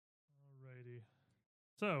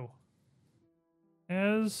So,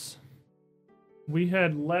 as we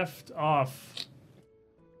had left off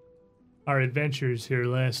our adventures here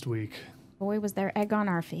last week, Boy, was there egg on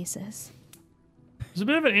our faces. it was a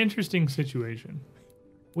bit of an interesting situation.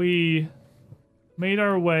 We made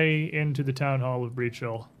our way into the town hall of Breach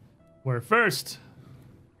Hill, where first,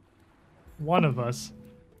 one of us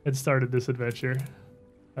had started this adventure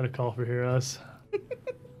at a call for heroes.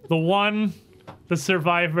 The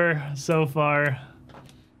survivor so far.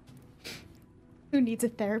 Who needs a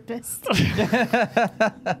therapist?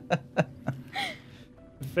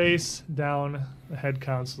 Face down the head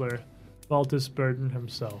counselor, Baltus Burden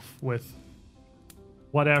himself, with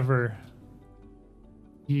whatever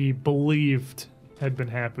he believed had been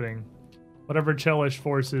happening. Whatever Chelish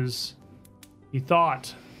forces he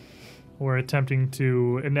thought were attempting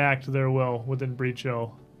to enact their will within Breach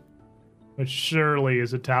Hill, which surely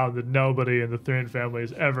is a town that nobody in the Thrin family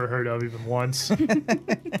has ever heard of even once.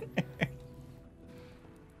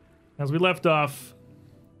 As we left off,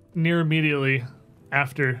 near immediately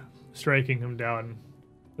after striking him down,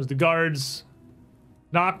 as the guards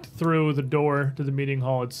knocked through the door to the meeting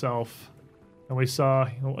hall itself, and we saw,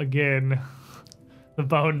 again, the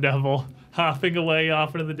Bone Devil hopping away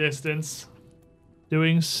off into the distance,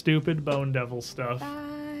 doing stupid Bone Devil stuff.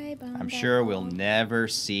 Bye, Bone I'm Devil. sure we'll never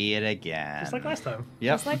see it again. Just like last time.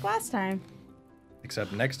 Yep. Just like last time.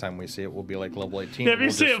 Except next time we see it, we'll be like level 18. Yeah, if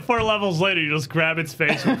you see it 4 levels later, you just grab its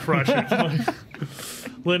face and crush it. Like,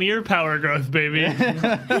 linear power growth, baby.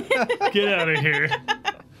 Get out of here.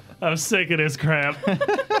 I'm sick of this crap.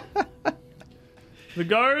 The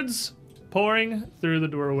guards pouring through the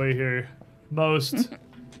doorway here most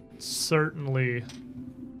certainly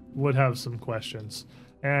would have some questions.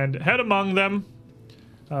 And head among them,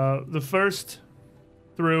 the first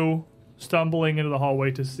through, stumbling into the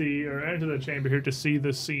hallway to see, or into the chamber here to see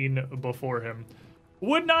the scene before him,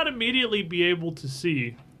 would not immediately be able to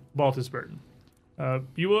see Baltus Burden.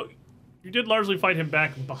 You did largely fight him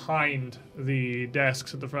back behind the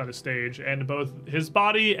desks at the front of the stage, and both his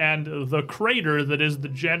body and the crater that is the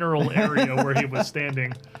general area where he was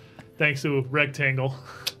standing, thanks to a rectangle,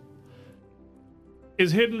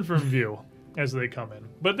 is hidden from view as they come in.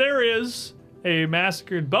 But there is a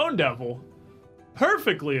massacred Bone Devil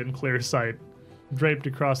perfectly in clear sight, draped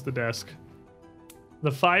across the desk.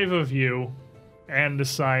 The 5 of you and the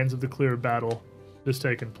signs of the clear battle has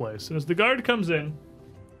taken place. And as the guard comes in,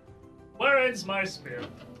 where ends my spear?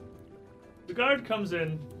 The guard comes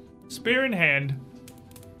in, spear in hand,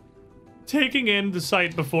 taking in the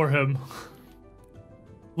sight before him,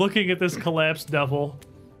 looking at this collapsed devil,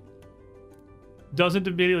 doesn't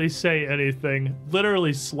immediately say anything,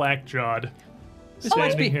 literally slack-jawed,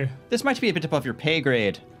 standing here. This might be a bit above your pay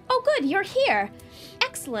grade. Oh, good, you're here.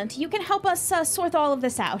 Excellent. You can help us sort all of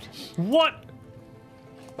this out. What?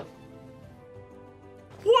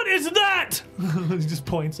 What is that? He just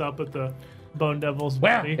points up at the Bone Devil's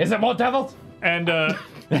Where? body. Is it more devils? And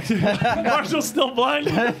Marshall's still blind.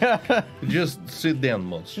 Just sit down,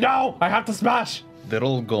 Munch. No, I have to smash. They're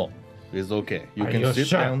all gone. It's okay. You Are can you sit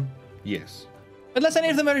sure? down. Yes. Unless any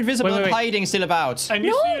of them are invisible Wait, wait, and wait. hiding still about. And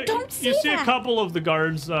you No, see, don't you say see a that. couple of the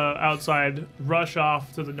guards outside rush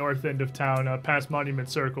off to the north end of town, past Monument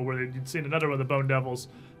Circle, where you'd seen another one of the Bone Devils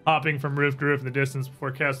hopping from roof to roof in the distance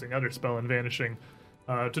before casting another spell and vanishing,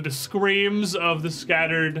 to the screams of the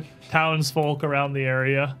scattered townsfolk around the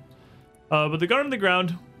area. But the guard on the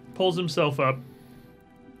ground pulls himself up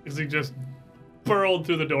as he just burrowed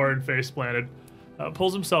through the door and face planted.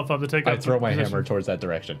 Pulls himself up to take I up throw my position. hammer towards that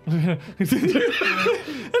direction. And pulls himself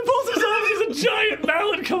as a giant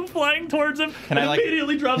mallet come flying towards him and I, like-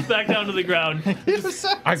 immediately drops back down to the ground.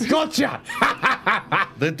 I gotcha!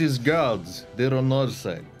 That is guards. They're on our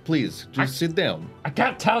side. Please, just sit down. I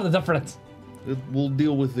can't tell the difference. We'll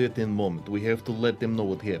deal with it in a moment. We have to let them know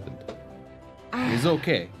what happened. It's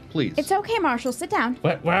okay. Please. It's okay, Marshall. Sit down.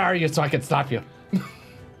 Where are you so I can stop you?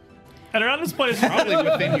 And around this point, Probably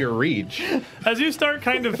within your reach. as you start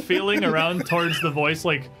kind of feeling around towards the voice,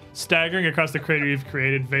 like staggering across the crater you've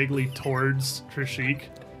created vaguely towards Trishik,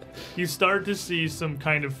 you start to see some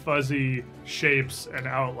kind of fuzzy shapes and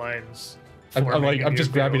outlines. I'm forming in I'm your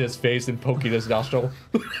just grabbing view. his face and poking his nostril.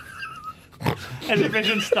 And the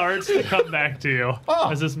vision starts to come back to you Oh.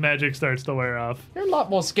 as this magic starts to wear off. You're a lot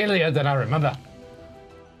more skillier than I remember.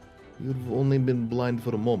 You've only been blind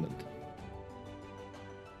for a moment.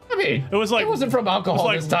 I mean, It was like it wasn't from It was alcohol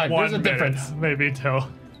like this time. 1 There's a minute, difference. maybe 2.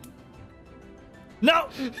 No,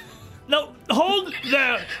 hold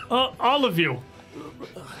there, all of you.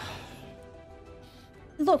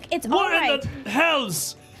 Look, it's all What right. in the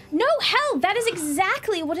hells? No, hell, that is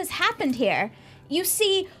exactly what has happened here. You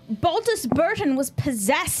see, Baltus Burton was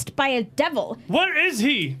possessed by a devil. Where is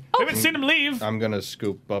he? I haven't seen him leave. I'm gonna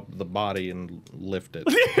scoop up the body and lift it.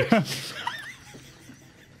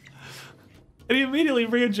 And he immediately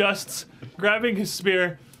readjusts, grabbing his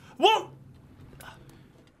spear. Whoa!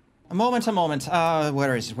 A moment.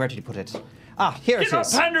 Where is it? Where did you put it? Ah, here Get it up,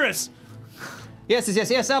 is. Pandarus!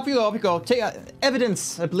 Yes. Up you go. Take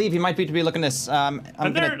evidence. I believe you might be to be looking this. I'm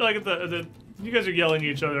And they're gonna. like at the you guys are yelling at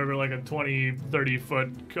each other over like a 20, 30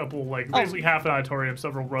 foot couple, like basically half an auditorium,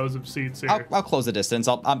 several rows of seats here. I'll close the distance.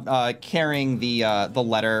 I'm carrying the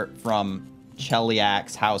letter from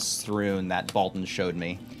Cheliak's house Thrune that Balton showed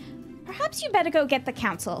me. Perhaps you better go get the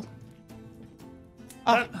council.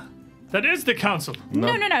 That is the council.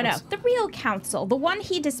 No. The real council. The one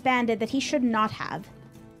he disbanded that he should not have.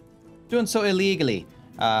 Doing so illegally.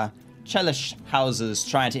 Chelish houses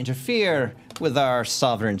trying to interfere with our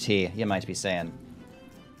sovereignty, you might be saying.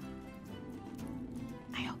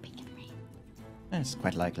 I hope he can read. It's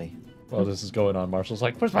quite likely. While this is going on, Marshall's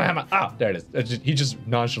like, "Where's my hammer?" Ah, there it is. He just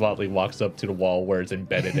nonchalantly walks up to the wall where it's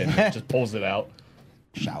embedded in and just pulls it out.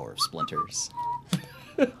 Shower of splinters.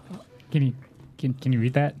 Can you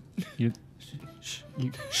read that?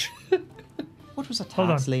 What was a on.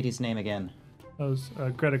 tax lady's name again? That was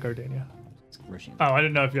Greta Gardenia. Roshin. Oh, I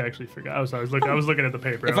didn't know if you actually forgot. I was looking at the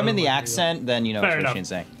paper. If I'm in the accent, then you know Fair what enough. Roshin's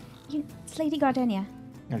saying. It's Lady Gardenia.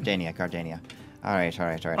 Gardenia. All right.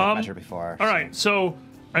 I've met her before. All right, so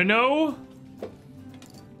I know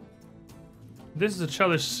this is a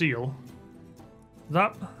Chelish seal.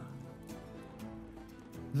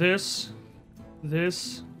 This.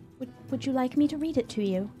 Would you like me to read it to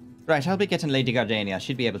you? Right, I'll be getting Lady Gardenia.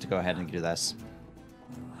 She'd be able to go ahead and do this.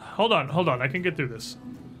 Hold on. I can get through this.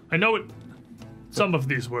 I know it. Some of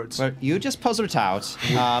these words. Well, you just puzzle it out.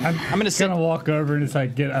 I'm gonna sit. Gonna walk over and just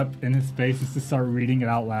like get up in his face and just start reading it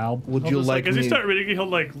out loud. Would I'll you just, like as me? you start reading it, he'll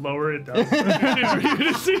like lower it down.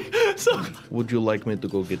 You see? So, Would you like me to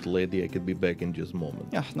go get Lady? I could be back in just a moment.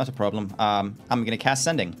 Yeah, not a problem. I'm gonna cast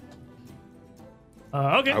sending.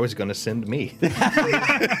 okay. I was gonna send me.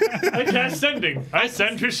 I cast sending. I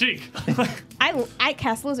send Trishik. I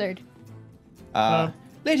cast lizard.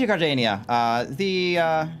 Lady Gardenia, the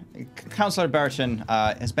Councillor Burton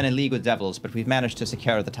has been in league with devils, but we've managed to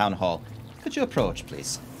secure the town hall. Could you approach,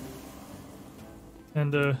 please?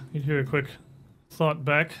 And you hear a quick thought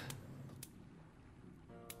back.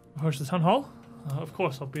 Where's the town hall? Of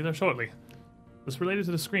course, I'll be there shortly. This related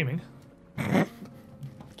to the screaming.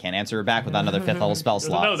 Can't answer her back with another 5th level spell Doesn't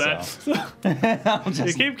slot. know that. So.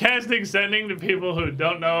 You keep casting sending to people who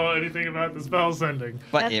don't know anything about the spell sending.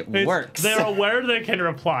 But it It's- works. They're aware they can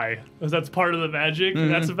reply, because that's part of the magic.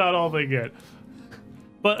 Mm-hmm. That's about all they get.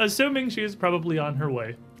 But assuming she is probably on her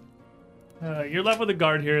way, you're left with a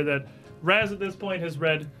guard here that Raz at this point has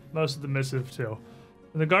read most of the missive too.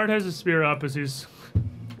 And the guard has his spear up as he's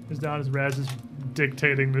down as Raz is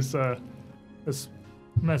dictating this this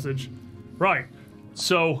message. Right.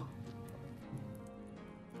 So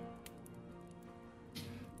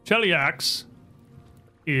Cheliax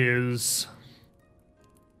is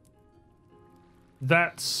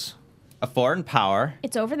that's A foreign power.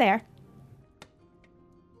 It's over there.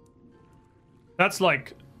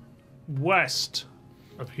 like west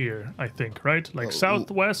of here, I think, right? Like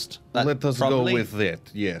southwest. That Let us probably- go with that.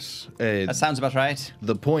 Yes. That sounds about right.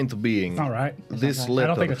 The point being, All right. this I letter.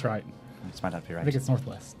 don't think it's right. This might not be right. I think it's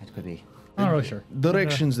northwest. It could be. I'm not really sure.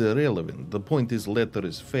 Directions are irrelevant. The point is, letter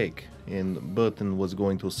is fake, and Burton was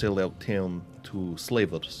going to sell out town to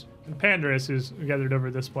slavers. And Pandarus is gathered over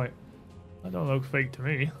at this point. That don't look fake to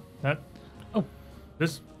me.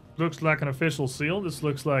 This looks like an official seal. This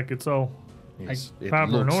looks like it's all. It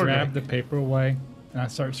Proper looks- and order. Grab the paper away, and I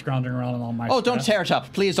start scrounging around on all my. Oh, don't scraps. tear it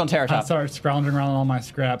up. Please don't tear it I up. start scrounging around on all my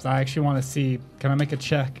scraps. I actually want to see. Can I make a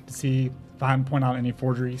check to see if I can point out any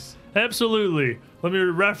forgeries? Absolutely. Let me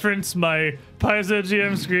reference my Paizo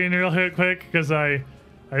GM screen real quick, because I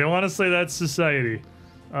want to say that's society.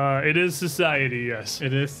 It is society, yes.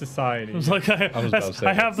 It is society. It's like I was about to say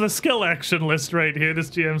I have the skill action list right here. This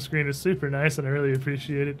GM screen is super nice, and I really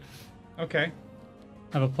appreciate it. Okay.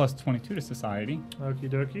 I have a plus 22 to society. Okie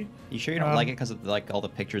dokie. You sure you don't like it because of like all the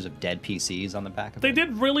pictures of dead PCs on the back of They it?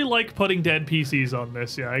 did really like putting dead PCs on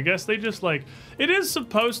this, yeah. I guess they just like it is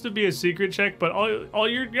supposed to be a secret check, but all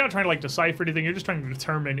you're not trying to like decipher anything. You're just trying to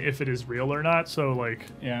determine if it is real or not. So like,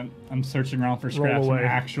 Yeah, I'm searching around for scraps and away.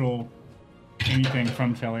 actual anything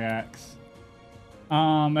from Cheliax.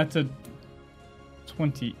 That's a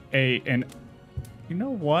 28, and you know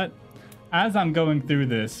what? As I'm going through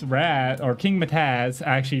this, King Mataz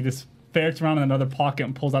actually just ferrets around in another pocket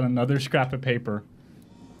and pulls out another scrap of paper.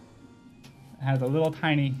 It has a little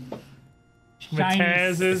tiny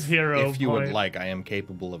Mataz's hero If you point. would like, I am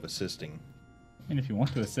capable of assisting. And if you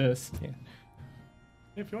want to assist. Yeah.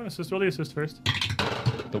 If you want to assist, roll the assist first.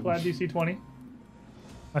 Glad DC 20.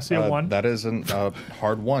 I see a 1. That is a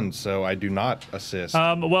hard one, so I do not assist.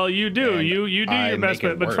 Well, you do. And You do I your best,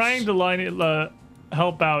 make it but worse. trying to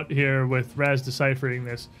help out here with Raz deciphering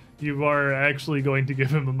this, you are actually going to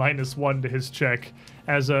give him a -1 to his check.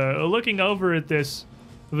 As looking over at this,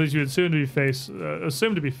 which you would assume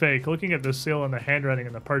to be fake, looking at the seal and the handwriting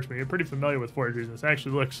and the parchment, you're pretty familiar with forgeries. This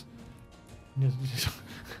actually looks.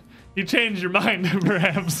 You changed your mind,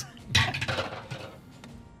 perhaps.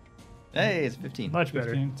 Hey, it's 15. Much better.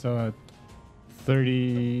 15, so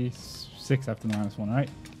 36 after the -1, right?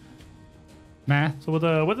 Math. So with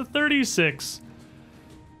a 36,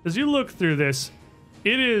 as you look through this,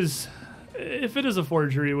 it is, if it is a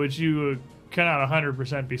forgery, which you cannot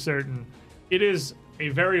 100% be certain, it is a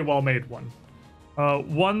very well-made one.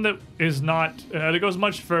 One that is not, that goes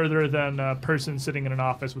much further than a person sitting in an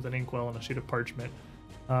office with an inkwell and a sheet of parchment.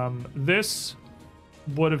 This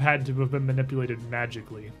would have had to have been manipulated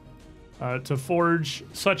magically. To forge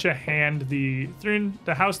such a hand, the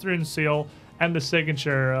House Thrun seal and the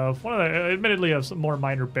signature of one of the, admittedly, of some more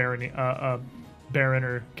minor baron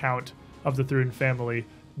or count of the Thrun family,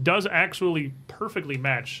 does actually perfectly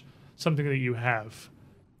match something that you have.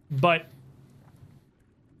 But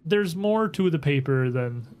there's more to the paper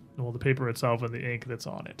than, well, the paper itself and the ink that's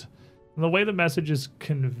on it. And the way the message is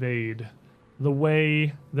conveyed, the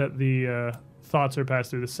way that the thoughts are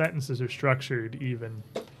passed through, the sentences are structured even,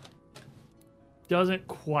 doesn't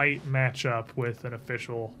quite match up with an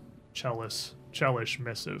official Chelish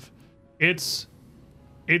missive. It's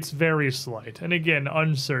very slight, and again,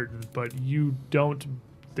 uncertain, but you don't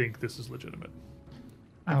think this is legitimate.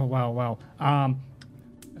 Oh wow.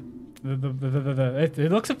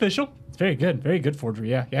 It looks official. It's very good forgery.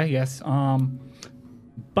 Yes.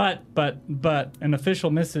 But in official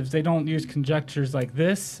missives, they don't use conjectures like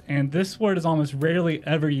this, and this word is almost rarely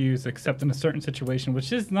ever used except in a certain situation,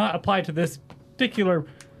 which is not applied to this particular.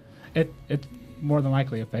 It's more than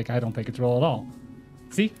likely a fake. I don't think it's real at all.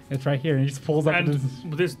 See, it's right here, and he just pulls up. And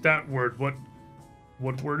that word,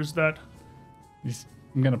 what word is that?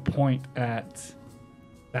 I'm gonna point at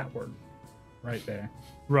that word right there.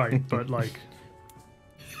 Right, but like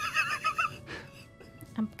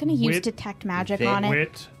I'm gonna use Wit- detect magic on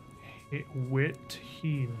it.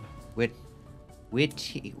 Witheen.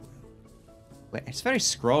 It's very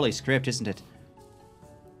scrolly script, isn't it?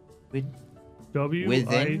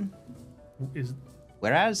 Within. Is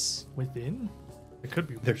Whereas within? It could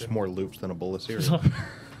be. There's within. more loops than a bowl of cereal.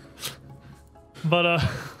 But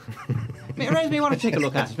Ray may want to take a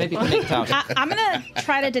look at it. Maybe you can make it out. I'm gonna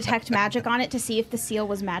try to detect magic on it to see if the seal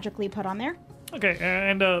was magically put on there. okay,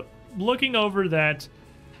 and looking over that,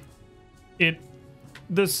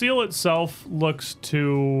 the seal itself looks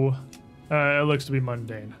to be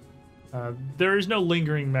mundane. There is no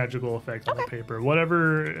lingering magical effect on the paper.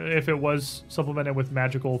 Whatever, if it was supplemented with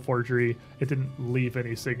magical forgery, it didn't leave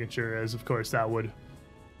any signature, as of course that would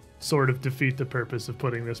sort of defeat the purpose of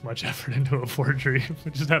putting this much effort into a forgery.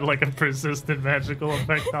 It just had like a persistent magical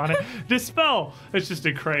effect on it. Dispel! It's just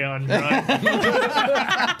a crayon drawing.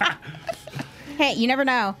 Hey, you never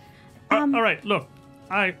know. All right, look,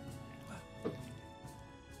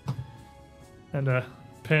 and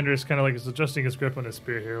Pandarus kind of like is adjusting his grip on his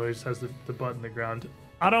spear here. Where he just has the butt in the ground.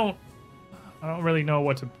 I don't really know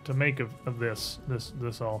what to make of this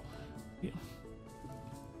all.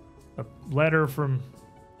 A letter from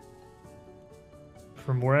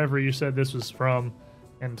wherever you said this was from,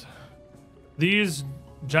 and these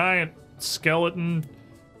giant skeleton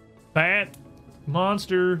bat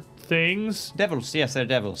monster things. Devils, yes, they're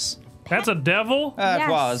devils. That's a devil? It Yes.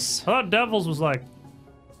 was. I thought devils was like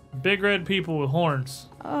big red people with horns.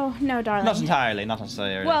 Oh no, darling. Not entirely, not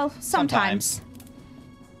necessarily. Well, sometimes.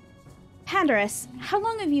 Pandarus, how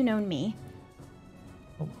long have you known me?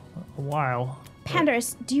 A while.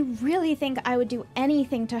 Pandarus, do you really think I would do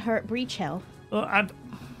anything to hurt Breach Hill?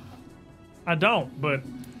 I don't, but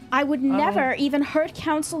I would never even hurt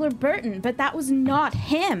Counselor Burton, but that was not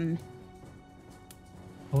him.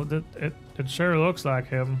 well, it sure looks like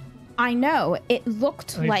him. I know, it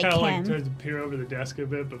looked And he like kind of like him. tries to peer over the desk a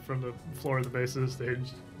bit, but from the floor of the base of the stage,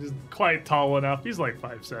 he's quite tall enough. He's like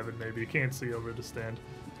 5'7", maybe. You can't see over the stand. You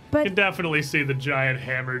But can definitely see the giant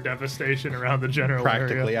hammer devastation around the general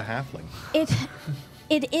Practically area. a halfling.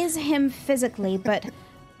 it is him physically, but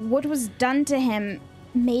what was done to him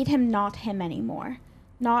made him not him anymore.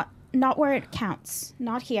 Not where it counts.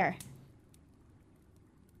 Not here.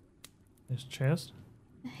 His chest.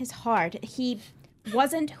 His heart. He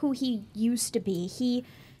wasn't who he used to be.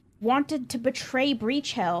 wanted to betray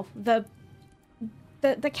Breach Hill, the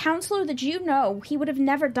counselor that you know, he would have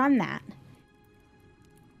never done that.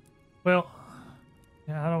 Well,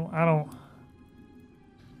 yeah,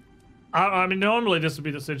 I mean, normally this would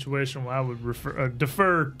be the situation where I would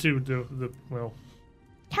defer to the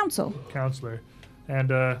Counsel. counselor.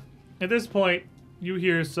 And at this point, you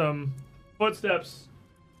hear some footsteps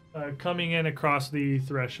coming in across the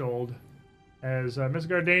threshold as Miss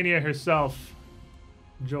Gardania herself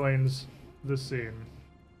joins the scene.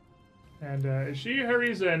 And as she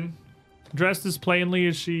hurries in, dressed as plainly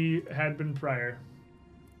as she had been prior.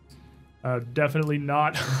 Definitely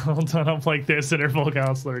not all done up like this in her full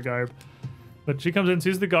counselor garb. But she comes in,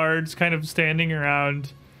 sees the guards kind of standing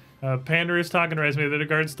around. Pander is talking to Razmir. The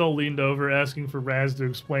guard still leaned over, asking for Raz to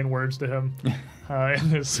explain words to him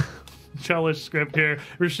in this Chelish script here.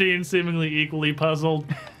 Rasheen seemingly equally puzzled,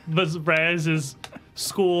 but Raz's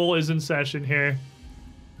school is in session here.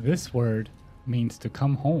 This word means to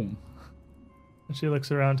come home. And she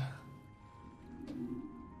looks around.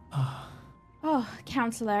 Oh,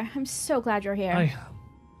 counselor, I'm so glad you're here.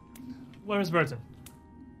 Where's Burton?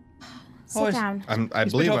 Sit down. I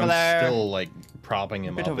He's believe over I'm there. still like propping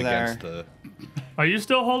him Bit up over against there. the. Are you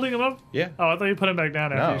still holding him up? Yeah. Oh, I thought you put him back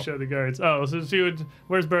down after No. you showed the guards. Oh, so she would.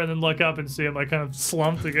 Where's Burton? Then look up and see him like kind of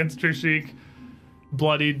slumped against Trishik,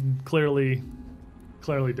 bloodied, clearly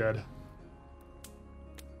dead.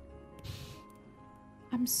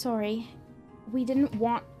 I'm sorry. We didn't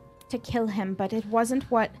want to kill him, but it wasn't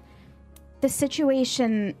what the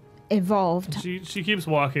situation evolved. She keeps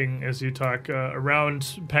walking as you talk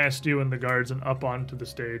around past you and the guards and up onto the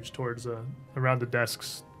stage towards around the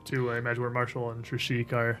desks to I imagine where Marshall and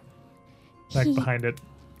Trishik are back behind it.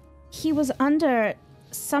 He was under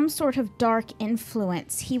some sort of dark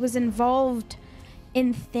influence. He was involved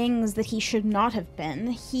in things that he should not have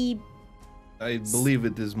been. I believe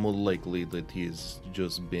it is more likely that he's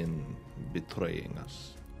just been betraying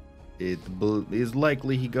us. It is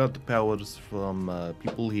likely he got powers from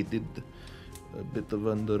people he did a bit of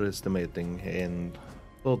underestimating and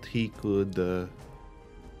thought he could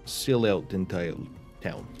seal out entire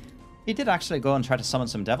town. He did actually go and try to summon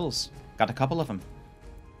some devils. Got a couple of them.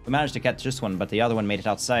 We managed to get just one, but the other one made it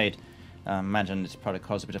outside. Imagine it probably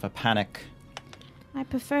caused a bit of a panic. I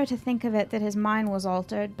prefer to think of it that his mind was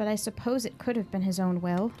altered, but I suppose it could have been his own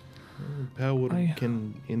will. Power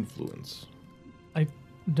can influence. I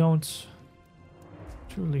don't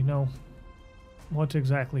truly know what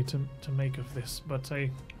exactly to make of this, but I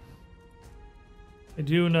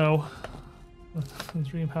do know that the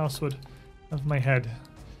dream house would have my head.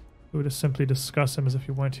 We would have simply discussed him as if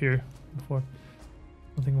you weren't here before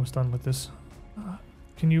nothing was done with this.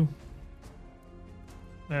 Can you...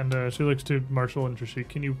 And she looks to Marshall and Trishik.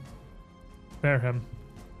 Can you bear him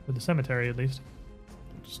to the cemetery at least?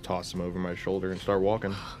 Just toss him over my shoulder and start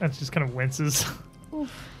walking. And she just kind of winces.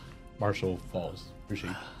 Marshall falls. Rishi.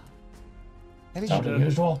 Maybe Sound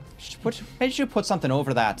unusual. maybe you should put something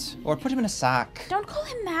over that. Or put him in a sack. Don't call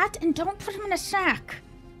him that, and don't put him in a sack.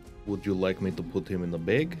 Would you like me to put him in a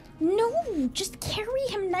bag? No, just carry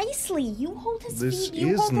him nicely. You hold his This feet.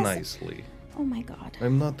 You is hold his... nicely. Oh my god.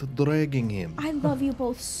 I'm not dragging him. I love you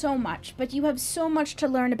both so much, but you have so much to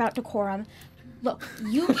learn about decorum. Look,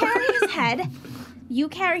 you carry his head, you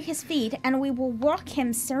carry his feet, and we will walk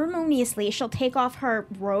him ceremoniously. She'll take off her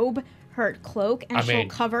robe, her cloak, and she'll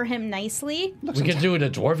cover him nicely. We could do it a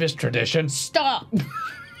dwarvish tradition. Stop!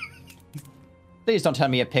 Please don't tell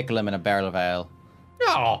me you pickle him in a barrel of ale.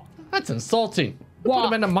 No, that's insulting. We put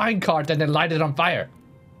him in a minecart and then light it on fire.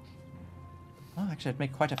 Oh, actually, it'd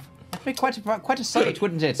make quite a sight,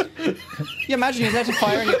 wouldn't it? You imagine you light a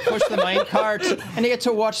fire and you push the minecart, and you get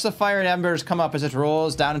to watch the fire and embers come up as it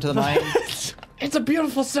rolls down into the mine. It's a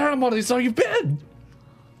beautiful ceremony, so you've been.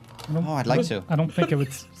 Oh, I'd like to. I don't think it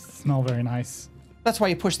would smell very nice. That's why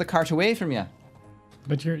you push the cart away from you.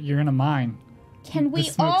 But you're in a mine. Can we The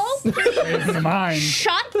smoke's all It's in a mine.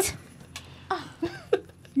 shut up?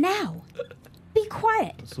 Now, be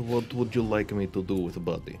quiet. So what would you like me to do with the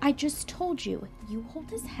body? I just told you. You hold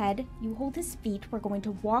his head, you hold his feet. We're going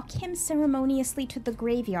to walk him ceremoniously to the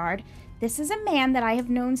graveyard. This is a man that I have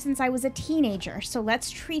known since I was a teenager, so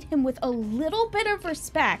let's treat him with a little bit of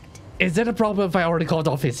respect. Is it a problem if I already called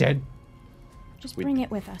off his head? Just bring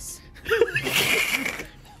it with us.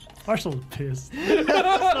 Marshall's pissed.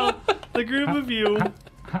 So, the group of you...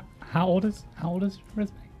 How old is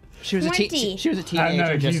Resume? She was 20. she was a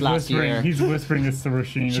teenager just last year. He's whispering this to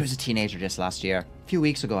Rasheen. She was a teenager just last year. A few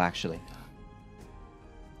weeks ago, actually.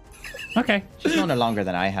 Okay. She's known her longer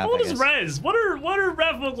than I have. How old I is guess. Rez? What are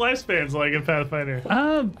Rathbook lifespans like in Pathfinder?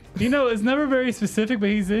 It's never very specific, but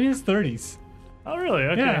he's in his 30s. Oh, really?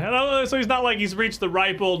 Okay. Yeah. So he's not like he's reached the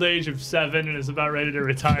ripe old age of 7 and is about ready to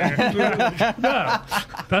retire. No,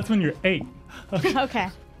 that's when you're 8. Okay,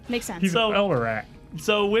 makes sense. He's So- an elder rat.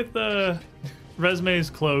 So with Resume's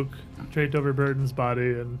cloak draped over Burton's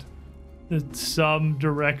body and some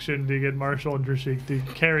direction to get Marshall and Drashik to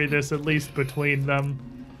carry this at least between them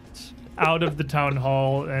out of the town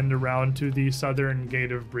hall and around to the southern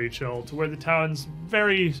gate of Breach Hill, to where the town's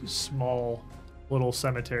very small little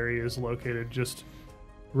cemetery is located just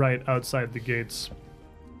right outside the gates.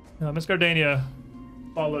 Miss Gardania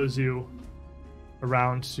follows you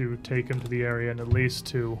around to take him to the area and at least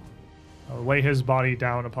to lay his body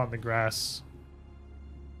down upon the grass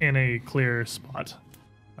in a clear spot,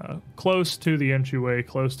 close to the entryway,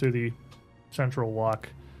 close to the central walk,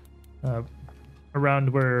 around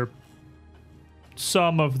where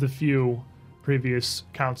some of the few previous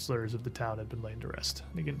counselors of the town had been laid to rest.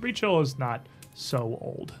 And again, Breach Hill is not so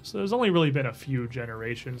old, so there's only really been a few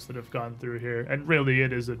generations that have gone through here, and really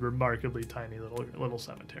it is a remarkably tiny little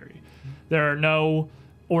cemetery. There are no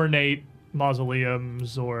ornate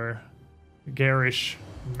mausoleums or garish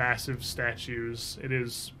massive statues. It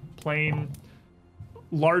is plain,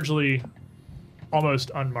 largely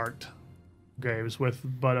almost unmarked graves with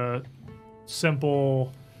but a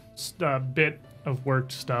simple bit of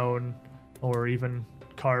worked stone or even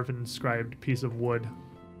carved and inscribed piece of wood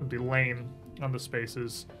would be laying on the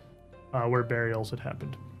spaces where burials had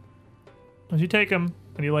happened. As you take him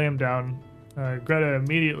and you lay him down, Greta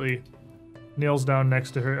immediately kneels down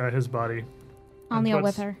next to his body. I'll and kneel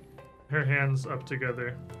puts with her. her hands up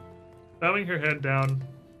together, bowing her head down,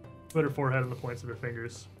 put her forehead on the points of her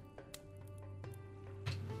fingers.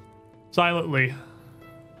 Silently,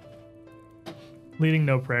 leading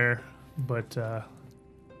no prayer, but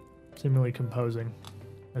seemingly composing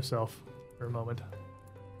herself for a moment.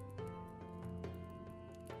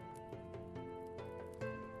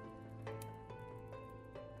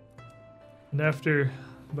 And after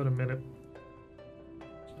about a minute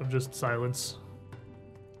of just silence,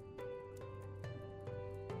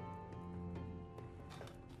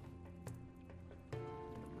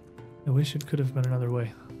 I wish it could have been another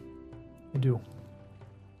way. I do.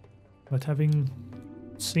 But having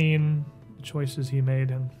seen the choices he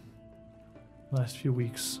made in the last few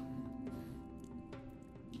weeks,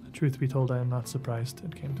 truth be told, I am not surprised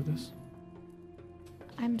it came to this.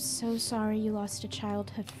 I'm so sorry you lost a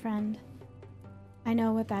childhood friend. I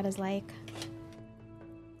know what that is like.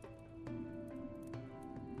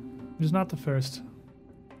 It is not the first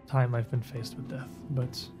time I've been faced with death,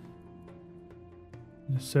 but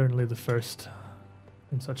it is certainly the first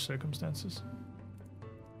in such circumstances.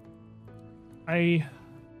 I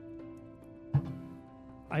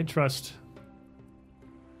trust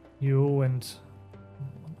you and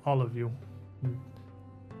all of you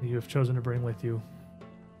that you have chosen to bring with you,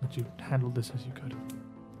 that you handled this as you could.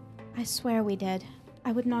 I swear we did.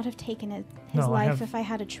 I would not have taken his No, life if I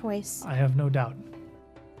had a choice. I have no doubt,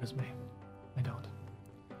 Esme. I don't.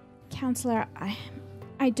 Counselor,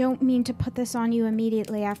 I don't mean to put this on you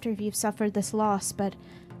immediately after you've suffered this loss, but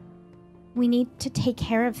we need to take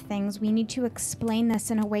care of things. We need to explain this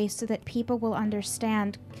in a way so that people will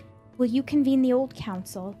understand. Will you convene the old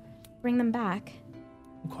council? Bring them back?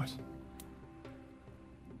 Of course.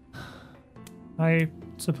 I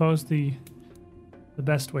suppose the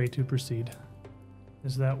best way to proceed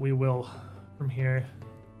is that we will, from here,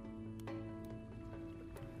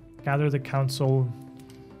 gather the council,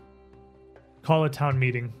 call a town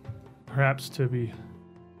meeting, perhaps to be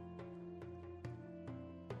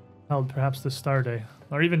held perhaps this star day,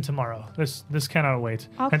 or even tomorrow. This cannot wait.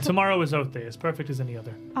 And tomorrow is Oath Day, as perfect as any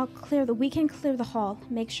other. We can clear the hall.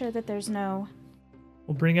 Make sure that there's no...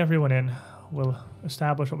 We'll bring everyone in, we'll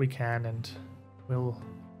establish what we can, and we'll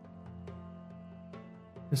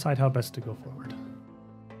decide how best to go forward.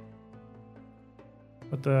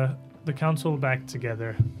 But the council back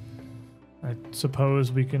together, I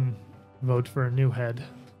suppose we can vote for a new head,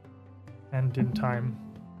 and in time,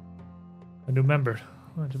 a new member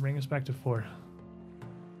to bring us back to 4.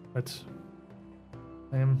 But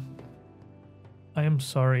I am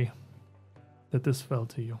sorry that this fell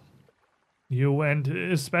to you. You, and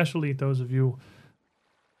especially those of you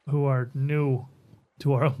who are new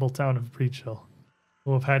to our humble town of Breach Hill,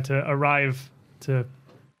 who have had to arrive to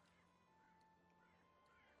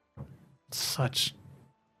such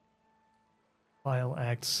vile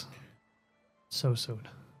acts so soon.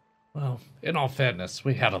 Well, in all fairness,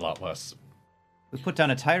 we had a lot worse. We put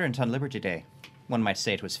down a tyrant on Liberty Day. One might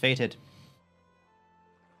say it was fated.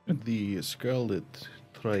 The Scarlet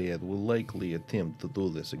Triad will likely attempt to do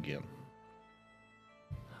this again.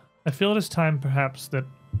 I feel it is time, perhaps, that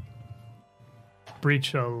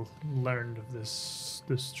Breach Hill learned of this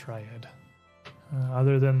triad?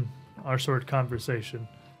 Other than our short conversation,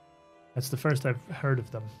 that's the first I've heard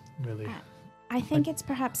of them, really. I think it's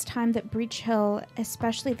perhaps time that Breach Hill,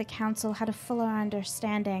 especially the council, had a fuller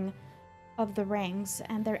understanding of the rings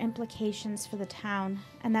and their implications for the town,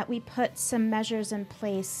 and that we put some measures in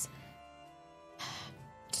place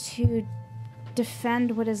to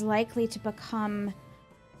defend what is likely to become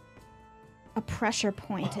a pressure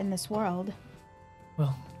point in this world.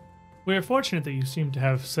 Well, we are fortunate that you seem to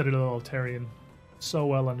have Citadel Altarian so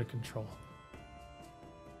well under control.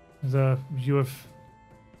 You have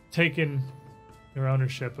taken your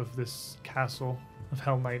ownership of this castle of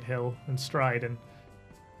Hell Knight Hill in stride, and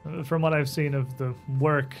from what I've seen of the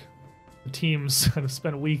work, the teams that have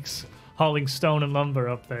spent weeks hauling stone and lumber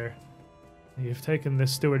up there, you've taken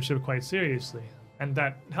this stewardship quite seriously. And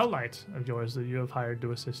that Hell Knight of yours that you have hired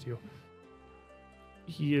to assist you,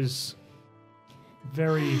 he is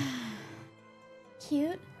very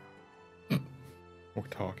Cute. We're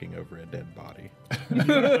talking over a dead body.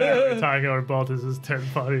 We're talking about Baltus's dead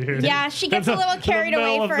body here. Yeah, she gets a little carried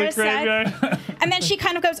away for a sec. And then she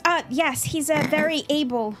kind of goes, yes, he's a very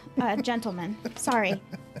able gentleman. Sorry.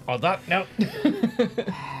 Oh, that no.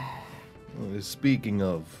 Speaking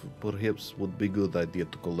of, perhaps would be good idea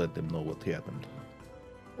to go let them know what happened.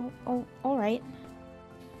 Oh, all right.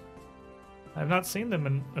 I've not seen them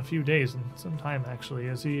in a few days, in some time actually.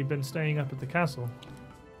 Has he been staying up at the castle?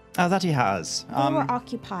 Oh, that he has. We were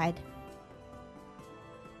occupied.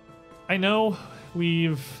 I know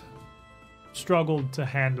we've struggled to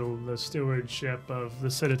handle the stewardship of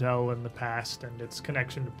the Citadel in the past and its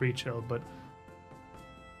connection to Breach Hill, but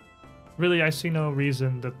really I see no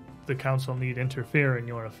reason that the council need interfere in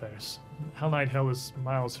your affairs. Hell Knight Hill is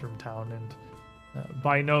miles from town and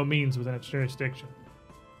by no means within its jurisdiction.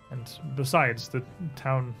 And besides, the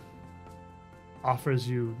town offers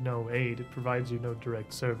you no aid. It provides you no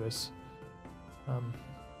direct service.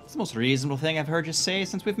 It's the most reasonable thing I've heard you say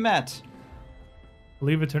since we've met.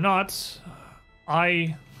 Believe it or not,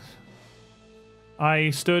 I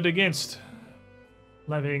stood against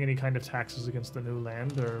levying any kind of taxes against the new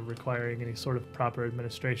land or requiring any sort of proper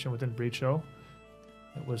administration within Breach Hill.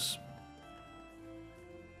 It was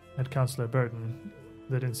Head Councillor Burton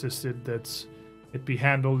that insisted that it be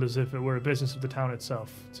handled as if it were a business of the town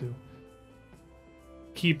itself, to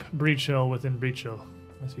keep Breach Hill within Breach Hill,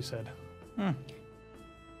 as he said.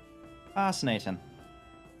 Fascinating.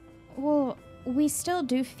 Well, we still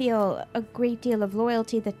do feel a great deal of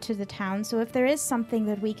loyalty to the town, so if there is something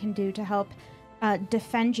that we can do to help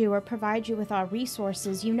defend you or provide you with our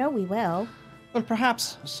resources, you know we will. Well,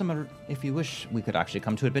 perhaps, if you wish, we could actually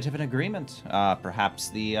come to a bit of an agreement. Perhaps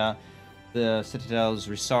the Citadel's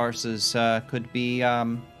resources could be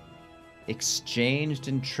exchanged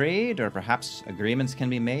in trade, or perhaps agreements can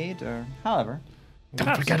be made, or however.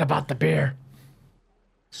 Don't forget about the beer.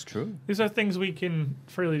 It's true. These are things we can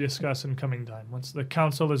freely discuss in coming time, once the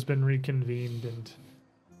council has been reconvened and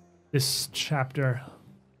this chapter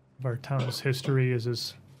of our town's history is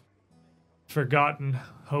as forgotten,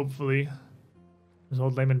 hopefully, as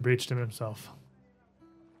old Layman Breachton himself.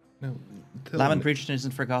 No, Lamon Bridgeton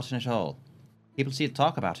isn't forgotten at all. People still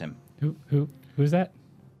talk about him. Who's that?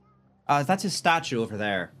 That's his statue over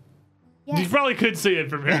there. You Yes, probably could see it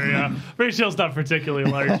from here, yeah. Breach Hill's not particularly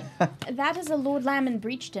large. that is a Lord Lamon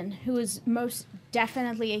Breachton, who is most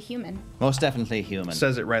definitely a human. Most definitely a human.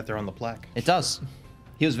 Says it right there on the plaque. It does.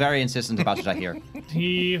 He was very insistent about it, I hear.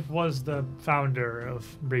 He was the founder of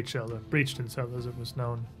Breach Hill, or Breachton Hill as it was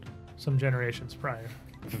known, some generations prior.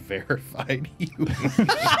 Verified you.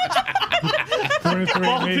 23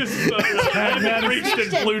 All me. this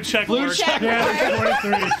Breachton blue check mark. Yeah,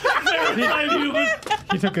 23. Verified human.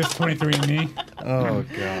 He took his 23 and me. Oh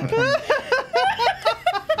god.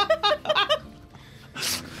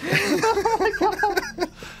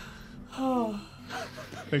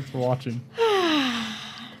 Thanks for watching.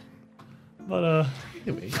 But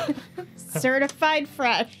Certified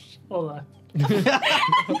fresh. hold on. Let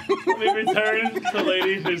me return to the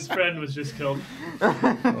lady whose friend was just killed.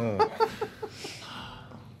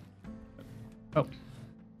 Oh.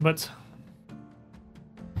 But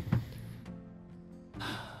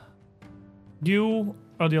you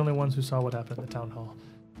are the only ones who saw what happened at the town hall.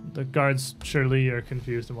 The guards surely are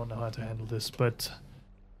confused and won't know how to handle this, but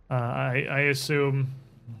I assume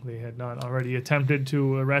they had not already attempted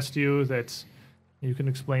to arrest you, that you can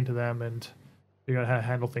explain to them and figure out how to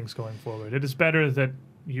handle things going forward. It is better that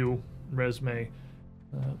you, Resme,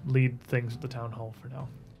 lead things at the town hall for now.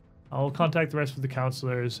 I'll contact the rest of the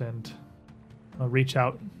counselors and I'll reach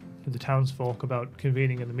out to the townsfolk about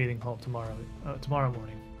convening in the meeting hall tomorrow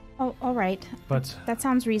morning. Oh, all right. But That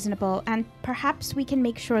sounds reasonable, and perhaps we can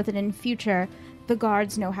make sure that in future the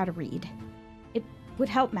guards know how to read. It would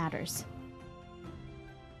help matters.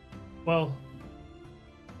 well,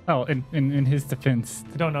 Oh, in his defense,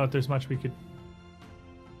 I don't know if there's much we could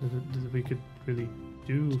really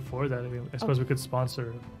do for that. I mean, I suppose we could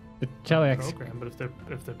sponsor the a Cheliax. program, but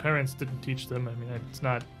if their parents didn't teach them, I mean, it's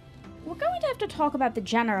not. We're going to have to talk about the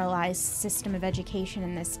generalized system of education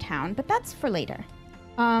in this town, but that's for later.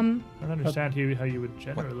 I don't understand how you would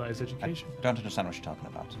generalize education. I don't understand what you're talking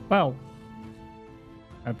about. Well,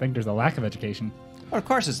 I think there's a lack of education. Well, of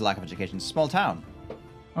course, there's a lack of education. It's a small town.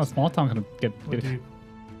 Oh, small town gonna get. What do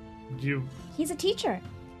you He's a teacher.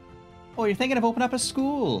 Oh, you're thinking of opening up a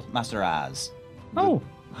school, Master Az. Oh,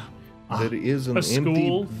 There is an A empty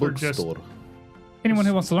school for just- bookstore. anyone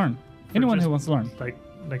who wants to learn. Anyone who just- wants to learn.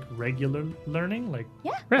 like regular learning, like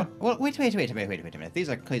Yeah. Well, wait a minute. These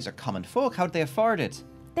are common folk. How'd they afford it?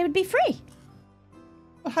 They would be free.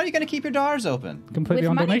 Well, how are you going to keep your doors open? Completely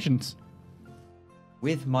With on money. donations.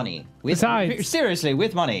 With money. With, Besides- seriously,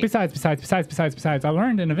 with money. Besides, I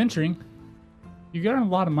learned in adventuring, you earn a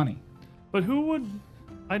lot of money. But who would?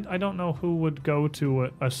 I don't know who would go to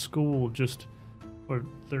a school just for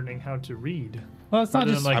learning how to read. Well, it's not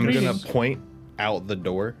Other just than, like, I'm reading. gonna point out the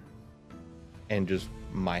door and just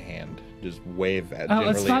my hand, just wave at. Oh, generally.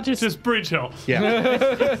 it's not just. Just Bridge Hill. Yeah,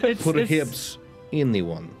 it's, put it's, hips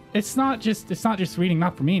anyone. It's not just reading.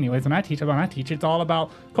 Not for me, anyways. When I teach, it's all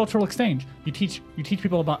about cultural exchange. You teach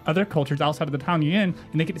people about other cultures outside of the town you're in,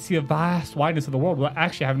 and they get to see the vast wideness of the world without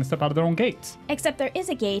actually having to step out of their own gates. Except there is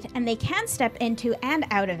a gate, and they can step into and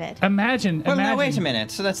out of it. Imagine. Well, now, wait a imagine-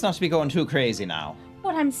 minute. So let's not be going too crazy now.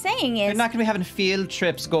 What I'm saying You're is, not going to be having field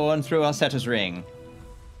trips going through Alcetta's Ring.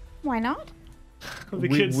 why not? The We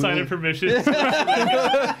kids will- signing permission.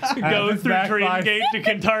 Go this through back Dream life. Gate to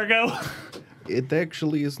Cantargo. It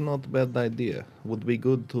actually is not a bad idea. Would be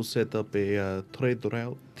good to set up a trade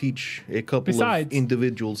route, teach a couple Besides- of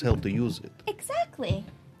individuals how to use it. Exactly.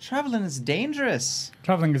 Traveling is dangerous.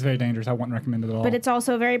 Traveling is very dangerous. I wouldn't recommend it at all. But it's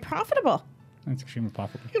also very profitable. It's extremely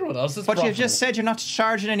profitable. You know what else is But you've profitable? just said you're not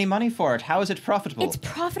charging any money for it. How is it profitable? It's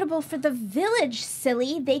profitable for the village,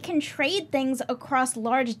 silly. They can trade things across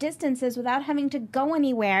large distances without having to go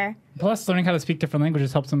anywhere. Plus, learning how to speak different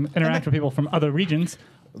languages helps them interact with people from other regions.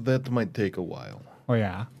 That might take a while. Oh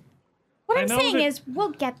yeah. What I I'm know saying that- is,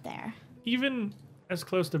 we'll get there. Even as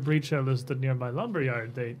close to Breach Hill as the nearby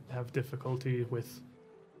lumberyard, they have difficulty with,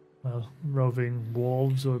 well, roving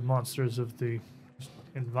wolves or monsters of the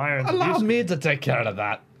environment. Allow These- me to take care of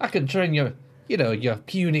that. I can train your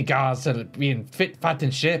puny guards to being fit, fat,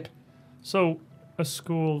 and shape. So, a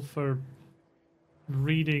school for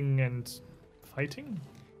reading and fighting?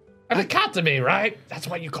 An academy, right? That's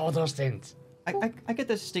what you call those things. I get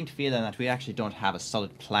the distinct feeling that we actually don't have a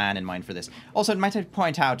solid plan in mind for this. Also, I might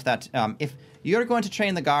point out that if you're going to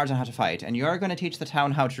train the guards on how to fight, and you're going to teach the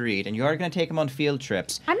town how to read, and you're going to take them on field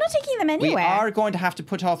trips, I'm not taking them we anywhere. are going to have to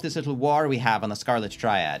put off this little war we have on the Scarlet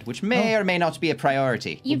Triad, which may or may not be a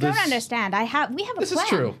priority. You Well, don't this- understand. We have a This plan. is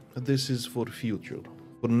true. This is for future.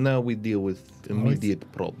 For now, we deal with immediate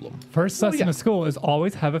problem. First lesson of school is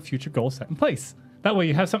always have a future goal set in place. That way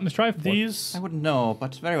you have something to strive for. These I wouldn't know,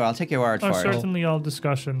 but very well, I'll take your word are for it. certainly all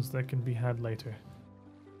discussions that can be had later.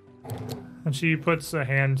 And she puts a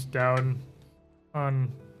hand down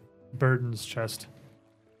on Burden's chest.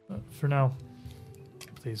 For now,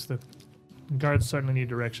 please, the guards certainly need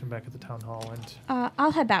direction back at the town hall, and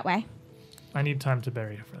I'll head that way. I need time to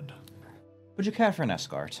bury a friend. Would you care for an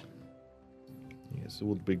escort? Yes, it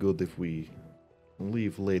would be good if we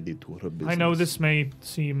leave Lady to her business. I know this may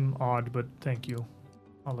seem odd, but thank you,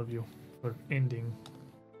 all of you, for ending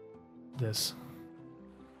this.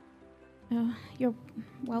 You're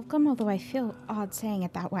welcome, although I feel odd saying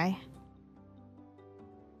it that way.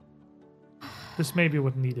 This may be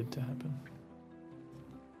what needed to happen.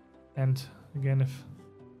 And again, if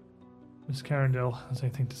Miss Carindale has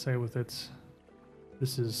anything to say with it,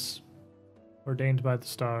 this is ordained by the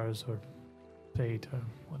stars or fate or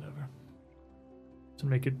whatever. To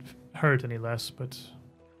make it hurt any less, but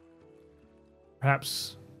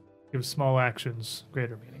perhaps give small actions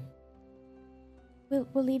greater meaning.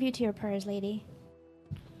 We'll leave you to your prayers, lady.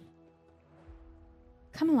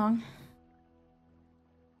 Come along.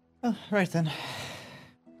 Oh, right then.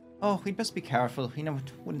 Oh, we'd best be careful. We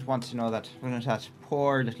wouldn't want to know that that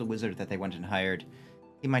poor little wizard that they went and hired.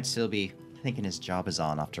 He might still be thinking his job is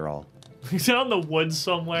on after all. He's out in the woods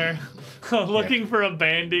somewhere, looking for a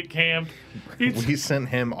bandit camp. We sent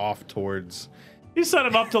him off towards. He set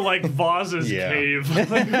him up to like Voz's Yeah. cave,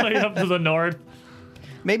 like up to the north.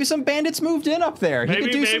 Maybe some bandits moved in up there. He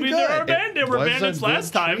could do some Maybe there are good. there were was a bandits good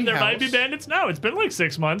last time. There might be treehouse. bandits now. It's been like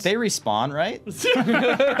 6 months. They respawn, right?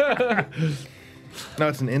 No,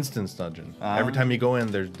 it's an instance dungeon. Every time you go in,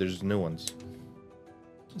 there's new ones.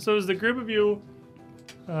 So as the group of you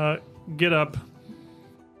get up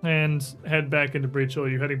and head back into Breach Hill,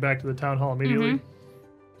 you're heading back to the town hall immediately.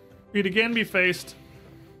 You'd again be faced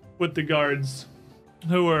with the guards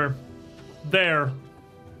who are there,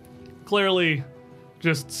 clearly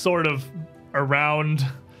just sort of around.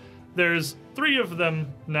 There's 3 of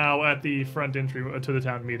them now at the front entry to the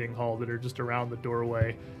town meeting hall that are just around the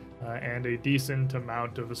doorway, and a decent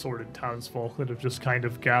amount of assorted townsfolk that have just kind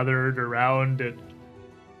of gathered around it.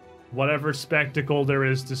 Whatever spectacle there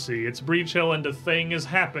is to see. It's Breach Hill and a thing is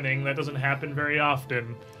happening that doesn't happen very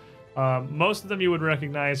often. Most of them you would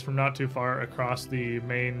recognize from not too far across the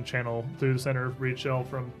main channel through the center of Breach Hill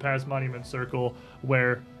from past Monument Circle,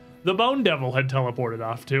 where the Bone Devil had teleported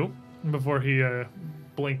off to before he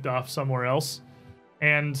blinked off somewhere else.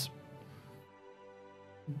 And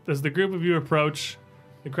as the group of you approach,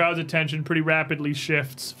 the crowd's attention pretty rapidly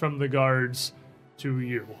shifts from the guards to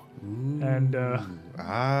you. And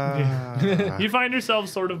you find yourself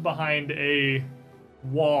sort of behind a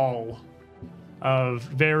wall of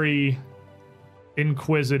very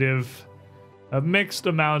inquisitive, mixed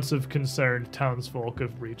amounts of concerned townsfolk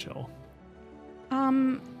of Breach Hill.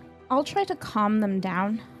 I'll try to calm them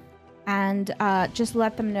down and just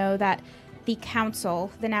let them know that the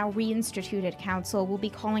council, the now reinstituted council, will be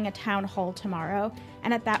calling a town hall tomorrow,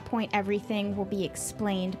 and at that point everything will be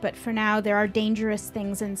explained. But for now, there are dangerous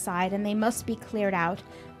things inside, and they must be cleared out. Do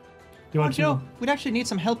you want to? We'd actually need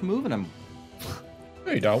some help moving them.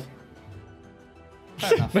 No, you don't.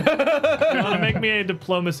 Fair enough. You want to make me a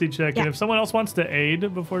diplomacy check, and Yeah. if someone else wants to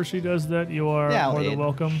aid before she does that, you are Yeah, I'll more than aid.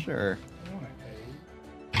 welcome. Sure.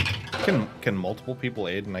 Can multiple people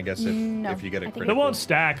aid? And I guess No, if you get a I think critical, It won't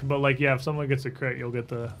stack, but like, yeah, if someone gets a crit, you'll get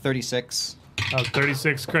the 36.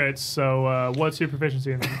 36 crits. So, what's your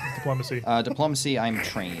proficiency in diplomacy? Diplomacy, I'm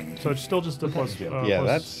trained. So it's still just a plus. yeah,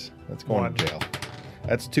 plus that's going one. to jail.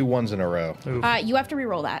 That's 2 1s in a row. Oof. You have to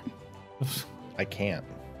re-roll that. I can't.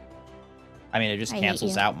 I mean, it just I hate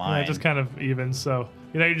cancels you. out Yeah, mine. it just kind of evens. So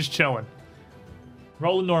you're just chilling.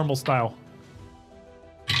 Roll a normal style.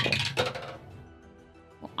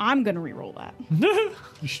 Well, I'm gonna re-roll that.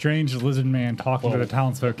 Strange lizard man talking to the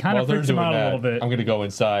townsfolk kind While of they're freaks him doing out a that, little bit. I'm gonna go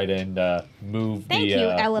inside and move Thank the you,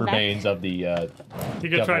 Elevec. remains of the. You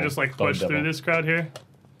could try and just like Bone push through Devil. this crowd here.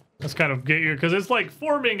 Let's kind of get you, because it's like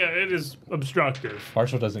forming. It is obstructive.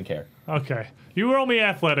 Marshall doesn't care. Okay, you roll me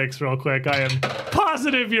athletics real quick. I am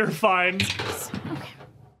positive you're fine.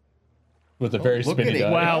 With a very look spinny at it.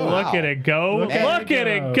 die. Wow, Wow. look at it go! Look at at it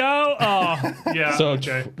it go! Oh, yeah. So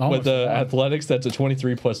okay. with Almost the won. athletics, that's a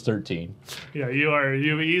 23 plus 13. Yeah,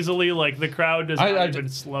 you easily like the crowd does not even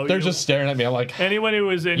slow they're you. just staring at me. I'm like, Anyone who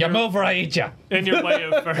is in you your, move or I eat you. in your way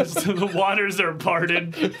at first, the waters are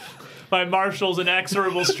parted by Marshall's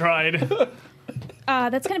inexorable stride.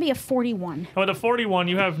 That's gonna be a 41. With a 41,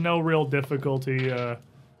 you have no real difficulty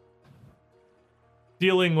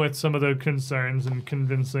dealing with some of the concerns and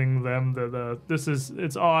convincing them that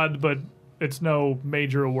it's odd, but it's no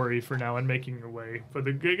major worry for now, and making your way for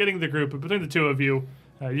the getting the group between the two of you.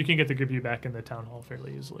 You can get the group of you back in the town hall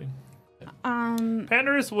fairly easily.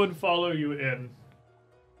 Pandarus would follow you in.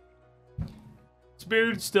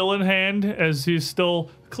 Spear still in hand, as he's still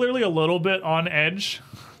clearly a little bit on edge.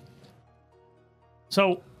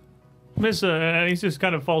 So, Miss, and he just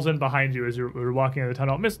kind of falls in behind you as you're walking in the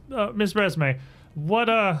tunnel. Miss Resme, what?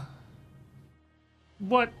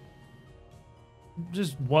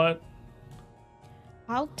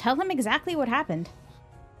 I'll tell him exactly what happened.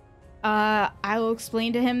 I will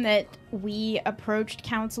explain to him that we approached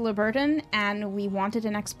Councilor Burton and we wanted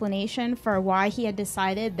an explanation for why he had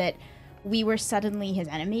decided that we were suddenly his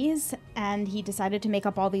enemies, and he decided to make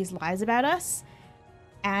up all these lies about us.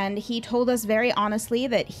 And he told us very honestly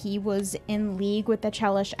that he was in league with the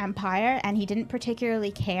Chelish Empire and he didn't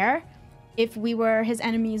particularly care if we were his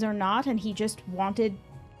enemies or not, and he just wanted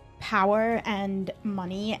power and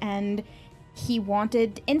money, and he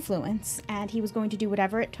wanted influence, and he was going to do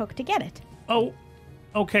whatever it took to get it. Oh,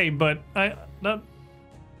 okay, but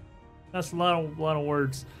that's a lot of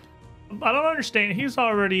words. I don't understand. He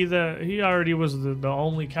already was the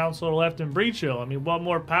only counselor left in Breach Hill. I mean, what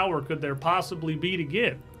more power could there possibly be to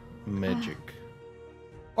give? Magic.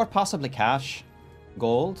 Or possibly cash.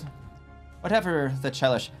 Gold. Whatever the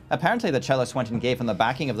Chelish. Apparently the Chelish went and gave him the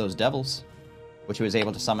backing of those devils. which he was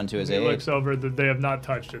able to summon to his He aid. looks over that they have not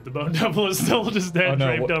touched it. The bone devil is still just dead, Oh no!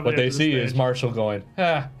 draped over What the they edge of the see is stage. Marshall going,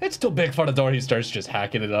 it's too big for the door. He starts just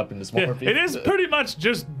hacking it up into smaller Yeah, pieces. it is pretty much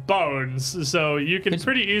just bones, so you can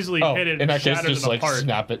pretty easily Oh, hit it in that case, shatter just it like apart.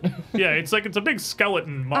 snap it. Yeah, it's like it's a big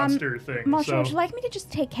skeleton monster thing. Marshall, so. would you like me to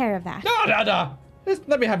just take care of that? No.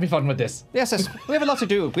 Let me have fun with this. Yes, we have a lot to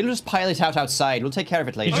do. We'll just pile it out outside. We'll take care of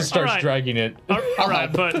it He later. just starts Alright. dragging it. All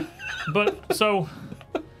right, but so,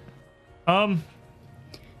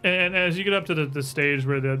 and as you get up to the stage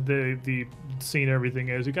where the scene everything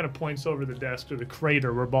is, he kind of points over the desk to the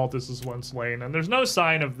crater where Baltus is once laying, and there's no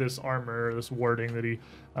sign of this armor or this warding that he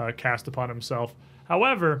cast upon himself.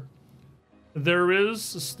 However, there is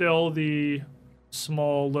still the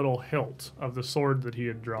small little hilt of the sword that he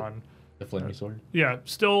had drawn. The flaming sword. Yeah,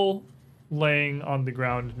 still laying on the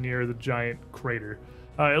ground near the giant crater.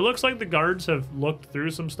 It looks like the guards have looked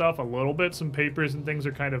through some stuff a little bit. Some papers and things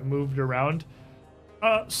are kind of moved around.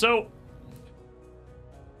 So,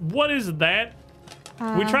 what is that?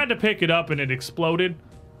 We tried to pick it up and it exploded.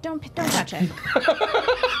 Don't touch it.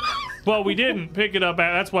 Well, we didn't pick it up.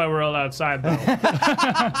 That's why we're all outside, though.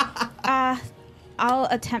 I'll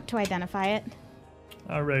attempt to identify it.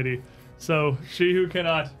 Alrighty. So, she who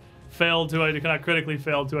cannot critically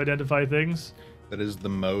fail to identify things. That is the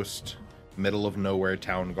most middle of nowhere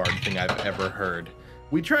town guard thing I've ever heard.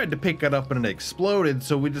 We tried to pick it up and it exploded,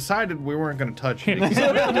 so we decided we weren't going to touch it. We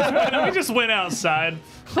just went outside.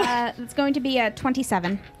 It's going to be a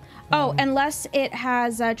 27. Oh, unless it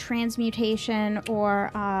has a transmutation or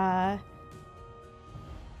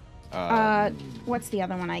what's the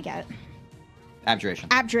other one I get? Abjuration.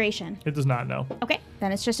 Abjuration. It does not know. Okay,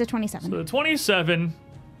 then it's just a 27. So the 27,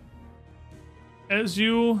 as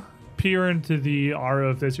you peer into the aura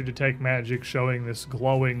of this, you detect magic showing this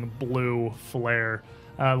glowing blue flare,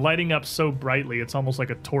 lighting up so brightly it's almost like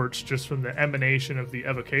a torch just from the emanation of the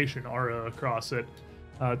evocation aura across it.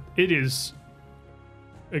 It is,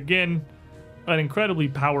 again, an incredibly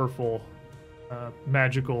powerful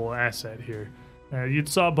magical asset here. You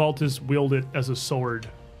saw Baltus wield it as a sword,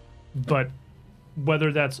 but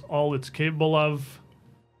whether that's all it's capable of,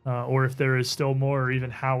 or if there is still more, or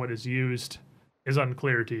even how it is used, is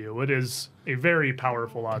unclear to you. It is a very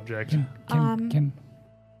powerful object. Can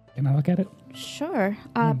I look at it? Sure.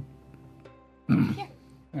 So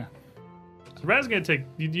Raz's gonna take.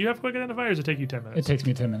 Do you have quick identifier, or does it take you 10 minutes? It takes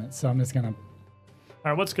me 10 minutes, so I'm just gonna All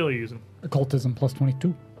right, what skill are you using? occultism plus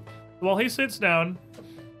 22. Well, he sits down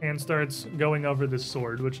and starts going over this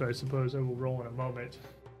sword, which I suppose I will roll in a moment.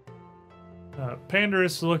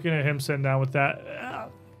 Pandarus looking at him sitting down with that.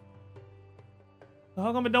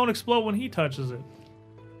 How come it don't explode when he touches it?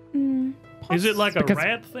 Is it like a Because-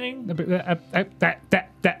 rat thing?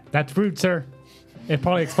 That's rude, sir. It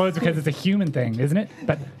probably explodes because it's a human thing, isn't it?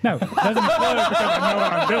 But no, it doesn't explode because I know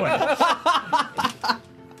what I'm doing.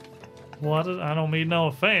 Well, I don't mean no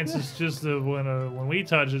offense. It's just that when we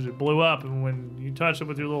touch it, it blew up, and when you touch it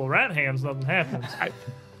with your little rat hands, nothing happens.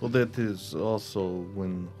 Well, that is also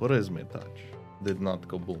when Horizme touch did not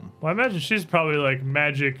go boom. Well, I imagine she's probably like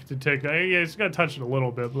magic to take. Yeah, she's got to touch it a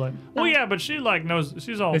little bit, but like, well, yeah, but she like knows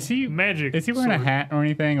she's all Is he magic. Is he wearing sword. a hat or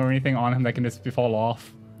anything on him that can just fall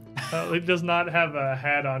off? He does not have a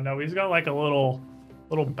hat on. No, he's got like a little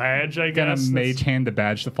badge, I Gonna guess. mage hand the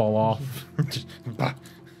badge to fall off.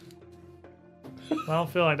 I don't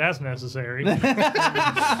feel like that's necessary.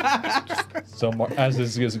 So as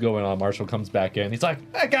this is going on, Marshall comes back in. He's like,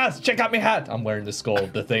 "Hey guys, check out my hat." I'm wearing the skull,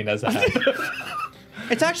 the thing as a hat.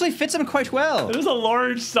 It actually fits him quite well. It is a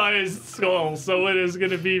large-sized skull, so it is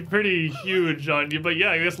going to be pretty huge on you. But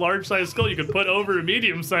yeah, I guess large-sized skull you could put over a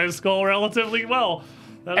medium-sized skull relatively well.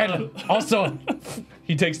 And also,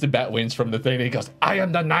 he takes the bat wings from the thing and he goes, "I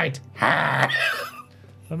am the knight."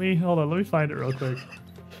 Let me find it real quick.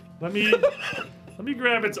 Let me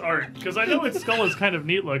grab its art, because I know its skull is kind of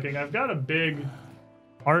neat looking. I've got a big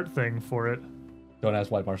art thing for it. Don't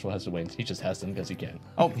ask why Marshall has the wings. He just has them because he can.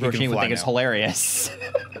 Oh, can Roshin would fly think it's now. hilarious.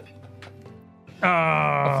 Oh,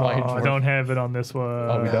 I dwarf. don't have it on this one.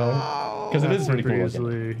 Oh, we don't? Because it is pretty cool looking.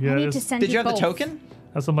 Easily. Yeah, I need it's- to send Did you have the both. token?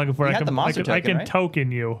 that's what I'm looking for. You I had can, the monster I token, can right?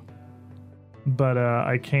 token you, but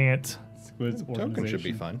I can't. Squid's Token should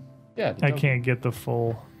be organization. fine. Yeah. the I token. can't get the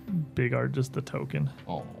full big art, just the token.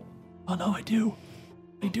 Oh. Oh no, I do.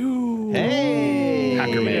 I do. Hey!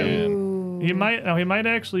 Hacker man. He might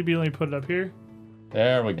actually be. Let me put it up here.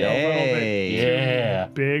 There we go. Hey. Yeah.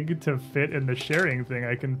 Big to fit in the sharing thing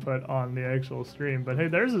I can put on the actual stream. But hey,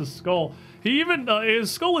 there's his skull. He even his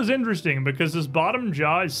skull is interesting because his bottom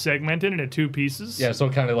jaw is segmented into two pieces. Yeah, so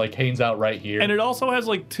it kind of like hangs out right here. And it also has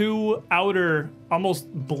like two outer, almost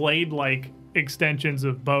blade-like extensions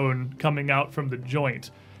of bone coming out from the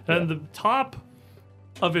joint. And the top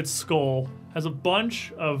of its skull has a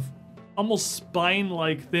bunch of almost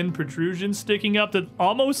spine-like thin protrusions sticking up that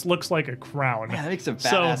almost looks like a crown. Yeah, that makes a So-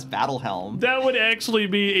 badass battle helm. That would actually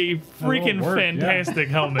be a freaking work, yeah. fantastic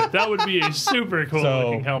helmet. That would be a super cool So-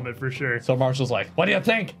 looking helmet for sure. So Marshall's like, what do you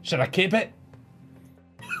think? Should I keep it?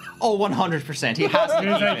 Oh, 100%. He has to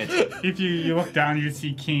keep it. If you look down, you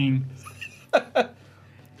see King.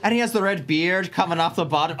 And he has the red beard coming off the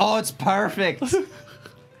bottom. Oh, it's perfect.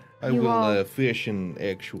 I You will all- fashion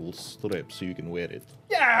actual straps so you can wear it.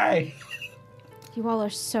 Yay! You all are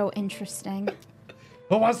so interesting.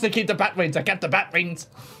 Who wants to keep the bat wings? I get the bat wings.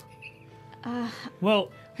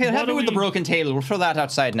 Well, He'll what help do me with the we- broken tail. We'll throw that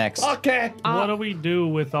outside next. Okay. What do we do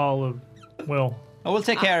with all of? Well, Oh, we'll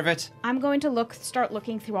take care of it. I'm going to start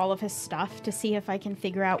looking through all of his stuff to see if I can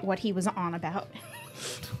figure out what he was on about.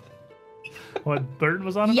 what Burton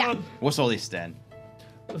was on Yeah. about? What's all this then?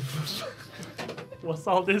 What's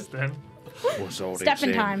all this then? What's all Step they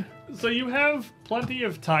in say? time. So you have plenty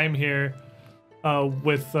of time here,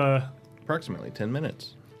 with Approximately 10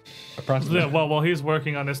 minutes. Approximately. well, while he's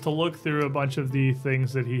working on this, to look through a bunch of the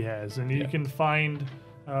things that he has, and you can find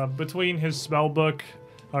between his spell book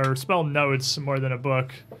or spell notes more than a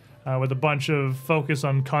book, with a bunch of focus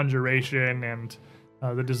on conjuration and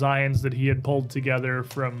the designs that he had pulled together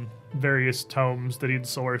from various tomes that he'd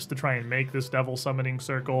sourced to try and make this devil summoning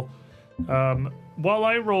circle. While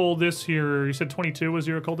I roll this here, you said 22 was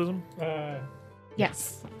your occultism?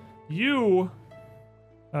 Yes. You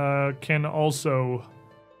can also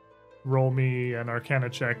roll me an Arcana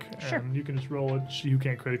check, Sure. and you can just roll it. You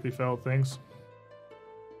can't critically fail things.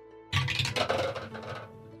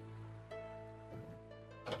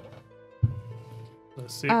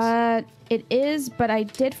 Six. It is, but I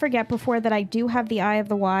did forget before that I do have the Eye of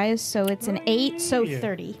the Wise, so it's an 8, so Yeah.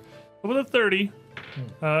 30. With a 30,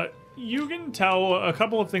 you can tell a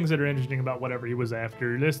couple of things that are interesting about whatever he was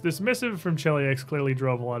after. This missive from Cheliax clearly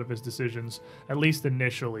drove a lot of his decisions, at least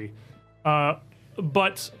initially.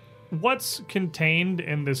 But what's contained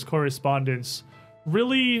in this correspondence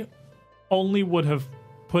really only would have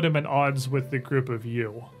put him at odds with the group of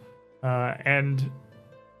you, and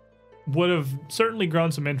would have certainly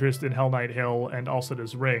grown some interest in Hell Knight Hill and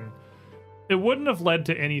Alcida's Ring. It wouldn't have led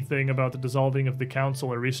to anything about the dissolving of the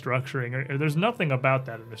council or restructuring. There's nothing about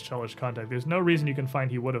that in this Chelish contact. There's no reason you can find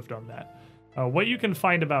he would have done that. What you can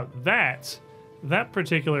find about that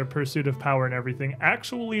particular pursuit of power and everything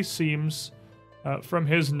actually seems, from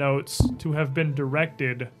his notes, to have been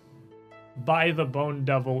directed by the Bone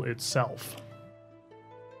Devil itself.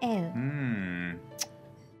 Oh.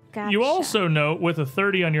 Gotcha. You also note, with a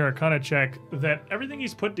 30 on your Arcana check, that everything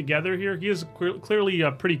he's put together here, he is clearly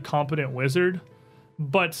a pretty competent wizard,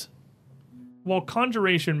 but while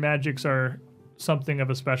conjuration magics are something of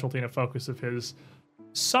a specialty and a focus of his,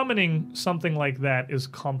 summoning something like that is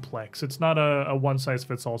complex. It's not a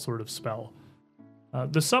one-size-fits-all sort of spell.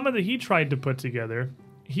 The summon that he tried to put together,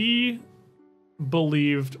 he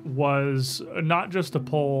believed was not just to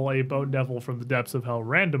pull a Bone Devil from the depths of hell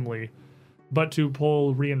randomly, but to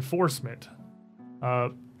pull reinforcement.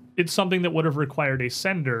 It's something that would have required a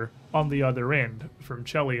sender on the other end from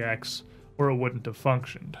Cheliax, or it wouldn't have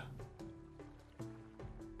functioned.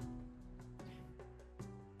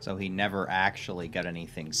 So he never actually got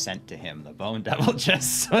anything sent to him. The Bone Devil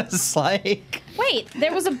just was like... Wait,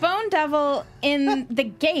 there was a Bone Devil in the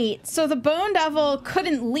gate, so the Bone Devil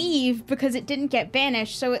couldn't leave because it didn't get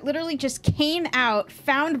banished, so it literally just came out,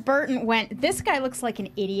 found Burton, went, this guy looks like an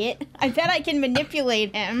idiot. I bet I can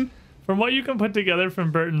manipulate him. From what you can put together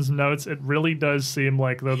from Burton's notes, it really does seem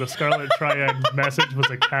like, though the Scarlet Triad message was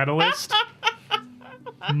a catalyst,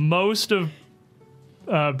 most of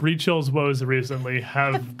Breach Hill's woes recently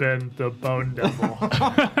have been the Bone Devil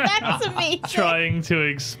That's amazing. trying to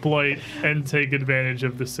exploit and take advantage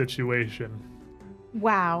of the situation.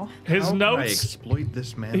 Wow. His How can I notes, exploit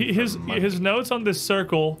this man? his for money? his notes on this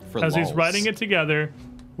circle, For as he's lols. writing it together,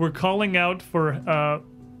 were calling out for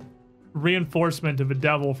reinforcement of a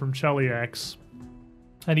devil from Cheliax.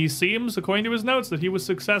 And he seems, according to his notes, that he was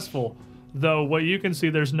successful. Though, what you can see,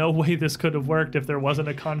 there's no way this could have worked if there wasn't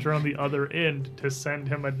a conjure on the other end to send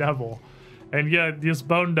him a devil. And yet, this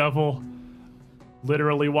Bone Devil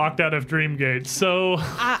literally walked out of Dreamgate. So,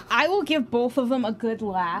 I will give both of them a good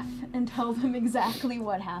laugh and tell them exactly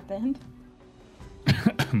what happened.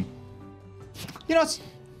 You know,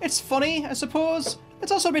 it's funny, I suppose.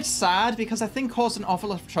 It's also a bit sad because that thing caused an awful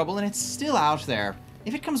lot of trouble and it's still out there.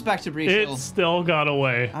 If it comes back to Breach it Hill, still got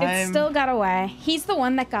away. It I'm- still got away. He's the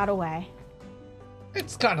one that got away.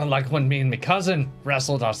 It's kind of like when me and my cousin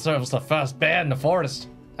wrestled ourselves the first bear in the forest.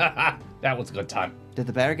 That was a good time. Did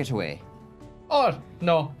the bear get away? Oh,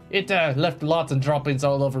 no. It left lots of droppings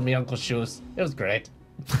all over me uncle's shoes. It was great.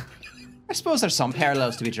 I suppose there's some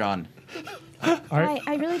parallels to be drawn.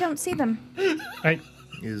 I really don't see them.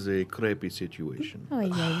 Is a crappy situation. Oh,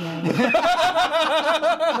 yeah.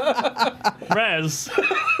 Raz,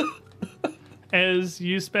 as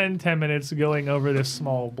you spend 10 minutes going over this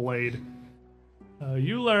small blade,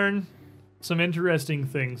 you learn some interesting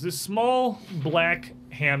things. This small black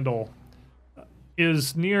handle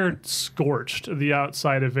is near scorched, the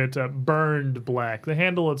outside of it burned black. The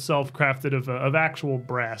handle itself crafted of actual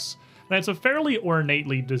brass. And it's a fairly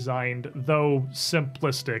ornately designed, though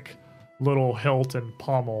simplistic, little hilt and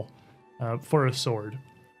pommel for a sword.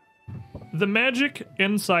 The magic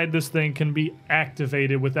inside this thing can be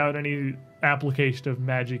activated without any application of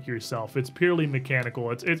magic yourself. It's purely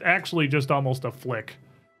mechanical. It's actually just almost a flick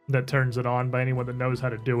that turns it on by anyone that knows how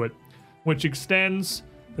to do it, which extends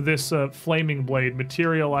this flaming blade,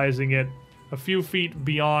 materializing it a few feet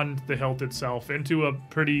beyond the hilt itself into a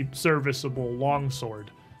pretty serviceable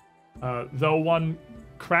longsword. Though one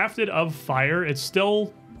crafted of fire, it's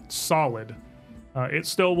still solid. It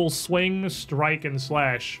still will swing, strike, and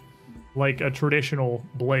slash like a traditional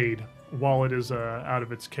blade while it is out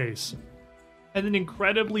of its case. And an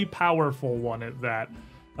incredibly powerful one at that.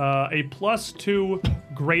 A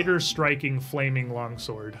 +2 greater striking flaming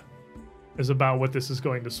longsword is about what this is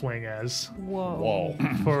going to swing as. Whoa.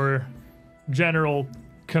 For general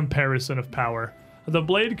comparison of power. The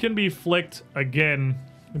blade can be flicked again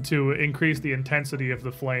to increase the intensity of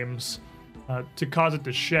the flames, to cause it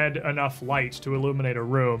to shed enough light to illuminate a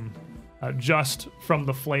room, just from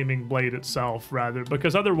the flaming blade itself, rather,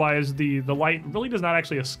 because otherwise the light really does not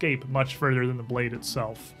actually escape much further than the blade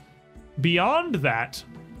itself. Beyond that,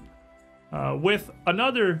 with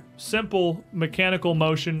another simple mechanical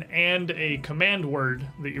motion and a command word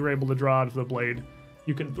that you're able to draw out of the blade,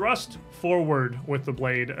 you can thrust forward with the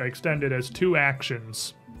blade, extended as 2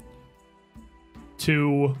 actions,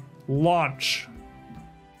 to launch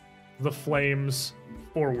the flames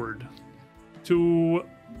forward to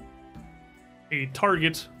a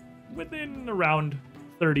target within around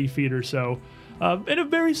 30 feet or so, in a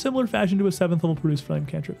very similar fashion to a 7th level produce flame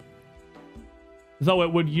cantrip. Though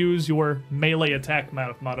it would use your melee attack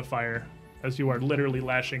modifier, as you are literally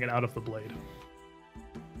lashing it out of the blade.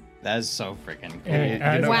 That is so freaking cool.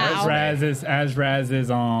 As Wow. Raz is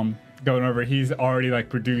going over, he's already like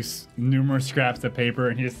produced numerous scraps of paper,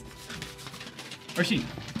 and he's or sheet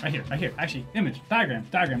right here. Actually, image, diagram.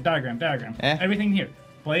 Eh? Everything here.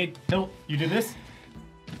 Blade, hilt. You do this,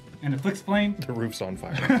 and it flicks flame. The roof's on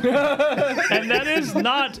fire. And that is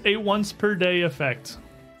not a once per day effect.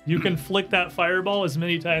 You can flick that fireball as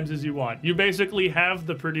many times as you want. You basically have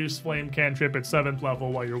the produce flame cantrip at 7th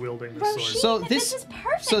level while you're wielding this sword. So This is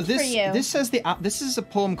perfect so this for you. this says this is a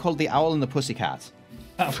poem called The Owl and the Pussycat.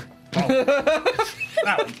 Oh.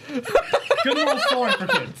 That one. Good little story for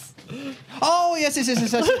kids. Oh yes,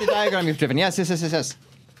 the diagram you've driven. Yes. Oh,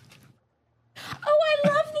 I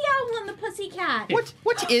love the owl and the pussycat.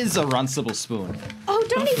 What is a runcible spoon? Oh,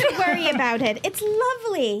 don't even worry about it. It's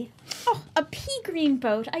lovely. Oh, a pea green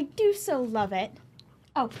boat. I do so love it.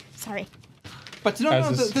 Oh, sorry. But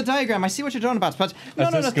the diagram. I see what you're talking about. But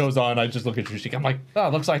As this goes on, I just look at Trishik. I'm like, oh,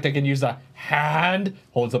 looks like they can use a hand.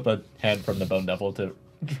 Holds up a hand from the Bone Devil to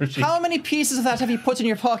Trishik. How many pieces of that have you put in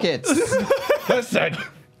your pockets? Listen,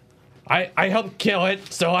 I helped kill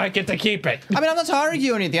it, so I get to keep it. I mean, I'm not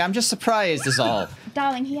arguing with you. I'm just surprised, is all.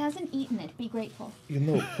 Darling, he hasn't eaten it. Be grateful. You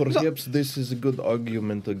know, perhaps this is a good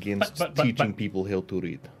argument against But- teaching people how to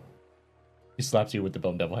read. He slaps you with the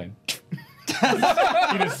Bone Devil hand.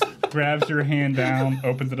 He just grabs your hand down,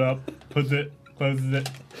 opens it up, puts it, closes it.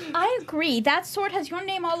 I agree. That sword has your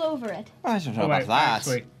name all over it. I don't know Oh, about wait, that.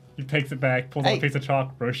 actually, he takes it back, pulls out Hey. a piece of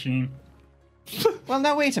chalk, Roshin. Well,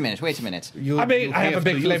 now wait a minute. You I mean, I have a to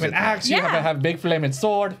big use flaming it. axe. You Yeah. have a big flaming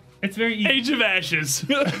sword. It's very easy. Age of Ashes.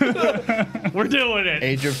 We're doing it.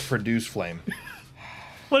 Age of Produce Flame.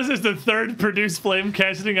 What is this, the 3rd produce flame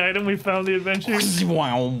casting item we found in the adventure?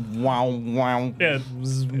 Wow, wow, wow. Yeah.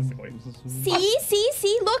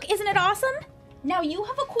 See? Look, isn't it awesome? Now you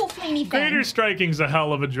have a cool flamey thing. Greater striking's a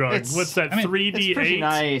hell of a drug. It's- What's that, I mean, 3d8 it's pretty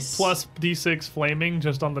nice. plus d6 flaming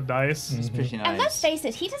just on the dice? It's pretty nice. And let's face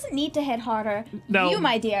it, he doesn't need to hit harder. No, You,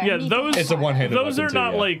 my dear. yeah, need to those- hit It's a harder. one-handed Those weapon are too,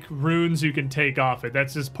 not yeah. like runes you can take off it.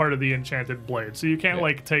 That's just part of the enchanted blade. So you can't Yeah.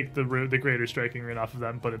 like take the greater striking rune off of that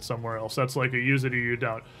and put it somewhere else. That's like a use it or you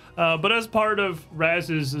don't. But as part of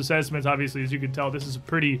Raz's assessments, obviously, as you can tell, this is a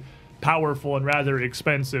pretty powerful and rather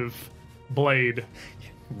expensive blade.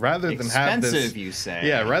 Rather than have Expensive, this, you say?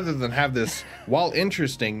 Yeah, rather than have this, while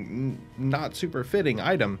interesting, not super fitting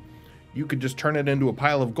item, you could just turn it into a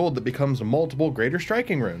pile of gold that becomes multiple greater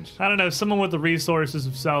striking runes. I don't know. Someone with the resources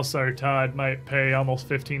of South Sartad might pay almost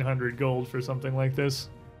 1,500 gold for something like this.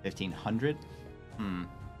 1,500?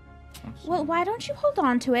 Well, why don't you hold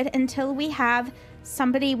on to it until we have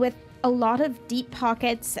somebody with a lot of deep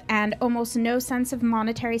pockets and almost no sense of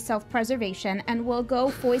monetary self-preservation, and we'll go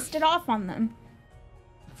foist it off on them.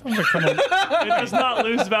 Sounds like someone. It does not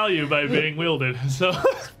lose value by being wielded. So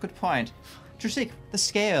Good point. Trusik, the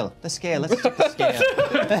scale. Let's take the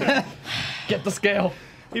scale. Get the scale.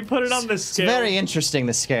 you put it on this It's scale. very interesting,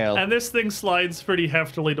 the scale. And this thing slides pretty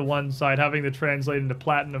heftily to one side, having to translate into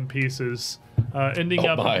platinum pieces, ending Oh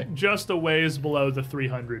up my. just a ways below the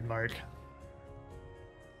 300 mark.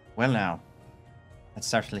 Well now, that's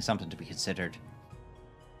certainly something to be considered.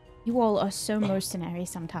 You all are so mercenary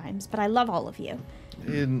sometimes, but I love all of you.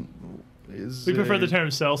 We prefer the term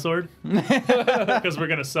sellsword because we're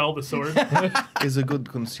gonna sell the sword. Is a good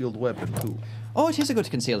concealed weapon too. Oh, it is a good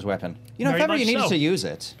concealed weapon. You know, Very if ever much you needed so. to use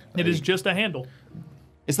it. It is just a handle.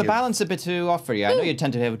 Is the Yeah. balance a bit too off for you? I know you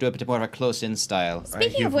tend to do a bit more of a close-in style.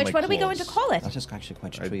 Speaking give of which, my what are we going to claws. call it? That is actually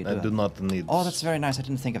quite true. you I do do that. not need. Oh, that's very nice. I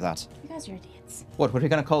didn't think of that. You guys are idiots. What are we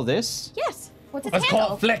going to call this? Yes. What's its Let's handle?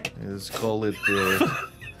 call it Flick. Let's call it.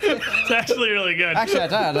 It's actually really good. Actually,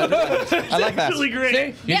 I like that. Actually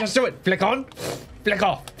great. See? You just do it. Flick on, flick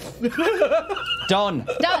off. Done.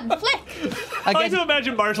 Done. Flick. I like to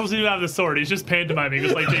imagine Marshall doesn't even have the sword. He's just pantomiming,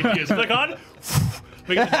 just like JP is. Flick on,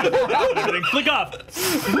 everything. Flick off.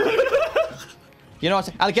 You know what?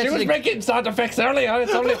 I'll get She was it. making sound effects earlier.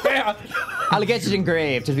 It's only fair. I'll get it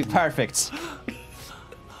engraved. It'll be perfect.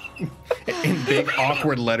 in big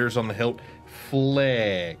awkward letters on the hilt.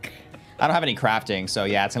 Flick. I don't have any crafting, so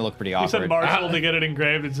yeah, it's gonna look pretty He said awkward. Marshall to get it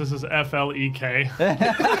engraved. It just says FLEK.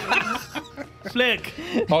 Flick.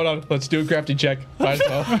 Hold on. Let's do a crafting check. Might as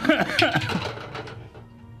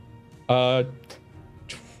well.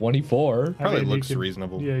 24. I Probably mean, you looks could-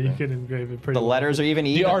 reasonable. Yeah, you can engrave it pretty The well. letters are even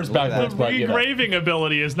even. R's Look at backwards. that. But, you know. Engraving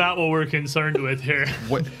ability is not what we're concerned with here.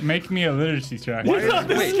 What? Make me a literacy check. It's not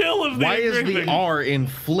the Wait, skill of the Why is engraving. the R in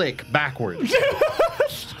flick backwards?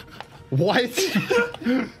 What?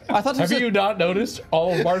 I thought it was Have you not noticed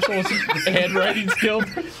all of Marshall's handwriting skills?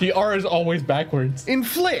 The R is always backwards. In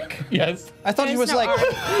flick? Yes. I thought it There's was no like. R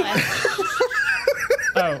in English.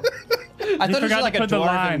 Oh, I you thought it was forgot like to a put the dwarven.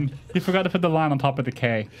 line. You forgot to put the line on top of the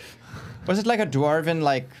K. Was it like a dwarven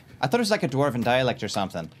like? I thought it was like a dwarven dialect or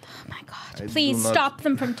something. Oh my god. I Please do not- stop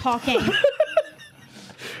them from talking.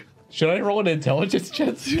 Should I roll an intelligence check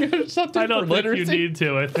or something I don't for think you literacy? need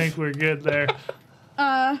to. I think we're good there.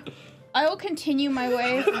 I will continue my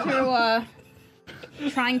way through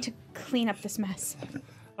trying to clean up this mess.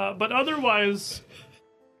 But otherwise,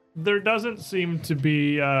 there doesn't seem to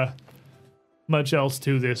be much else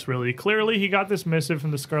to this, really. Clearly, he got this missive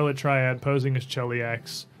from the Scarlet Triad posing as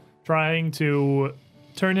Cheliax, trying to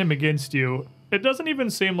turn him against you. It doesn't even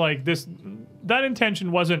seem like that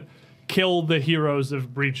intention wasn't kill the heroes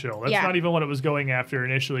of Breach Hill. That's Yeah. not even what it was going after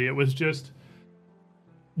initially. It was just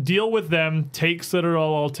deal with them, take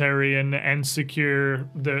Citadel Altarian, and secure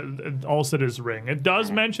the Ulcida's ring. It does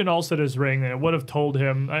mention Ulcida's ring, and it would have told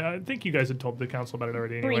him. I think you guys had told the council about it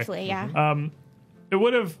already. Anyway. Briefly, yeah. It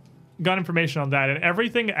would have got information on that, and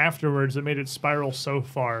everything afterwards that made it spiral so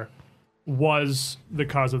far was the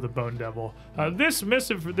cause of the Bone Devil. This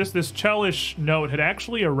missive, this Chelish note had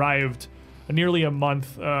actually arrived nearly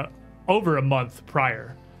over a month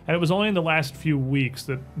prior. And it was only in the last few weeks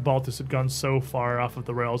that Baltus had gone so far off of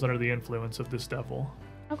the rails under the influence of this devil.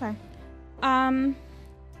 Okay.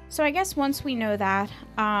 So I guess once we know that,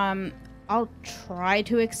 I'll try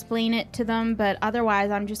to explain it to them, but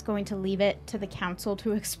otherwise I'm just going to leave it to the council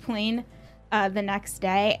to explain the next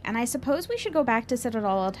day. And I suppose we should go back to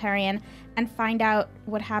Citadel Altarian and find out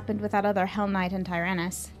what happened with that other Hell Knight and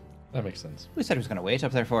Tyrannus. That makes sense. He said he was going to wait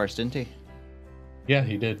up there for us, didn't he? Yeah,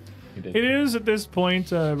 he did. He did. It is at this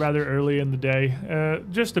point rather early in the day,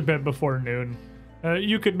 just a bit before noon.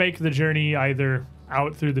 You could make the journey either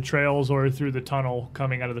out through the trails or through the tunnel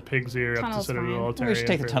coming out of the Pig's Ear up to Tunnel's Citadel fine. Altarian. We should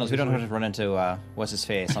take the fairly tunnels. We don't have easily. to run into what's his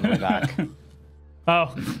face on the way back.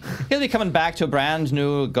 Oh, He'll be coming back to a brand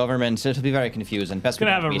new government. It'll be very confusing. Best we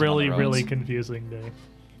gonna don't have a meet him on the really roads. confusing day.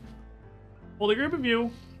 Well, the group of you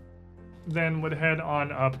then would head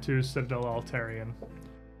on up to Citadel Altarian,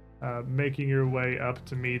 making your way up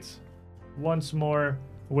to meet once more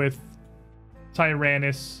with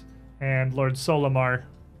Tyrannus and Lord Solimar.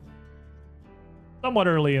 Somewhat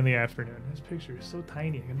early in the afternoon. This picture is so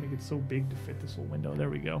tiny. I gotta make it so big to fit this little window.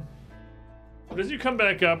 There we go. But as you come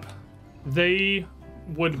back up, they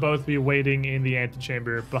would both be waiting in the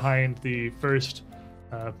antechamber behind the first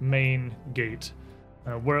main gate.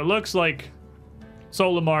 where it looks like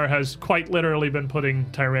Solimar has quite literally been putting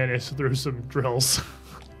Tyrannus through some drills.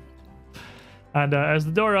 And as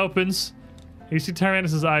the door opens, you see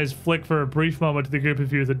Tyrannus' eyes flick for a brief moment to the group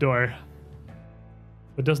of you at the door,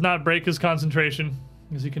 but does not break his concentration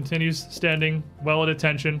as he continues standing well at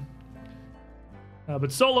attention. But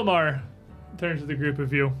Solimar turns to the group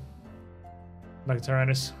of you. Like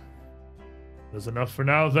Tyrannus. That's enough for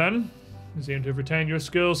now, then. You seem to have retained your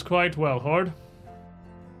skills quite well, Horde.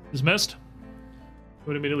 Dismissed.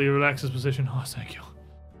 Would immediately relax his position. Oh, thank you.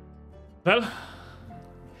 Well,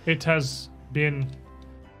 it has been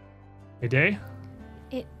a day.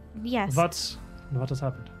 Yes. What has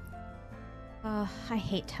happened? I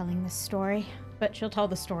hate telling this story. But she'll tell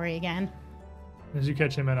the story again. As you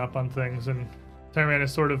catch him in up on things, and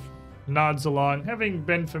Tyrannus sort of nods along, having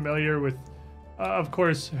been familiar with, of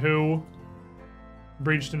course, who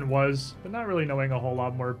Breachton was, but not really knowing a whole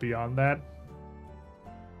lot more beyond that.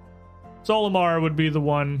 Solimar would be the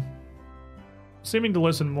one seeming to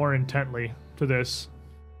listen more intently to this,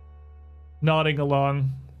 nodding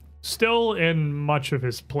along, still in much of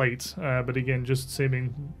his plate, but again, just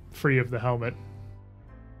seeming free of the helmet.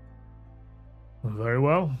 Very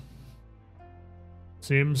well.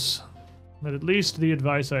 Seems that at least the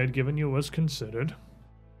advice I had given you was considered.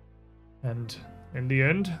 And in the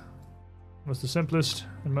end, was the simplest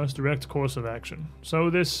and most direct course of action. So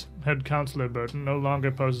this head counselor Burton no longer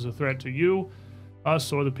poses a threat to you,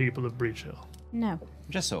 us, or the people of Breach Hill. No.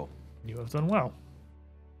 Just so. You have done well.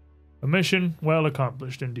 A mission well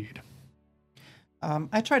accomplished indeed.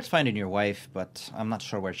 I tried finding your wife, but I'm not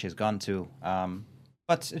sure where she's gone to.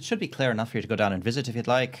 But it should be clear enough for you to go down and visit if you'd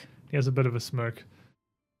like. He has a bit of a smirk.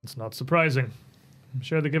 It's not surprising. I'm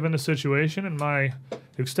sure that given the situation and my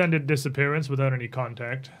extended disappearance without any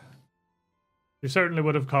contact, you certainly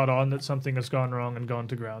would have caught on that something has gone wrong and gone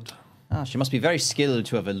to ground. Ah, she must be very skilled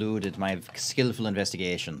to have eluded my skillful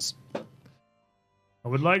investigations. I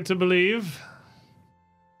would like to believe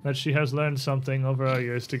that she has learned something over our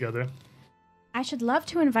years together. I should love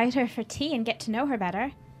to invite her for tea and get to know her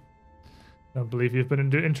better. Don't believe you've been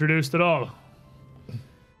introduced at all.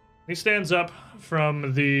 He stands up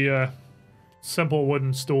from the simple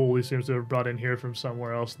wooden stool he seems to have brought in here from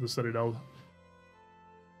somewhere else in the Citadel.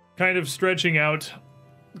 Kind of stretching out,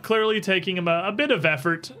 clearly taking him a bit of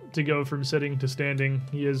effort to go from sitting to standing.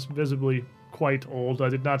 He is visibly quite old. I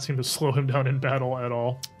did not seem to slow him down in battle at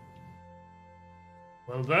all.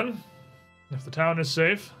 Well then, if the town is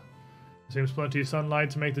safe, there seems plenty of sunlight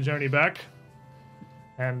to make the journey back.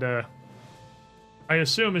 And I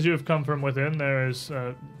assume as you have come from within, there is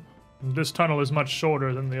this tunnel is much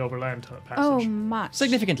shorter than the overland passage. Oh, much.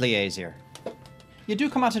 Significantly easier. You do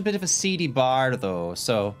come out a bit of a seedy bar, though,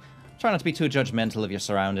 so try not to be too judgmental of your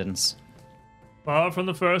surroundings. Far from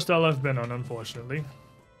the first I'll have been on, unfortunately.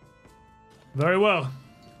 Very well.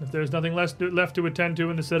 If there's nothing left to attend to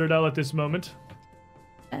in the Citadel at this moment,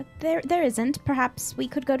 There isn't. Perhaps we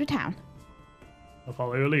could go to town. I'll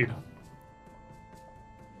follow your lead.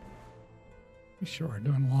 We sure are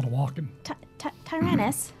doing a lot of walking.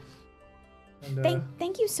 Tyrannus, And,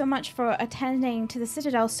 thank you so much for attending to the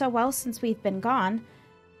Citadel so well since we've been gone.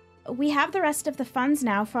 We have the rest of the funds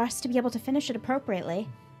now for us to be able to finish it appropriately.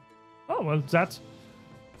 oh, well,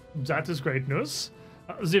 that is great news.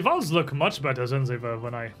 The walls look much better than they were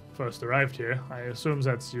when I first arrived here. I assume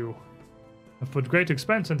that you have put great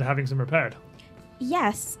expense into having them repaired.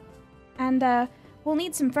 Yes, and we'll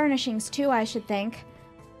need some furnishings too, I should think.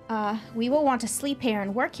 We will want to sleep here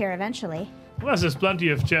and work here eventually. Well, there's plenty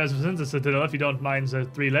of chairs within the Citadel if you don't mind the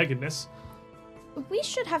three-leggedness. We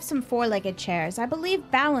should have some four-legged chairs. I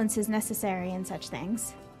believe balance is necessary in such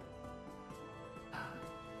things.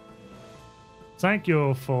 Thank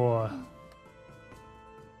you for,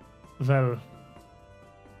 well,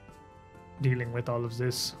 dealing with all of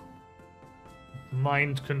this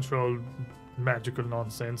mind-controlled magical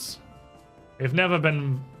nonsense. I've never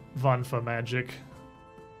been one for magic.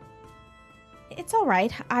 It's all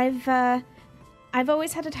right. I've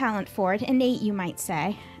always had a talent for it, innate, you might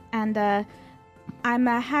say, and I'm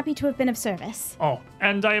happy to have been of service. Oh,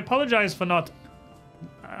 and I apologize for not,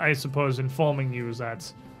 I suppose, informing you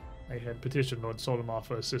that I had petitioned Lord Solimar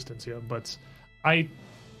for assistance here, but I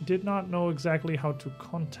did not know exactly how to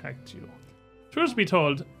contact you. Truth be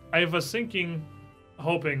told, I was thinking,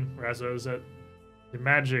 hoping, rather, that the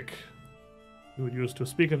magic you would use to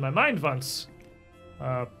speak in my mind once,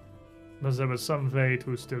 but there was some way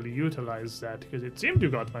to still utilize that, because it seemed you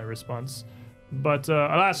got my response. But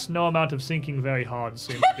alas, no amount of thinking very hard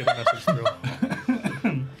seemed to get a message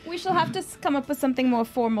through. she'll have to come up with something more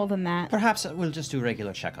formal than that. Perhaps we'll just do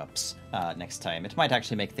regular checkups next time. It might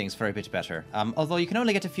actually make things for a bit better. Although you can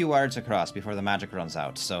only get a few words across before the magic runs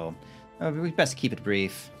out, so we best keep it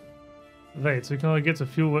brief. Wait, so you can only get a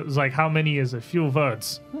few words. Like, how many is a few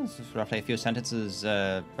words? This is roughly a few sentences.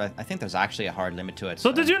 I think there's actually a hard limit to it.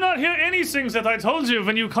 So did you not hear any things that I told you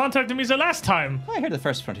when you contacted me the last time? I heard the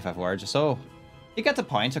first 25 words or so. You get the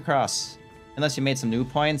point across. Unless you made some new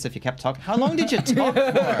points if you kept talking. How long did you talk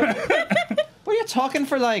for? Were you talking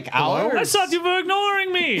for like hours? I thought you were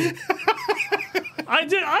ignoring me. I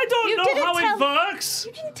don't You know didn't how tell- it works.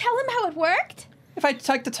 You didn't tell him how it worked? If I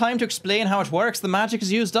take the time to explain how it works, the magic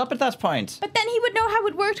is used up at that point. But then he would know how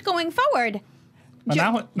it worked going forward.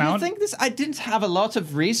 Well, now You think this? I didn't have a lot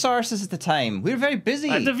of resources at the time. We were very busy.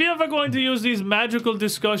 If we ever going to use these magical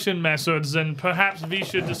discussion methods, then perhaps we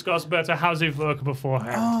should discuss better how they work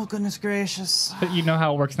beforehand. Oh, goodness gracious. but you know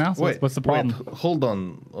how it works now. So what's the problem? Wait, hold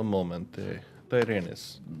on a moment,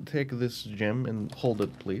 Tyrannus. Take this gem and hold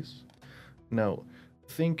it, please. Now,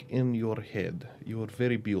 think in your head. You are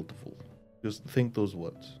very beautiful. Just think those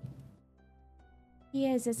words. He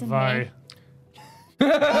is, isn't he? Why?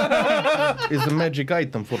 It's a magic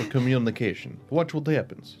item for communication. Watch what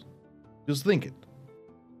happens. Just think it.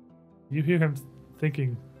 You hear him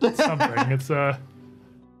thinking something. It's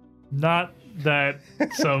not that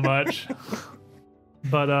so much.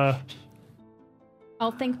 But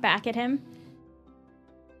I'll think back at him.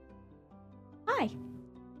 Hi.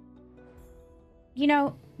 You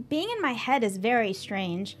know, being in my head is very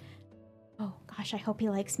strange. Oh gosh, I hope he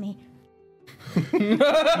likes me. This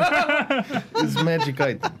magic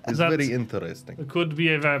item is That's- very interesting. it could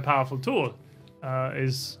be a very powerful tool.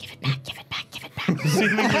 Is Give it back, give it back, give it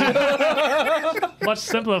back. much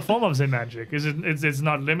simpler form of the magic. It's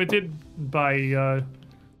not limited by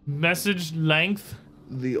message length.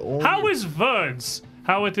 The only How is words?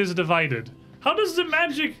 How it is divided? How does the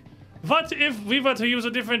magic? What if we were to use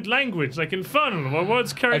a different language, like Infernal, where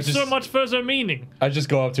words carry so just- much further meaning? I just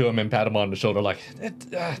go up to him and pat him on the shoulder, like,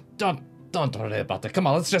 don't worry about it. Come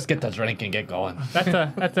on, let's just get the drink and get going.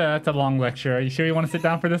 That's a long lecture. Are you sure you want to sit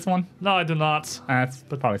down for this one? No, I do not. That's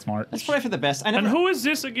probably smart. Let's pray for the best. I And never. who is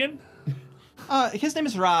this again? His name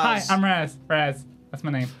is Raz. Hi, I'm Raz. Raz. That's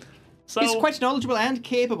my name. So He's quite knowledgeable and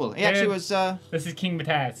capable. He actually was This is King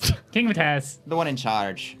Mataz. King Mataz. the one in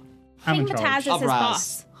charge. I'm King in Mataz charge. is Of his Raz.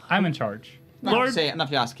 boss. I'm in charge. Lord- Not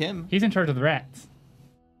to ask him. He's in charge of the rats.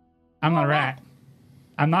 I'm not a rat.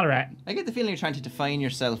 I'm not a rat. I get the feeling you're trying to define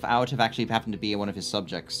yourself out of actually having to be one of his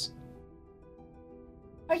subjects.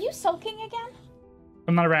 Are you sulking again?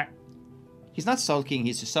 I'm not a rat. He's not sulking,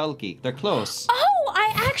 he's just sulky. They're close. Oh,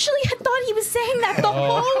 I actually had thought he was saying that the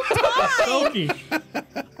whole time. Sulky.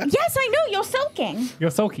 Yes, I know, you're sulking.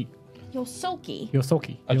 You're sulky. You're sulky. You're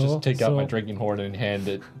sulky. I You're just take out my so- drinking horn and hand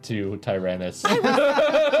it to Tyrannus. He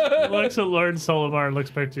looks at Lord Solomar and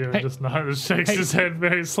looks back to you and Hey. just nods, shakes Hey. his head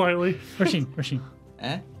very slightly. Rasheen.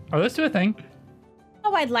 Eh? Oh, let's do a thing.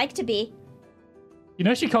 Oh, I'd like to be. You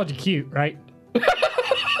know she called you cute, right?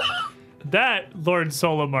 That Lord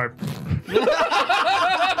Solomar.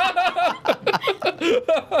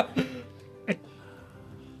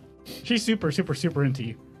 She's super into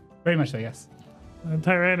you. Very much so, yes. And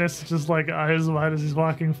Tyrannus just like eyes wide as he's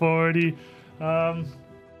walking forward. He,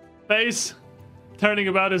 face turning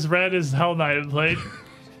about as red as Hell Knight had played.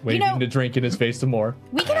 Waving know- the drink in his face some more.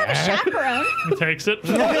 We can have a chaperone. He takes it.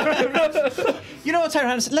 You know what,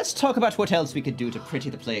 Tyrannus? Let's talk about what else we could do to pretty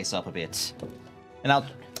the place up a bit. And I'll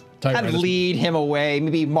kind of Tyrannus, lead him away.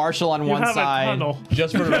 Maybe Marshall on You one have side. a tunnel.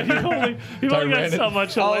 just for the You record, only got Tyrannus- so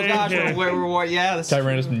much Oh away gosh, here. yeah. That's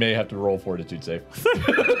Tyrannus may have to roll fortitude save.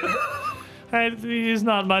 He's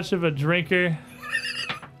not much of a drinker.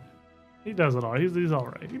 He does it all. He's all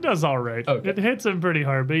right. He does all right. Okay. It hits him pretty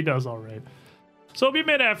hard, but he does all right. So it'll be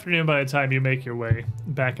mid-afternoon by the time you make your way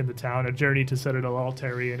back into town. A journey to Citadel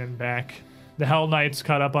Altarian and back. The Hell Knights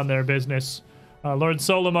caught up on their business. Lord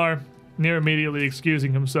Solomar near immediately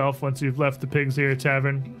excusing himself once you've left the Pig's Ear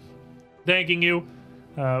Tavern, thanking you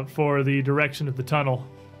for the direction of the tunnel,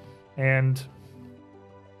 and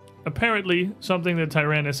apparently something that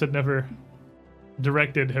Tyrannus had never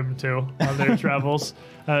directed him to on their travels.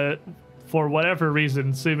 For whatever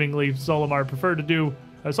reason, seemingly Solomar preferred to do.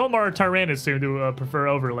 Solomar Tyrannus seemed to prefer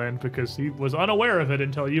Overland because he was unaware of it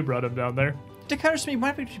until you brought him down there. It occurs to me,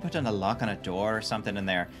 why don't we put in a lock on a door or something in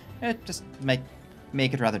there? It just make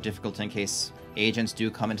it rather difficult in case agents do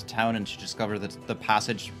come into town and should discover that the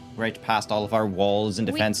passage right past all of our walls and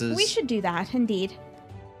defenses. We should do that, indeed.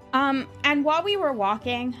 And while we were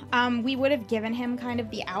walking, we would have given him kind of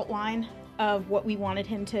the outline of what we wanted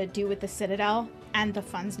him to do with the Citadel. and the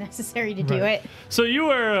funds necessary to do Right. it. So you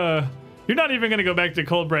are, you're not even going to go back to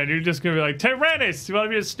Coldbrand. You're just going to be like, Tyrannus, you want to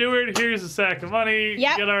be a steward? Here's a sack of money.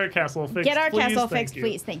 Yep. Get our castle fixed, Get our please. castle Thank fixed, you."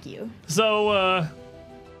 please. Thank you. So,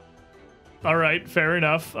 all right, fair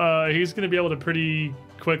enough. He's going to be able to pretty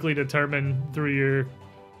quickly determine through your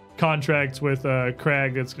contracts with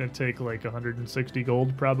Crag, it's going to take like 160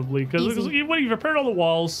 gold probably. Because Easy. you've repaired all the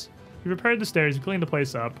walls, you've repaired the stairs, you cleaned the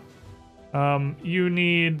place up. You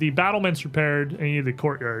need the battlements repaired, and you need the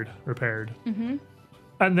courtyard repaired. Mm-hmm.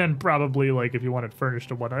 And then probably, like, if you want it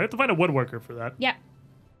furnished and whatnot, you have to find a woodworker for that. Yep.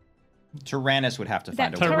 Tyrannus would have to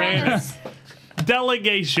find That a way. Tyrannus.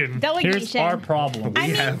 Delegation. Here's Delegation. our problem.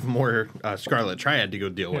 We have more Scarlet Triad to go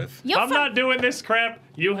deal with. You'll I'm fi- not doing this crap.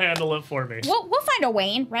 You handle it for me. We'll find a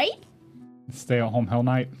Wayne, right? Stay at home Hell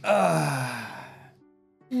Knight.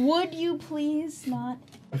 Would you please not?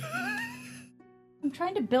 I'm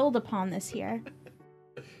trying to build upon this here.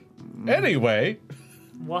 Anyway,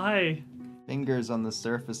 Why? Fingers on the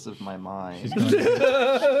surface of my mind.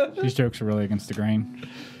 These jokes are really against the grain.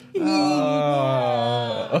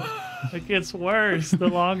 It gets worse the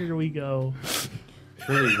longer we go.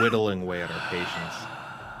 Really whittling away at our patience.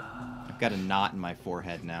 I've got a knot in my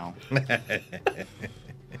forehead now. I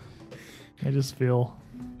just feel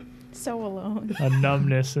So alone. a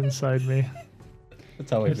numbness inside me. that's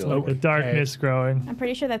how I It's feel. like the darkness growing. I'm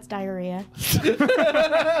pretty sure that's diarrhea.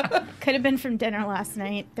 Could have been from dinner last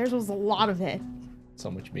night. There was a lot of it. So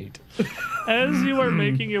much meat. As you are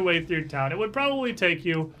making your way through town, it would probably take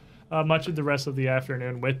you much of the rest of the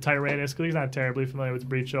afternoon with Tyrannus, because he's not terribly familiar with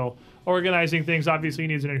Breach Hill. Organizing things, obviously, he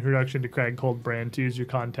needs an introduction to Crag Coldbrand to use your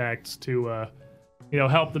contacts to,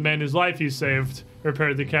 help the man whose life he saved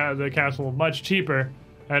repair the castle much cheaper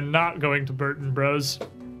and not going to Burton Bros.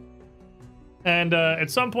 And at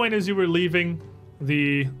some point, as you were leaving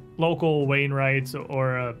the local Wainwright's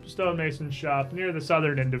or a stonemason shop near the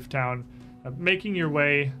southern end of town, making your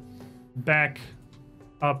way back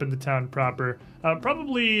up in the town proper,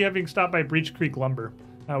 probably having stopped by Breach Creek Lumber,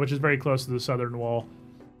 which is very close to the southern wall,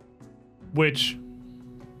 which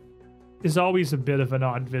is always a bit of an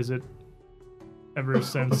odd visit ever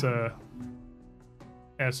since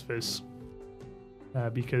Esphus,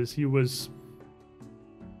 because he worked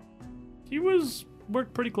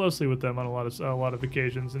pretty closely with them on a lot of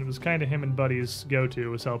occasions, and it was kind of him and Buddy's go-to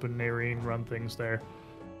was helping Nairine run things there.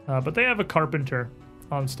 But they have a carpenter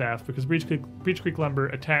on staff because Breach Creek Lumber,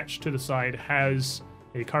 attached to the side, has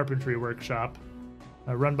a carpentry workshop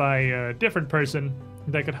run by a different person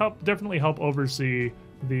that could definitely help oversee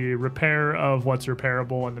the repair of what's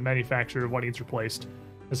repairable and the manufacture of what needs replaced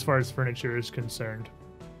as far as furniture is concerned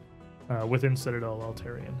within Citadel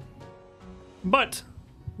Altarian. But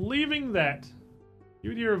leaving that,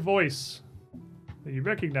 you hear a voice that you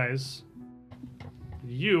recognize.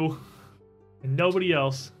 You and nobody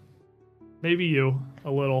else, maybe you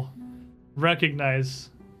a little, recognize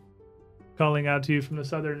calling out to you from the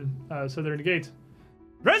southern gate.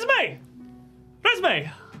 Resume!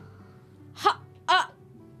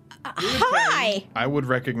 Hi! I would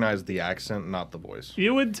recognize the accent, not the voice.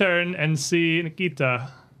 You would turn and see Nikita,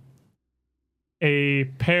 a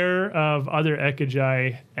pair of other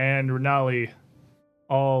Ekagi, and Renali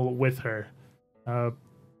all with her,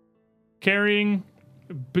 carrying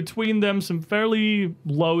between them some fairly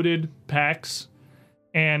loaded packs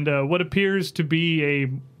and what appears to be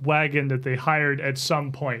a wagon that they hired at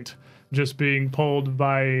some point, just being pulled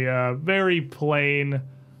by a very plain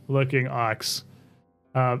looking ox.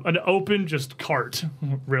 An open just cart,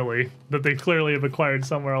 really, that they clearly have acquired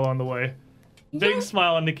somewhere along the way. Big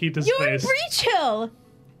smile on Nikita's You're in face. Breach Hill!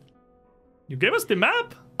 You gave us the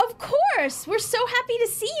map? Of course! We're so happy to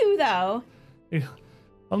see you, though. You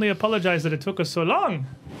only apologize that it took us so long.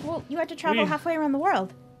 Well, you had to travel We- halfway around the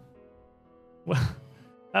world. Well,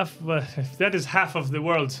 if that is half of the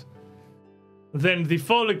world, then the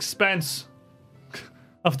full expanse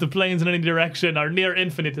of the plains in any direction are near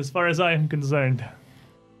infinite as far as I am concerned.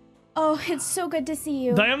 Oh, it's so good to see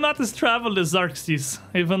you. I am not as traveled as Xerxes,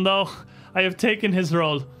 even though I have taken his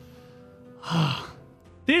role.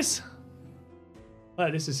 This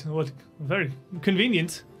is very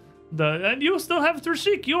convenient. And you still have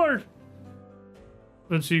Trishik, your...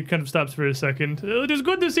 But she kind of stops for a second. It is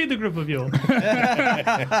good to see the group of you.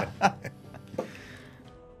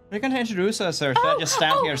 We're going to introduce us, or should I just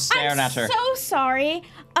stand here staring at her? I'm so sorry.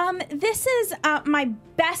 This is my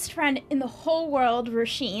best friend in the whole world,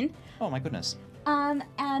 Rasheen. Oh my goodness. And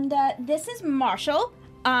this is Marshall.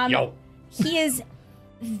 Yo. He is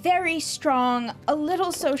very strong, a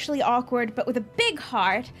little socially awkward, but with a big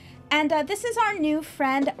heart. And this is our new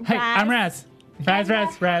friend, Raz. Hey, I'm Raz.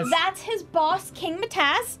 Raz. That's his boss, King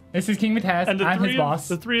Mataz. This is King Mataz. And I'm his boss.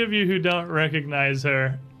 the three of you who don't recognize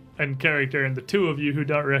her in character, and the two of you who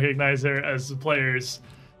don't recognize her as the players,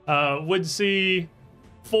 would see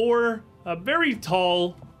four very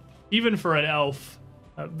tall, even for an elf,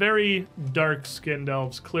 very dark-skinned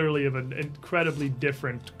elves, clearly of an incredibly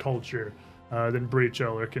different culture than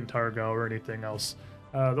Breachel or Kintargo or anything else.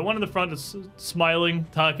 The one in the front is smiling,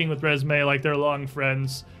 talking with Resme like they're long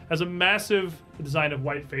friends, has a massive design of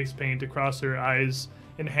white face paint across her eyes,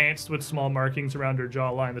 enhanced with small markings around her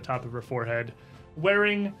jawline, the top of her forehead,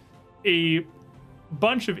 wearing a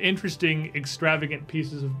bunch of interesting, extravagant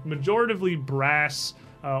pieces of majoritively brass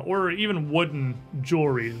or even wooden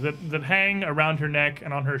jewelry that hang around her neck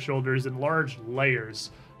and on her shoulders in large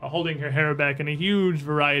layers, holding her hair back in a huge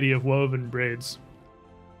variety of woven braids.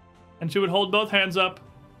 And she would hold both hands up,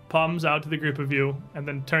 palms out to the group of you, and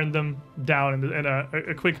then turn them down in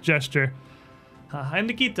a quick gesture. I'm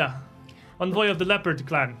Nikita, envoy of the Leopard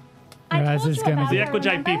clan, I Raz told is you gonna about do- the her, Equijai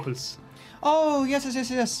remember? peoples. Oh,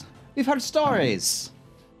 yes. We've heard stories.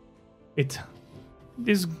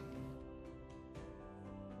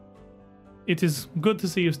 It is good to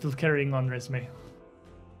see you still carrying on, Resme.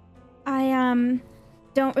 I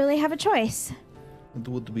don't really have a choice. It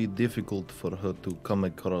would be difficult for her to come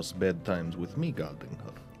across bad times with me guarding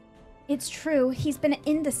her. It's true. He's been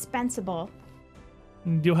indispensable.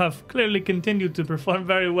 You have clearly continued to perform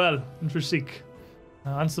very well in Trishik.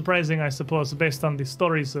 Unsurprising, I suppose, based on the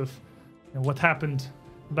stories of what happened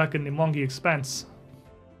back in the Mongi Expanse.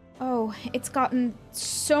 Oh, it's gotten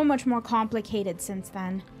so much more complicated since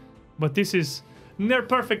then. But this is near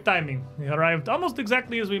perfect timing. We arrived almost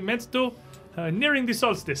exactly as we meant to, nearing the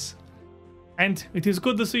solstice. And it is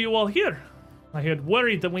good to see you all here. I had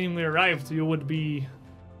worried that when we arrived, you would be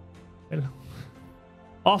well,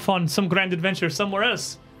 off on some grand adventure somewhere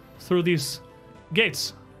else through these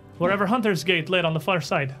gates. Wherever Hunter's Gate led on the far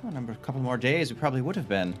side. A couple more days, we probably would have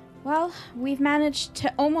been. Well, we've managed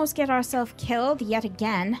to almost get ourselves killed yet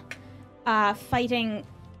again, fighting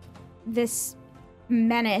this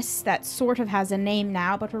menace that sort of has a name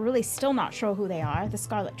now, but we're really still not sure who they are, the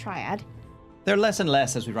Scarlet Triad. They're less and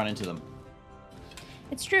less as we run into them.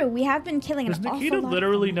 It's true, we have been killing Does an awful Nikita lot of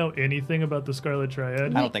literally them. know anything about the Scarlet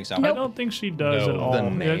Triad? I don't think so. I Nope. don't think she does No. at all. The Yeah, I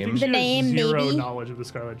name. think she The has name, zero maybe. knowledge of the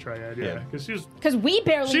Scarlet Triad. Yeah, Yeah. because Because we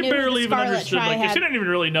barely she knew barely the even Scarlet understood. Triad. Like, she didn't even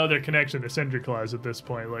really know their connection to Cinderclaws at this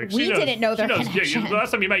point. Like, We she knows, didn't know their she knows, connection. Yeah, the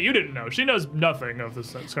last time you met, you didn't know. She knows nothing of the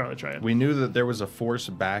Scarlet Triad. We knew that there was a force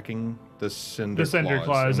backing the Cinder The Cinder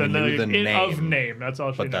Claws and we knew the name, of name. That's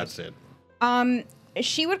all she but knows. that's it.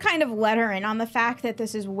 She would kind of let her in on the fact that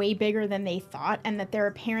this is way bigger than they thought and that they're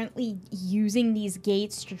apparently using these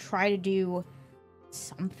gates to try to do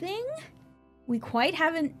something. We quite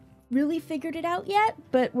haven't really figured it out yet,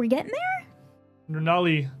 but we're getting there.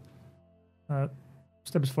 Renali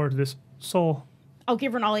steps forward to this. So, I'll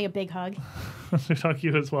give Renali a big hug. to talk to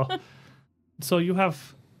you as well. So you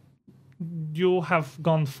have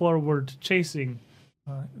gone forward chasing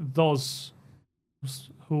those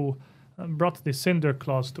who brought the Cinder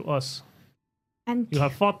Claws to us. And, You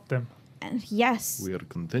have fought them. and yes, We are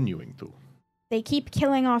continuing to. they keep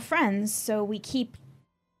killing our friends, so we keep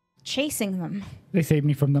chasing them. They saved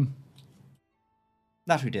me from them.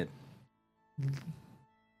 That we did.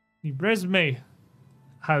 The Resme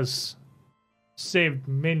has saved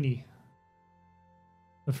many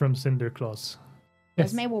from Cinder Claws.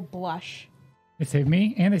 Yes. Esme will blush. They saved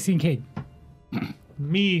me, and they seen Cade.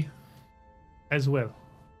 Me as well.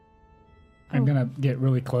 I'm gonna get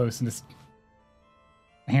really close and just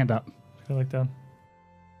hand up. Kind of like that.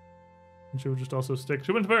 And she would just also stick.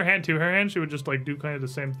 She wouldn't put her hand to her hand. She would just like do kind of the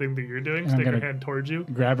same thing that you're doing. And I'm Stick her gonna- hand towards you.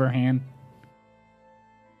 Grab her hand.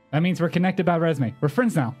 That means we're connected by resume. We're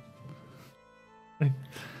friends now.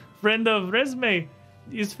 Friend of Resme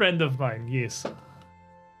is friend of mine. Yes.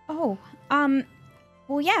 Oh,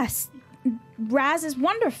 well, yes. Raz is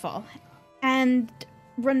wonderful. And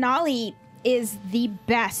Renali is the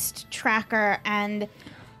best tracker, and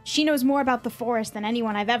she knows more about the forest than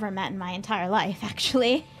anyone I've ever met in my entire life,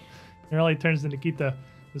 actually. Renali turns to Nikita.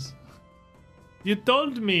 Says, you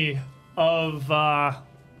told me of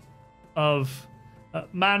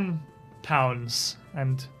man towns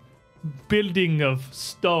and building of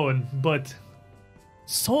stone, but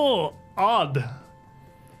so odd.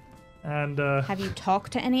 And Have you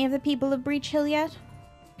talked to any of the people of Breach Hill yet?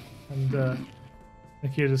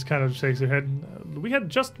 Nikita just kind of shakes her head. We had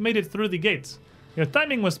just made it through the gates. Your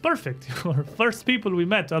timing was perfect. You were first people we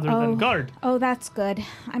met other than guard. Oh, that's good.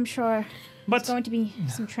 I'm sure But there's going to be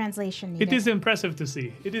some translation needed. it is impressive to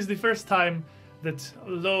see. It is the first time that,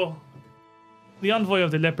 although The envoy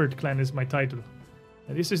of the Leopard clan is my title.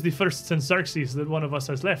 And this is the first since Xerxes that one of us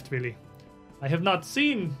has left, really. I have not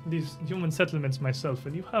seen these human settlements myself,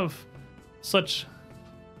 and you have such...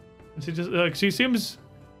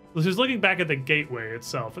 She's looking back at the gateway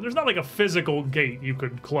itself, and there's not like a physical gate you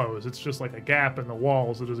could close. It's just like a gap in the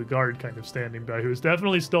walls that there's a guard kind of standing by who's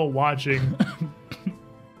definitely still watching.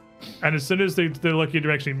 And as soon as they look your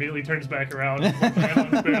direction, he immediately turns back around,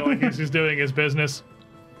 like he's just doing his business.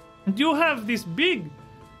 You have these big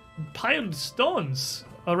piled stones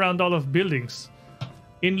around all of buildings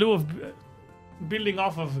in lieu of building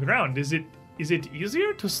off of the ground. Is it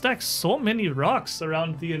easier to stack so many rocks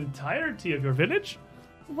around the entirety of your village?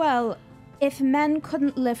 Well, if men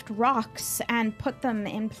couldn't lift rocks and put them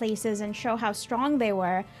in places and show how strong they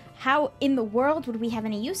were, how in the world would we have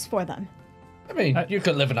any use for them? I mean, you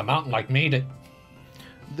could live in a mountain like me did.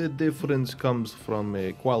 The difference comes from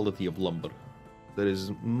a quality of lumber. There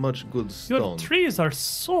is much good Your stone. trees are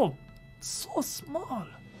so small.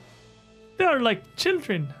 They are like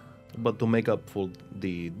children. But to make up for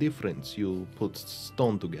the difference, you put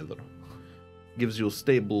stone together. Gives you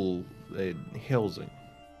stable housing.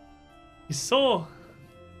 So,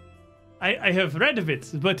 I have read of it,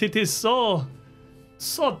 but it is so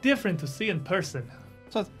different to see in person.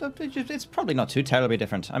 So it's probably not too terribly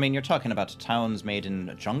different. I mean, you're talking about towns made in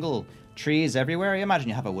a jungle, trees everywhere. I imagine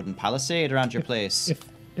you have a wooden palisade around your place.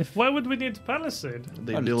 Why would we need palisade?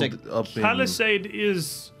 They Well, build take- up in... Palisade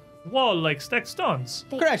is wall like stacked stones.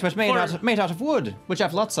 Correct, but made out of wood, which I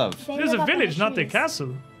have lots of. They It is live a up in the village, not a trees.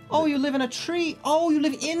 castle. Oh, you live in a tree. Oh, you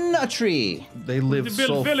live in a tree. They live To build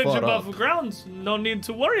so village far above up. ground, no need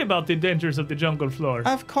to worry about the dangers of the jungle floor.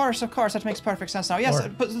 Of course, that makes perfect sense now. Yes,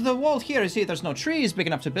 but the wall here, you see, there's no trees big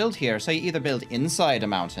enough to build here, so you either build inside a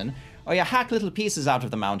mountain, or you hack little pieces out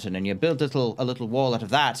of the mountain and you build a little wall out of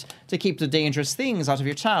that to keep the dangerous things out of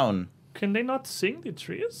your town. Can they not sing, the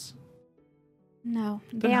trees? No.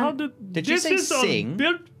 Then They how are, did you this say is sing?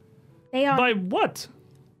 built they are by what?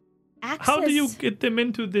 axes. How do you get them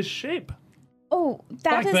into this shape? Oh,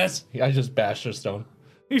 that Like is... this. I just bashed a stone.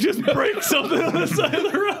 You just break something on the side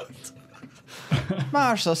of the road.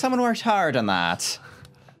 Marshall, someone worked hard on that.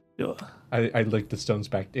 Yo, I lick the stones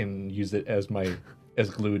back and use it as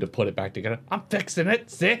glue to put it back together. I'm fixing it.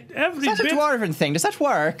 See? Every Is that a bit, dwarven thing? Does that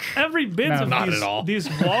work? every bit No, of not at all. these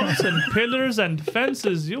walls and pillars and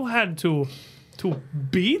fences you had to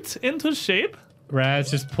beat into shape.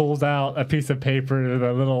 Raz just pulls out a piece of paper with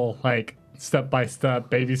a little, like, step-by-step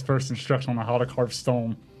baby's first instruction on how to carve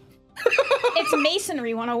stone. It's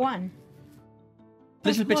Masonry 101.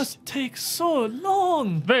 Little It bit. must take so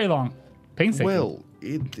long. Very long. Painstaking. Well,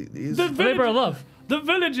 it is... The labor of love. The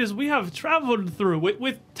villages we have traveled through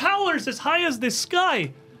with towers as high as the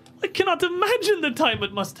sky. I cannot imagine the time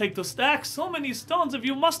it must take to stack so many stones if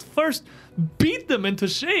you must first beat them into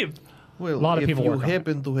shape. Well, lot of if people you work on it.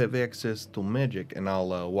 happen to have access to magic, and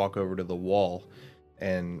I'll walk over to the wall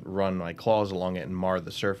and run my claws along it and mar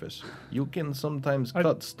the surface, you can sometimes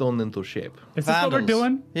cut stone into shape. Is this what we're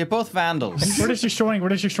doing? You're both vandals. We're just destroying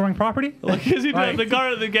property? Because Like- the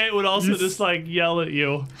guard at the gate would also Yes. just like yell at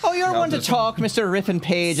you. Oh, you're one to talk, Mr. Ripping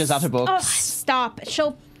pages out of Oh, books. stop.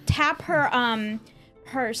 She'll tap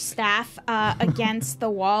her staff against the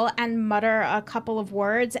wall and mutter a couple of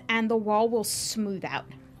words, and the wall will smooth out.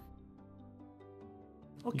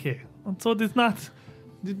 Okay, so it's not.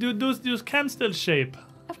 Those can still shape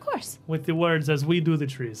Of course. with the words as we do the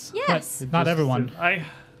trees. Yes. Not everyone.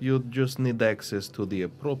 You just need access to the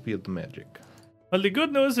appropriate magic. Well, the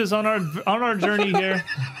good news is on our journey here,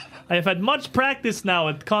 I have had much practice now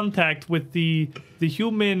at contact with the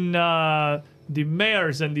human, the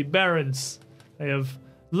mayors and the barons. I have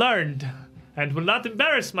learned and will not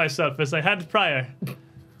embarrass myself as I had prior.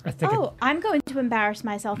 I think Oh, I'm going to embarrass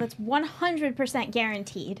myself. It's 100%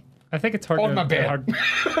 guaranteed. I think it's hard On to my bed.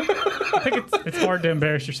 I think it's hard to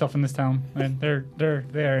embarrass yourself in this town. And they're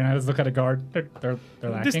there, and I just look at a guard. They're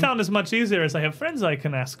lacking. This town is much easier as I have friends I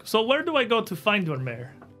can ask. So where do I go to find your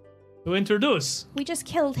mayor? To introduce. We just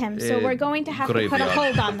killed him, so Eh, we're going to have to put a graveyard.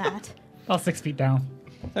 hold on that. About 6 feet down.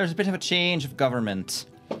 There's a bit of a change of government.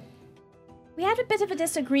 We had a bit of a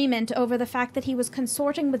disagreement over the fact that he was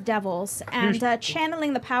consorting with devils and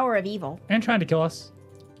channeling the power of evil. And trying to kill us.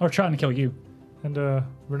 Or trying to kill you. And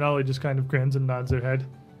Renali just kind of grins and nods her head.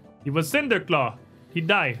 He was Cinderclaw. He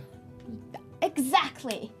died.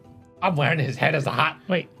 Exactly. I'm wearing his head as a hat.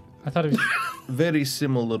 Wait, I thought it was. Very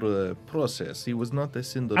similar process. He was not a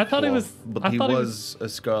Cinder I thought he Claw, was- but I he thought he was a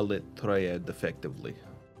Scarlet Triad effectively.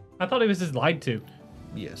 I thought he was just lied to.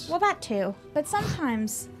 Yes. Well, that too. But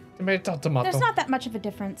sometimes Tomato, tomato. there's not that much of a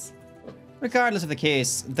difference. Regardless of the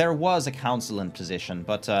case, there was a council in position,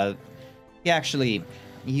 but He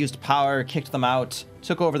used power, kicked them out,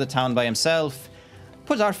 took over the town by himself,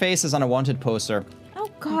 put our faces on a wanted poster. Oh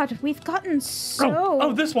God, we've gotten so.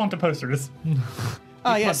 Oh, this wanted poster is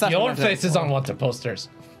Oh, yes, that's Your what I face is on wanted posters.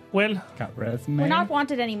 Well, got resume. We're not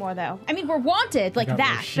wanted anymore, though. I mean, we're wanted like got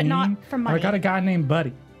that, but not machine. for money. I got a guy named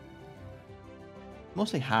Buddy.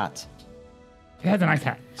 Mostly hat. He has a nice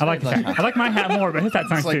hat. I like his nice hat. I like my hat more, but his hat's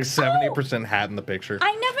nice It's like too. 70% hat in the picture.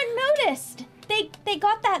 I never noticed. They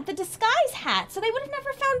got the disguise hat, so they would have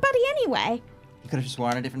never found Buddy anyway. He could have just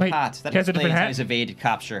worn a different Wait, hat. That he has a different explains how hat? he's evaded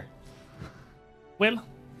capture. well,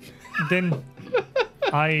 then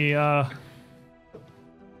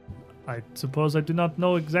I suppose I do not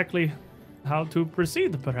know exactly how to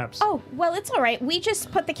proceed, perhaps. Oh, well, it's all right. We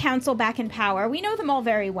just put the council back in power. We know them all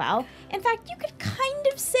very well. In fact, you could kind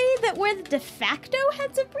of say that we're the de facto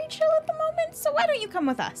heads of Breach Hill at the moment, so why don't you come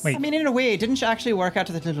with us? Wait. I mean, in a way, didn't you actually work out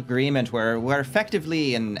that little agreement where we're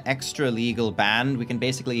effectively an extra legal band? We can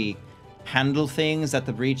basically handle things that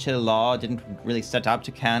the Breach Hill law didn't really set out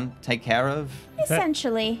to take care of?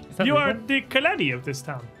 Essentially. Is that You are legal? the Kaledi of this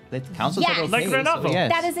town. The council Yes. said okay, Like Renavo. so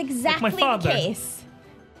yes. That is exactly the father. case.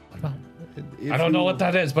 If I don't know you- what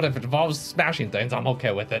that is, but if it involves smashing things, I'm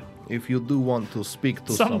okay with it. If you do want to speak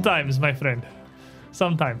to someone, Sometimes, my friend.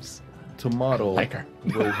 Sometimes. tomorrow Like her.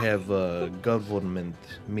 we'll have a government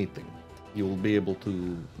meeting. You will be able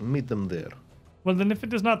to meet them there. Well, then, if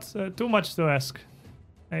it is not too much to ask,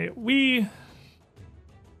 we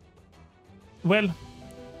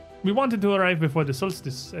wanted to arrive before the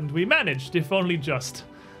solstice, and we managed, if only just.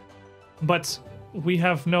 But we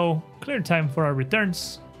have no clear time for our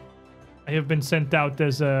returns. I have been sent out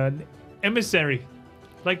as an emissary,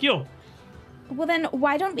 like you. Well, then,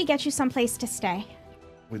 why don't we get you someplace to stay?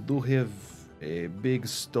 We do have a big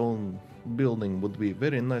stone building. Would be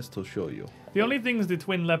very nice to show you. The only things the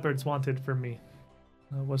Twin Leopards wanted from me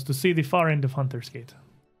was to see the far end of Hunter's Gate,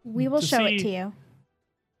 We will To show it see- to you.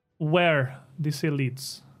 where this hill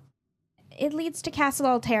leads. It leads to Castle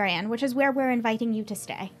Altarian, which is where we're inviting you to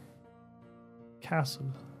stay. Castle.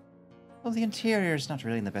 Well, the interior is not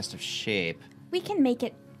really in the best of shape. We can make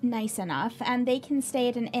it nice enough, and they can stay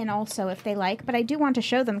at an inn also if they like, but I do want to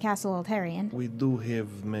show them Castle Altarian. We do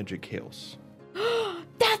have magic house.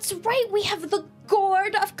 That's right, we have the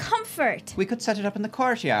Gourd of Comfort! We could set it up in the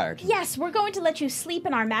courtyard. Yes, we're going to let you sleep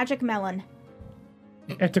in our magic melon.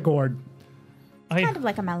 It's a gourd. Kind of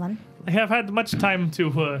like a melon. I have had much time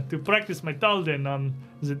to practice my Talden on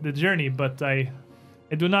the journey, but I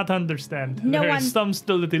do not understand. No There one- is some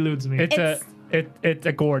still that eludes me. It's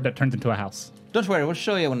a gourd that turns into a house. Don't worry, we'll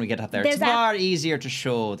show you when we get up there. There's It's that- far easier to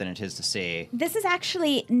show than it is to say. This is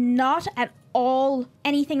actually not at all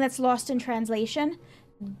anything that's lost in translation.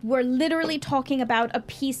 We're literally talking about a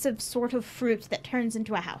piece of sort of fruit that turns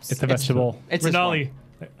into a house. It's a vegetable. It's this Renali,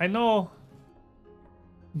 one. I know.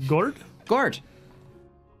 Gord? Gourd.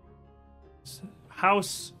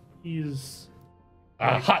 House is.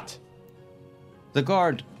 Hut. The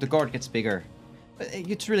gourd gets bigger.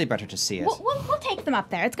 It's really better to see it. We'll take them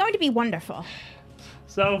up there. It's going to be wonderful.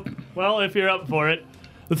 So, well, if you're up for it,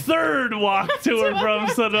 the third walk tour from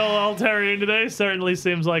Citadel Altarian today certainly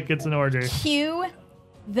seems like it's in order. Cue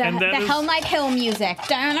the And that is- Hell Knight Hill music.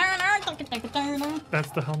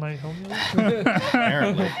 That's the Hell Knight Home Music.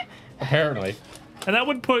 Apparently. Apparently. And that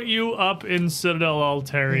would put you up in Citadel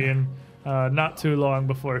Altarian not too long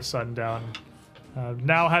before sundown.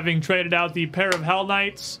 Now having traded out the pair of Hell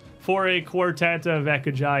Knights for a quartet of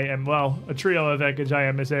Ekajai, and well, a trio of Ekajai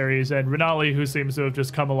emissaries, and Renali, who seems to have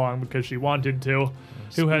just come along because she wanted to,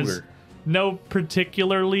 who has Scooter. no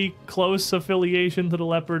particularly close affiliation to the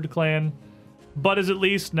Leopard clan, but is at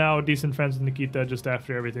least now decent friends with Nikita just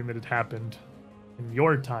after everything that had happened in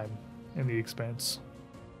your time in the Expanse.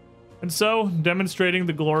 And so, demonstrating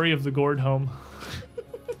the glory of the Gourd home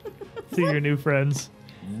to your new friends.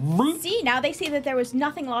 See, now they see that there was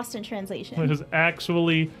nothing lost in translation. There's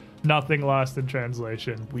actually nothing lost in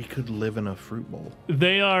translation. We could live in a fruit bowl.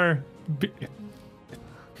 They are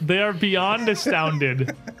beyond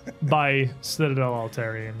astounded by Citadel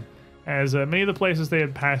Altarian. As many of the places they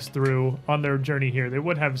had passed through on their journey here, they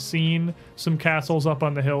would have seen some castles up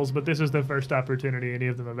on the hills, but this is the first opportunity any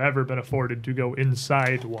of them have ever been afforded to go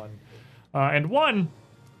inside one. And one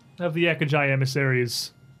of the Ekajai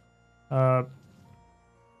emissaries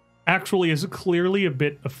actually is clearly a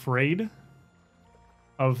bit afraid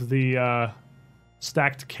of the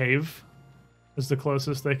stacked cave, is the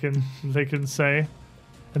closest they can say,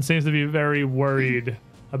 and seems to be very worried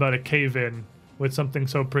about a cave-in with something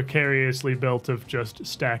so precariously built of just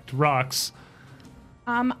stacked rocks.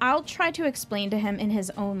 I'll try to explain to him in his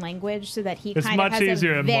own language so that he It's kind of much has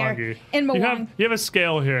easier a in there Mwangi. in You Mwang. have a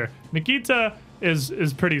scale here. Nikita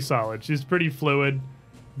is pretty solid. She's pretty fluid.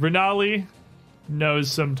 Renali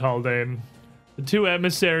knows some Taldane. The two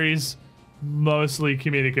emissaries mostly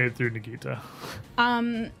communicate through Nikita.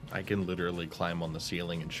 I can literally climb on the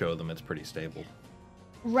ceiling and show them it's pretty stable.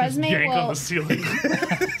 Resme Yank on will the ceiling.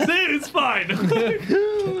 See, it's fine.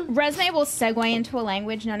 Resme will segue into a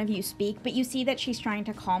language none of you speak, but you see that she's trying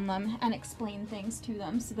to calm them and explain things to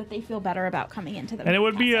them so that they feel better about coming into the And it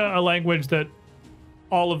would be castle. a language that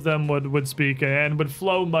all of them would speak and would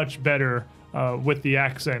flow much better with the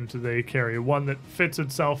accent they carry. One that fits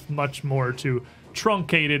itself much more to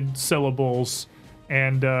truncated syllables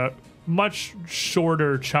and much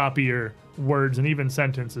shorter, choppier words and even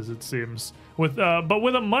sentences, it seems. But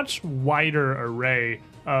with a much wider array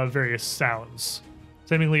of various sounds,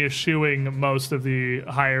 seemingly eschewing most of the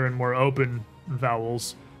higher and more open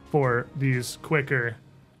vowels for these quicker,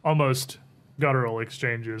 almost guttural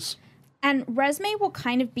exchanges. And Resme will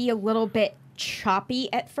kind of be a little bit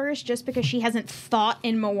choppy at first just because she hasn't thought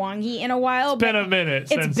in Mwangi in a while. Been a minute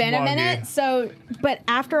It's since been a Mwangi. minute, so but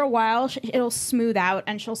after a while it'll smooth out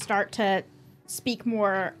and she'll start to speak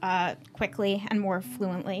more quickly and more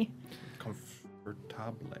fluently.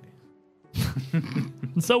 Comfortable.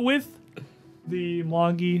 And so with the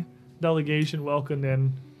Mwangi delegation welcomed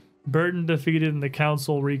in, Burton defeated and the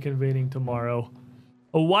council reconvening tomorrow.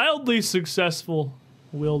 A wildly successful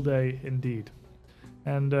will day indeed.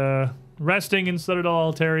 And resting in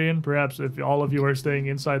Citadel Altarian, perhaps if all of you are staying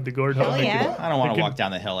inside the Gord Hell Home, yeah. I don't want It to can- walk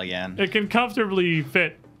down the hill again. it can comfortably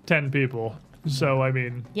fit 10 people. So, I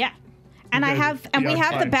mean, Yeah. And You I guys have are and we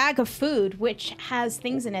have the fine. bag of food which has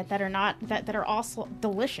things in it that are not that are also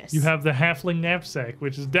delicious. you have the halfling knapsack,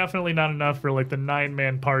 which is definitely not enough for like the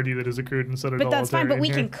 9-man party that is accrued in Citadel but that's fine, but Altarian we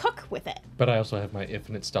here. can cook with it. But I also have my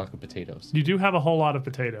infinite stock of potatoes. You do have a whole lot of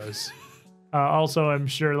potatoes. Also, I'm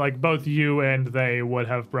sure like both you and they would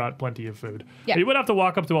have brought plenty of food. Yeah. You would have to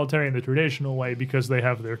walk up to Altarian the traditional way because they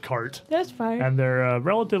have their cart. That's fine. And they're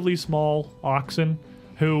relatively small oxen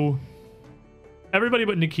who everybody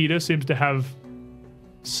but Nikita seems to have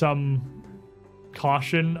some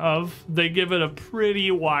caution of. They give it a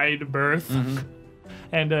pretty wide berth.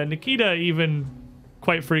 And Nikita even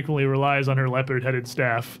quite frequently relies on her leopard-headed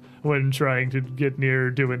staff when trying to get near or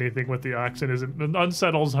do anything with the oxen. It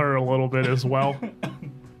unsettles her a little bit as well.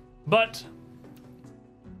 But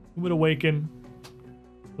we would awaken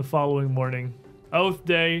the following morning. Oath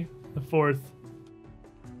Day, the 4th.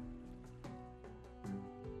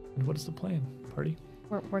 And what is the plan, party?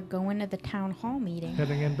 We're going to the town hall meeting.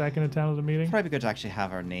 Heading in back into town at the meeting? Probably good to actually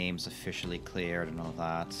have our names officially cleared and all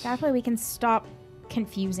that. That way we can stop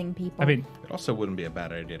confusing people. I mean, It also wouldn't be a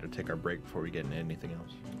bad idea to take our break before we get into anything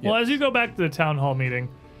else. Well, as you go back to the town hall meeting,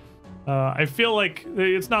 I feel like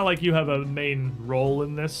it's not like you have a main role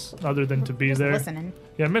in this other than to be just there. listening.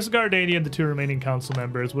 Yeah, Miss Gardania and the 2 remaining council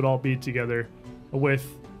members would all be together with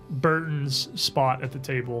Burton's spot at the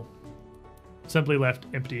table simply left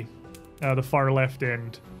empty. The far left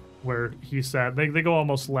end where he sat. They go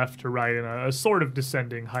almost left to right in a sort of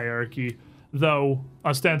descending hierarchy, though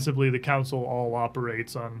ostensibly the council all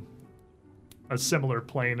operates on a similar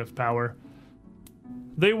plane of power.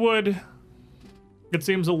 They would, it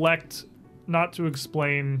seems, elect not to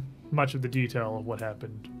explain much of the detail of what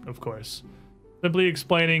happened, of course. Simply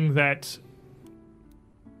explaining that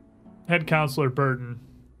head counselor Burton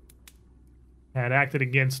had acted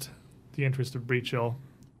against the interest of Breach Hill,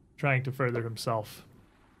 trying to further himself.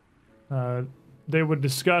 They would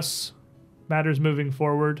discuss matters moving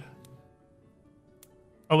forward,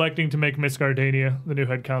 electing to make Miss Gardania the new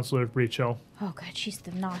head counselor of Breach Hill. Oh god, she's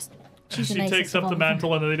the she's the She nicest takes of up the all of them.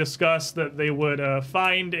 mantle and they discuss that they would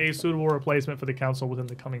find a suitable replacement for the council within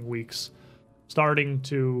the coming weeks, starting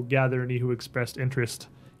to gather any who expressed interest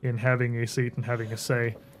in having a seat and having a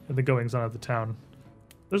say in the goings-on of the town.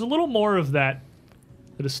 There's a little more of that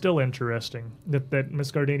that is still interesting that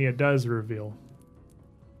Miss Gardania does reveal.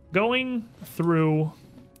 Going through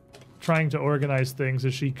trying to organize things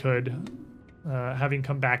as she could, having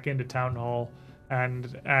come back into town hall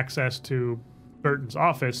and access to Burton's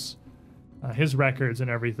office, his records and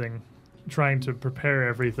everything, trying to prepare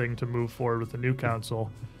everything to move forward with the new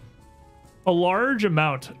council. A large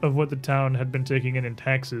amount of what the town had been taking in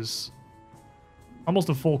taxes, almost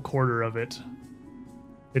a full quarter of it,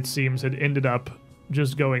 it seems, had ended up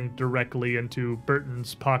just going directly into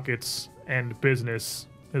Burton's pockets and business,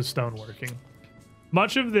 his stoneworking.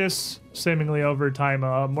 Much of this, seemingly over time,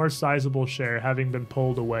 a more sizable share having been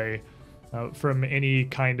pulled away from any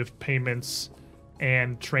kind of payments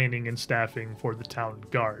and training and staffing for the town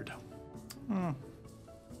guard.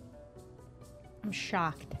 I'm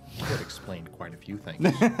shocked. Would explain quite a few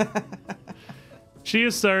things. She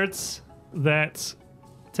asserts that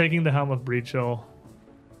taking the helm of Breach Hill,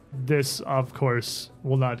 this, of course,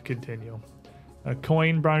 will not continue. A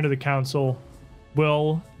coin brought into the council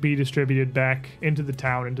will be distributed back into the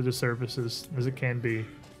town, into the services as it can be.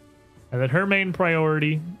 And that her main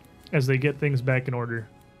priority, as they get things back in order,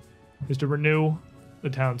 is to renew the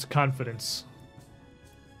town's confidence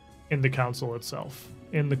in the council itself,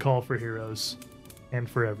 in the call for heroes, and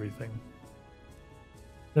for everything.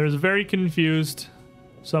 There's a very confused,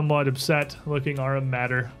 somewhat upset looking Aram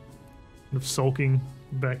Matter, kind of sulking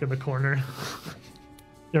back in the corner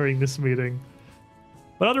during this meeting.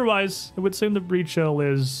 But otherwise, it would seem that Breach Hill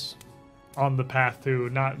is on the path to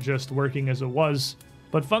not just working as it was,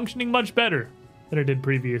 but functioning much better than it did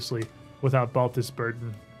previously without Baltus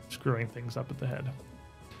Burden screwing things up at the head.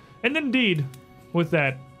 And indeed, with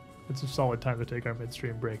that, it's a solid time to take our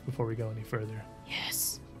midstream break before we go any further.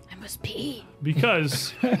 Yes, I must pee.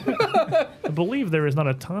 Because I believe there is not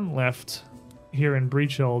a ton left here in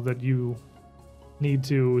Breach Hill that you need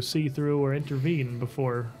to see through or intervene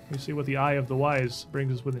before we see what the Eye of the Wise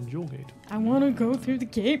brings us within Jewelgate. I want to go through the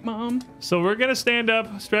gate, Mom. So we're going to stand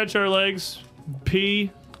up, stretch our legs,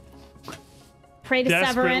 pee Pray to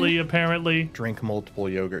desperately, Severin. apparently. Drink multiple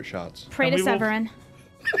yogurt shots. Pray And to we will- Severin.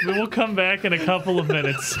 We will come back in a couple of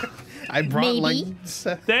minutes. I brought Maybe.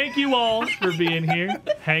 Thank you all for being here,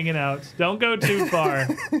 hanging out. Don't go too far.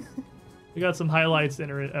 We got some highlights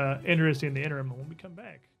interesting in the interim when we come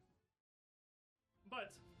back.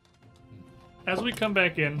 But as we come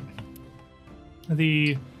back in,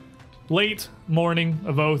 the late morning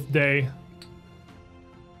of Oath Day,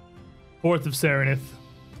 4th of Serenith,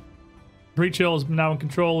 Breach Hill is now in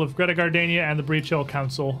control of Greta Gardania and the Breach Hill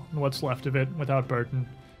Council, and what's left of it without Burton.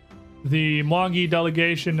 The Mwangi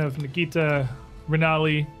delegation of Nikita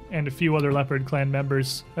Rinali and a few other Leopard Clan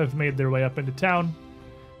members have made their way up into town.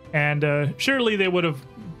 And surely they would have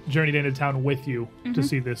journeyed into town with you to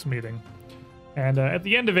see this meeting. And at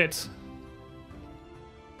the end of it,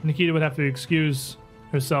 Nikita would have to excuse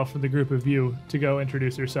herself from the group of you to go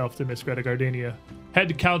introduce herself to Miss Greta Gardania,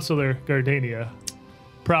 Head Counselor Gardania,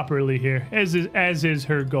 properly here, as is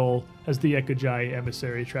her goal as the Ekajai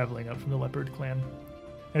emissary traveling up from the Leopard Clan.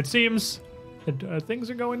 It seems that things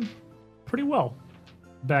are going pretty well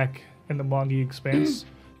back in the Mwangi Expanse.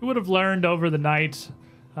 You would have learned over the night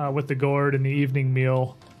with the Gord and the evening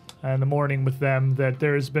meal and the morning with them that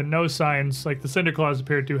there's been no signs, like the Cinder Claws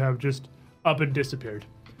appeared to have just up and disappeared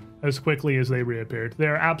as quickly as they reappeared.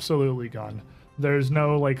 They're absolutely gone. There's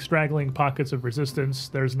no like straggling pockets of resistance.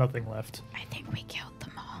 There's nothing left. I think we killed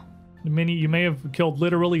them all. You may have killed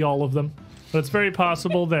literally all of them, but it's very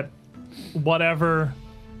possible that whatever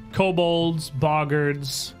kobolds,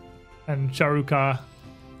 boggards, and charuka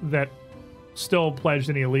that still pledged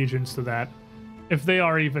any allegiance to that, if they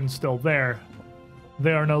are even still there,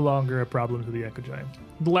 they are no longer a problem to the Ekajai.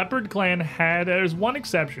 The Leopard Clan had, there's one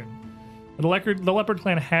exception. The Leopard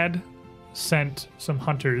Clan had sent some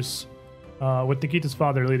hunters, with Nikita's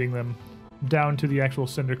father leading them, down to the actual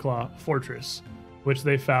Cinderclaw fortress, which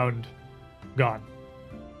they found gone.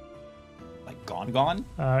 Like gone?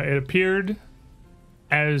 It appeared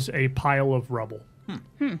as a pile of rubble.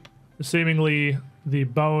 Seemingly, the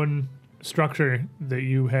bone structure that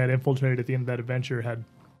you had infiltrated at the end of that adventure had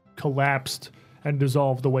collapsed and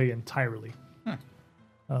dissolved away entirely,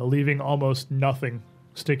 leaving almost nothing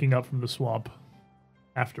sticking up from the swamp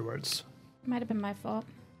afterwards. Might have been my fault.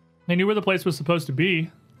 I knew where the place was supposed to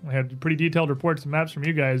be. I had pretty detailed reports and maps from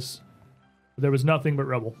you guys. But there was nothing but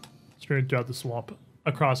rubble strewn throughout the swamp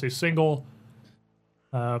across a single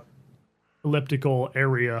elliptical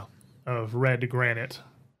area of red granite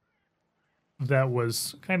that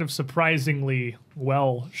was kind of surprisingly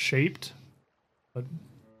well shaped, but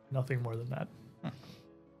nothing more than that.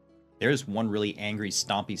 There's one really angry,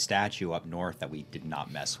 stompy statue up north that we did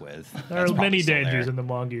not mess with. There That's are probably many still dangers there. in the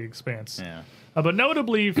Mwangi Expanse. Yeah. But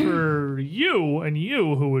notably for you and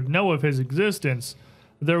you who would know of his existence,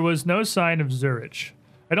 there was no sign of Zurich.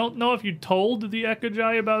 I don't know if you told the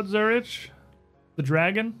Ekajai about Zurich, the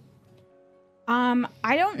dragon.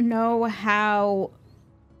 I don't know how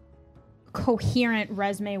coherent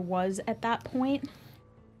Resme was at that point.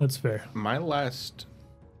 That's fair. My last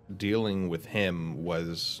dealing with him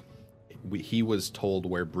was he was told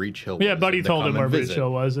where Breach Hill was. Yeah, Buddy and to told him come where and Breach visit,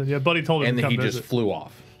 Hill was, and yeah, Buddy told him and to then come he visit. just flew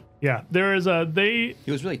off. Yeah, there is a they.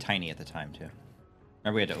 He was really tiny at the time, too.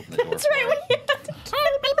 Remember, we had to open the door That's for right. him. We had to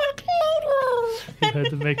You had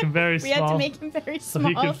to make him very We small, had to make him very so small.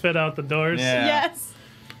 he could fit out the doors. Yeah. Yes.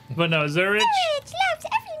 But no, Zurich. It loves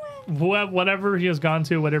everyone. whatever he has gone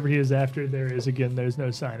to, whatever he is after, there's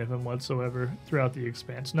no sign of him whatsoever throughout the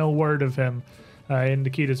expanse. No word of him in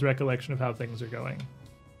Nikita's recollection of how things are going.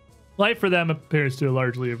 Life for them appears to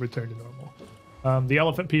largely have returned to normal. The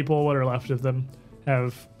elephant people, what are left of them,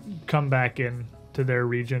 have come back in to their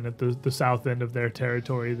region at the south end of their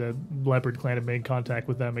territory. The leopard clan have made contact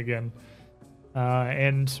with them again.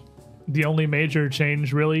 And the only major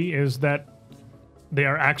change really is that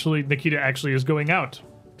Nikita actually is going out.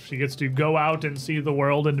 She gets to go out and see the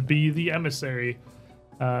world and be the emissary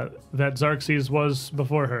that Xerxes was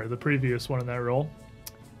before her, the previous one in that role.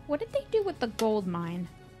 What did they do with the gold mine?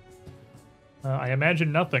 I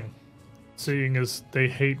imagine nothing, seeing as they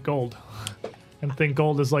hate gold and think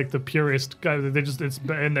gold is like the purest. It's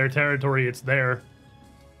in their territory. It's there.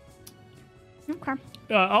 Okay.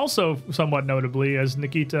 Also, somewhat notably, as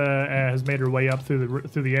Nikita has made her way up through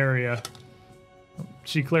the area,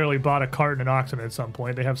 she clearly bought a cart and an oxen at some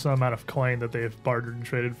point. They have some amount of coin that they have bartered and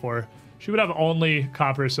traded for. She would have only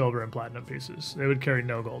copper, silver, and platinum pieces. They would carry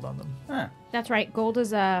no gold on them. Huh. That's right. Gold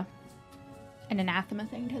is an anathema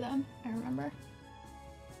thing to them. I remember.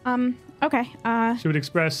 Okay. She would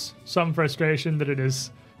express some frustration that it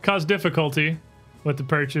has caused difficulty with the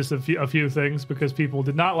purchase of a few things because people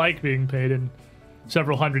did not like being paid in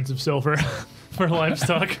several hundreds of silver for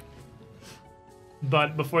livestock.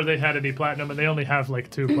 But before they had any platinum, and they only have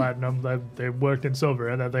like 2 platinum, that they worked in silver,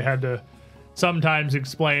 and that they had to sometimes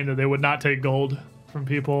explain that they would not take gold from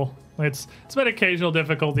people. It's been occasional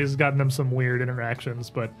difficulties, gotten them some weird interactions,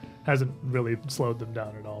 but hasn't really slowed them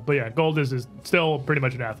down at all. But yeah, gold is still pretty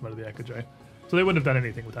much anathema to the Ekajai. So they wouldn't have done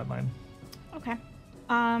anything with that mine. Okay.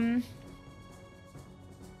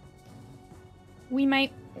 We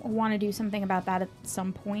might want to do something about that at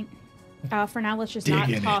some point. For now, let's just not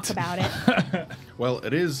talk about it. Well,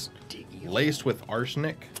 it is laced with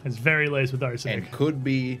arsenic It's very laced with arsenic. and could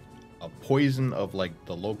be a poison of like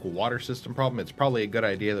the local water system problem. It's probably a good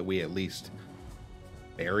idea that we at least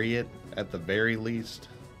bury it at the very least.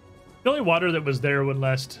 The only water that was there when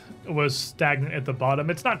last was stagnant at the bottom.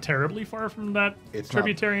 It's not terribly far from that It's not.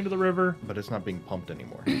 tributary into the river. But it's not being pumped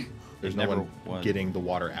anymore. There's It no never one was. getting the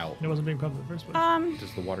water out. It wasn't being pumped in the first place.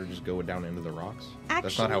 Does the water just go down into the rocks?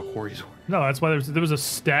 That's not how Actually- quarries work. No, that's why there was a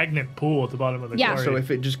stagnant pool at the bottom of the Yeah. quarry. So if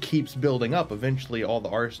it just keeps building up, eventually all the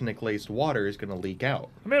arsenic-laced water is going to leak out.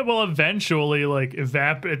 I mean, well, eventually, like, it's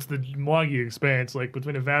the Mwagi experience, like,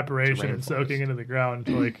 between evaporation and rainforest. soaking into the ground,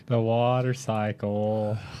 like, The water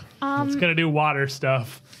cycle. it's gonna do water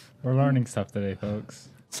stuff. We're learning stuff today, folks.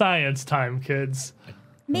 Science time, kids.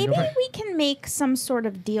 Maybe we can make some sort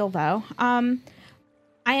of deal, though.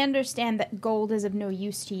 I understand that gold is of no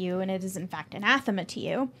use to you, and it is in fact anathema to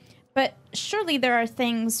you. But surely there are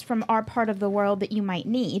things from our part of the world that you might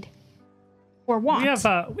need or want. We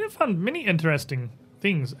have found many interesting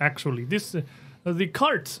things, actually. This, the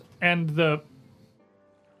cart and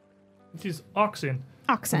these oxen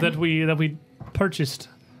Oxen. that we purchased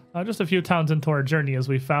just a few towns into our journey as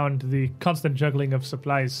we found the constant juggling of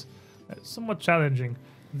supplies somewhat challenging.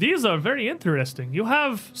 These are very interesting. You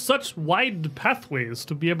have such wide pathways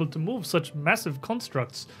to be able to move such massive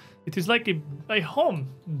constructs. It is like a home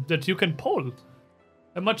that you can pull.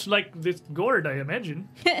 Much like this gourd, I imagine.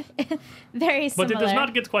 Very But similar. it does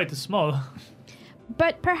not get quite as small.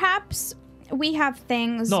 But perhaps we have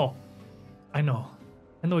things. No, I know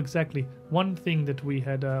exactly one thing that we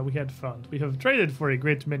had found. We have traded for a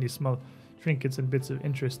great many small trinkets and bits of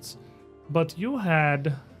interests, but you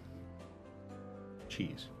had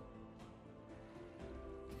Cheese.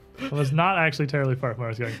 it was not actually terribly far from where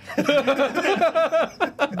I was going.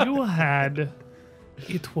 You had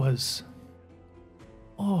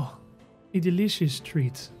a delicious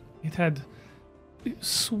treat. It had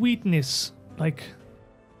sweetness like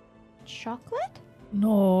Chocolate?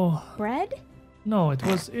 no. Bread? No, it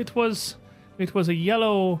was a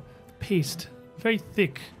yellow paste, very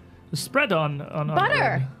thick, spread on Butter.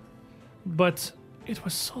 bread. But it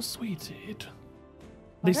was so sweet.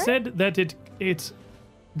 They Butter? said that it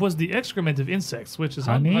was the excrement of insects, which is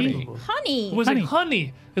Honey? unbelievable. Honey. It was Honey.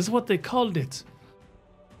 honey, is what they called it.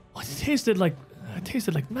 Oh, it tasted like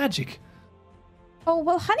magic. Oh,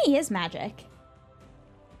 well, honey is magic.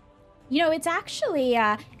 You know, it's actually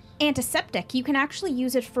antiseptic. You can actually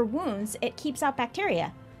use it for wounds. It keeps out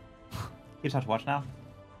bacteria. Keeps out what now?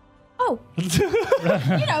 Oh,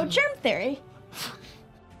 germ theory.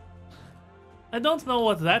 I don't know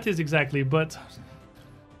what that is exactly, but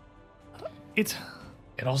it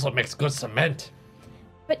also makes good cement.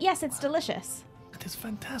 But yes, it's delicious. It is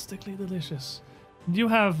fantastically delicious. You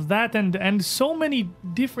have that and so many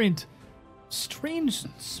different strange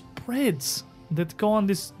spreads that go on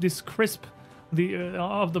this crisp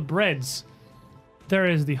of the breads. There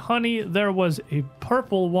is the honey. There was a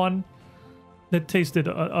purple one that tasted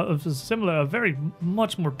of a similar, a very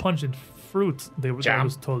much more pungent fruit. I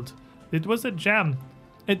was told. It was a jam.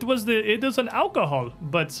 It is an alcohol,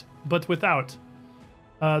 but without.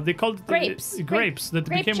 They called it Grapes. Grapes that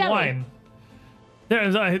Grape became jelly. wine.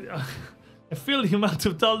 I feel the amount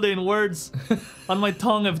of Taldean words on my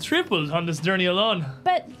tongue have tripled on this journey alone.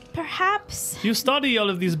 But perhaps You study all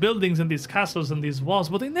of these buildings and these castles and these walls,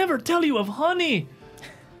 but they never tell you of honey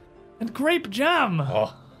and grape jam.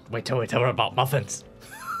 Oh, wait till we tell her about muffins.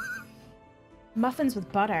 muffins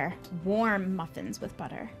with butter, warm muffins with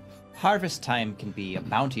butter. Harvest time can be a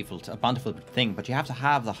bountiful thing, but you have to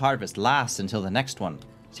have the harvest last until the next one.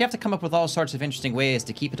 So you have to come up with all sorts of interesting ways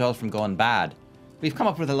to keep it all from going bad. We've come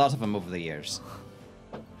up with a lot of them over the years.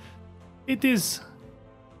 It is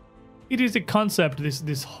a concept,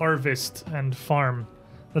 this harvest and farm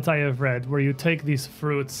that I have read, where you take these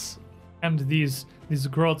fruits and these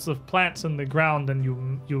growths of plants in the ground and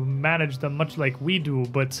you manage them much like we do,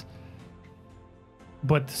 but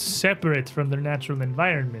separate from their natural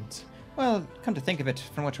environment. Well, come to think of it,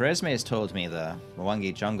 from what Resme has told me, the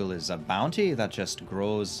Mwangi jungle is a bounty that just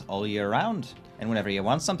grows all year round. And whenever you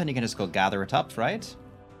want something, you can just go gather it up, right?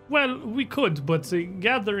 Well, we could, but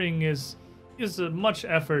gathering is much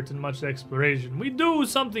effort and much exploration. We do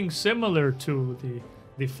something similar to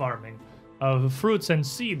the farming of fruits and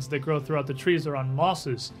seeds that grow throughout the trees or on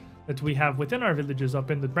mosses that we have within our villages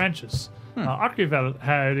up in the branches. Akrivel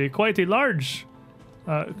had quite a large,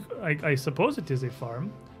 I suppose it is a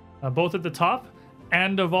farm, both at the top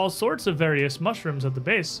and of all sorts of various mushrooms at the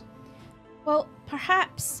base. Well,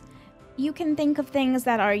 perhaps you can think of things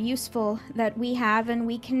that are useful that we have and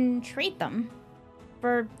we can trade them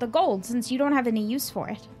for the gold since you don't have any use for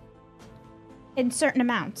it. In certain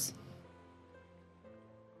amounts.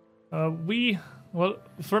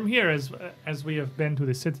 From here, as we have been to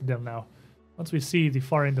the Citadel now, once we see the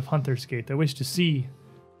far end of Hunter's Gate, I wish to see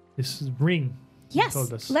this ring. you Yes,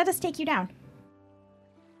 told us. let us take you down.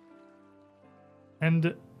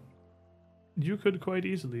 And you could quite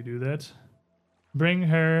easily do that. Bring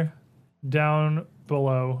her down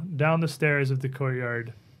below, down the stairs of the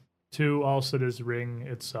courtyard to Alcida's ring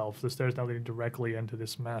itself. The stairs now leading directly into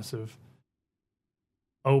this massive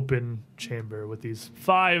open chamber with these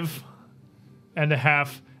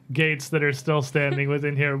 5.5 gates that are still standing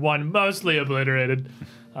within here. One mostly obliterated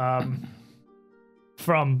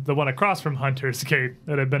from the one across from Hunter's Gate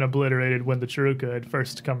that had been obliterated when the Chiruka had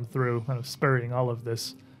first come through, kind of spurring all of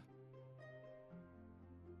this.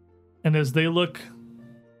 And as they look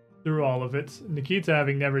through all of it, Nikita,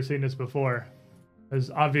 having never seen this before, is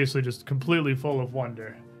obviously just completely full of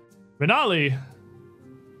wonder. Renali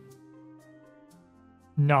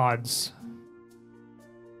nods.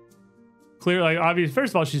 Clearly, obviously,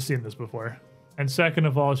 first of all, she's seen this before. And second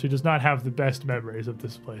of all, she does not have the best memories of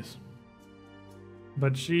this place.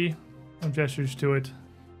 But she gestures to it.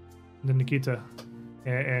 And then Nikita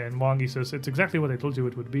and Mwangi says, it's exactly what I told you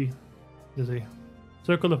it would be. There's a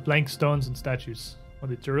circle of blank stones and statues. When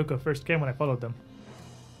the Chiruka first came when I followed them.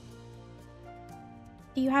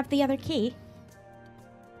 Do you have the other key?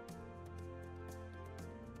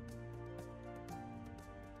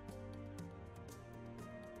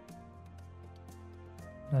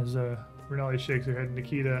 As Renali shakes her head,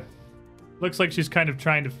 Nikita looks like she's kind of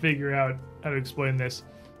trying to figure out how to explain this.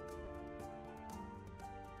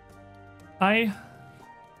 I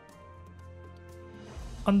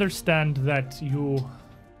understand that you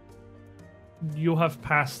have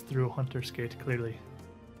passed through Hunter's Gate, clearly.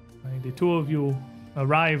 The two of you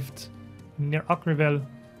arrived near Akrivel,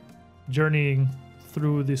 journeying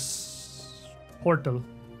through this portal.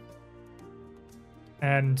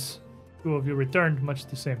 And two of you returned much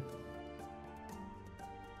the same.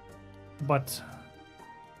 But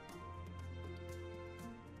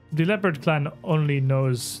the Leopard Clan only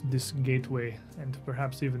knows this gateway, and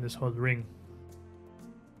perhaps even this whole ring,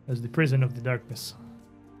 as the prison of the darkness.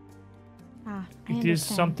 I It is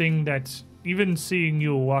understand. something that, even seeing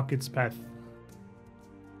you walk its path,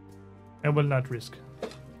 I will not risk.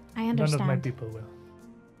 I None understand. of my people will.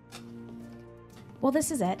 Well,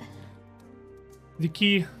 this is it. The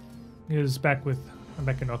key is back in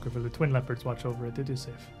Ockerville. The twin leopards watch over it. It is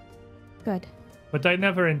safe. Good. But I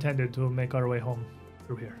never intended to make our way home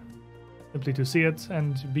through here. Simply to see it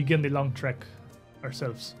and begin the long trek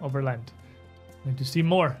ourselves overland. And to see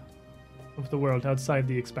more of the world outside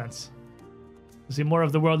the expanse. To see more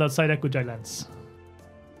of the world outside Ekujai lands.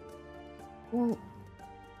 Well,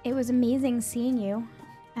 it was amazing seeing you,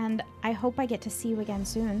 and I hope I get to see you again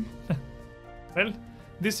soon. Well,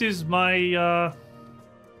 this is my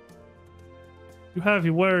You have a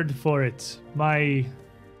word for it. My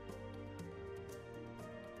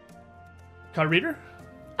card reader?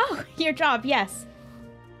 Oh, your job, yes.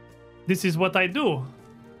 This is what I do.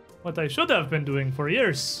 What I should have been doing for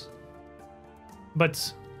years.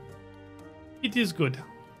 But it is good.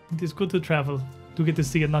 It is good to travel, to get to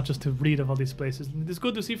see and not just to read of all these places. It is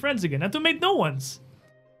good to see friends again and to make new ones.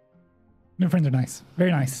 New friends are nice.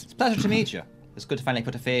 Very nice. It's a pleasure to meet you. It's good to finally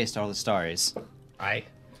put a face to all the stories. Aye.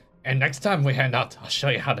 And next time we hang out, I'll show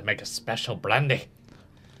you how to make a special brandy.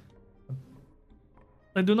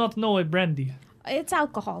 I do not know a brandy. It's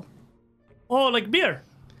alcohol. Oh, like beer.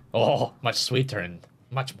 Oh, much sweeter and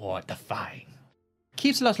much more defying.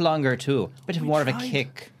 Keeps a lot longer too. Bit of more of a tried.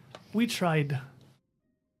 kick. We tried.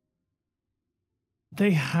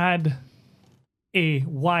 They had a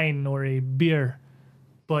wine or a beer,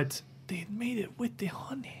 but they had made it with the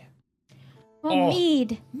honey. Oh,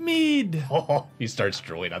 mead. Mead. Oh, he starts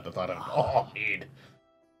drooling at the thought of mead.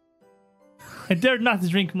 I dared not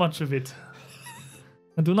drink much of it.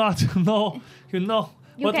 I do not know,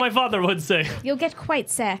 what my father would say. You'll get quite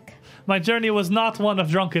sick. My journey was not one of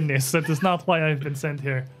drunkenness. That is not why I've been sent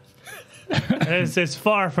here. It's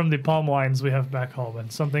far from the palm wines we have back home,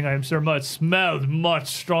 and something I am sure smelled much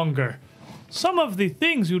stronger. Some of the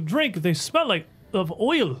things you drink, they smell like of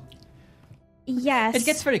oil. Yes. It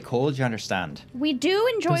gets very cold, you understand. We do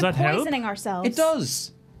enjoy Does that help? poisoning ourselves. It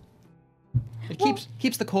does. It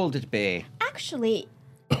keeps the cold at bay. Actually,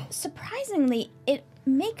 surprisingly, it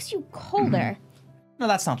makes you colder. No,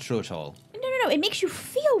 that's not true at all. No. It makes you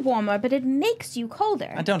feel warmer, but it makes you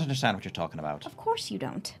colder. I don't understand what you're talking about. Of course you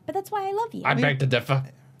don't. But that's why I love you. I beg to differ.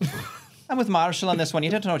 I'm with Marshall on this one.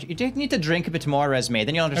 You don't know. You need to drink a bit more, Resme.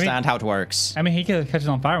 Then you'll understand how it works. I mean, he catches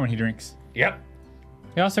on fire when he drinks. Yep.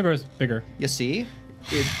 He also grows bigger. You see?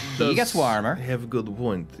 It He gets warmer. Have good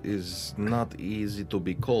point. Is not easy to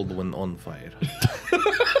be cold when on fire.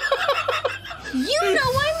 You know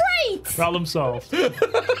I'm right! Problem solved.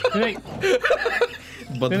 They-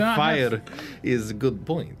 But They don't fire is a good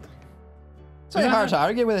point. It's very hard to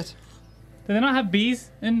argue with it. Do they not have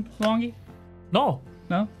bees in Longi? No,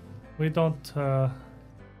 No? we don't.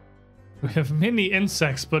 We have many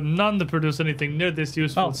insects, but none that produce anything near this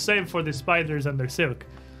useful, Oh. save for the spiders and their silk.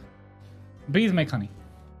 Bees make honey.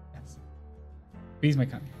 Yes. Bees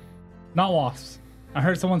make honey. Not wasps. I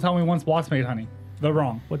heard someone tell me once wasps made honey. They're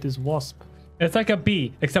wrong. What is wasp? It's like a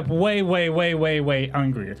bee, except way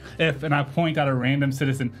angrier. And I point at a random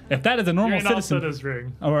citizen. If that is a normal You're also citizen, does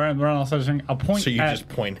ring. or we're on citizen, I'll point So you at, just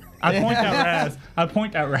point. I point at Raz. I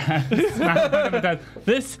point at Raz. And I point at him and says,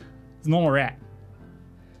 this is a normal rat.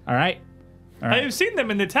 All right? All I right. have seen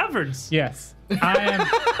them in the taverns. Yes. I am.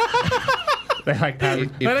 They like that.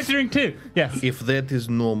 If- They like to drink too. Yes. If that is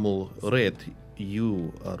normal rat,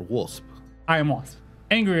 you are wasp. I am wasp.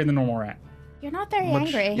 Angrier than normal rat. You're not very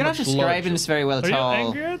Much- angry. You're not Much describing larger. this very well Are at you all.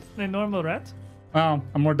 angrier than a normal rat? I'm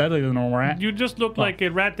more deadly than a normal rat. You just look like a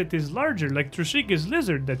rat that is larger, like Trishika's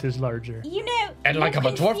lizard that is larger. You know, And like you're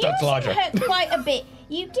a dwarf that's confusing larger. her quite a bit.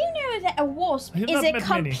 You do know that a wasp I have is not a met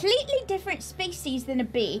many. completely different species than a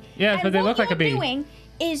bee. Yes, and but they what look like a bee. you're doing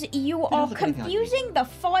is you are look anything like a bee. confusing the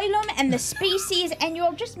phylum and the species, and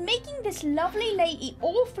you're just making this lovely lady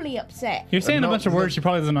awfully upset. You're saying a No, bunch of no. words she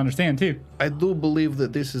probably doesn't understand too. I do believe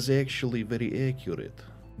that this is actually very accurate.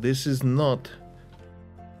 This is not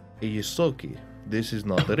a Yosoki. This is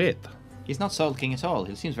not a rat. He's not sulking at all.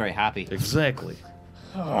 He seems very happy. Exactly.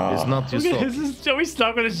 It's not Is Yosoki. this, are we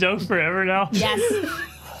stuck with a joke forever now? Yes.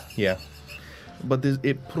 Yeah. But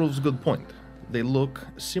it proves good point. They look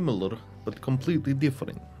similar, but completely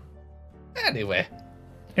different. Anyway.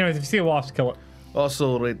 Anyways, if you see a wasp, kill it.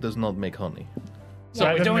 Also, rat does not make honey. So Yeah,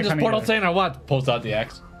 it we doesn't doing make this honey portal either. thing or what? Pulls out the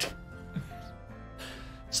axe.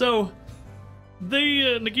 So,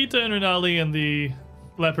 the Nagita and Renali and the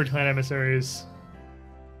Leopard Clan emissaries,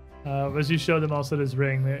 as you show them also this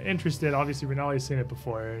ring, they're interested. Obviously, Renali's seen it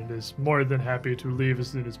before and is more than happy to leave as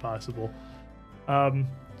soon as possible.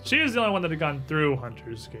 She is the only one that had gone through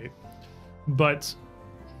Hunter's Gate, but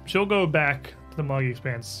she'll go back to the Mug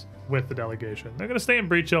Expanse with the delegation. They're going to stay in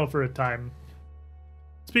Breach Hill for a time,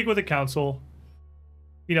 speak with the council.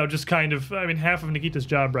 You know, just kind of, I mean, half of Nikita's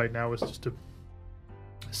job right now is just to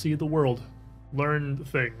see the world, learn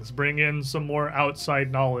things, bring in some more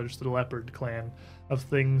outside knowledge to the Leopard Clan of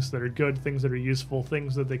things that are good, things that are useful,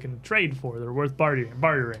 things that they can trade for, that are worth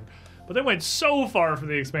bartering. But they went so far from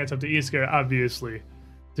the Expanse up to Iskar, obviously,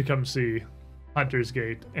 to come see Hunter's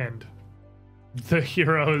Gate and the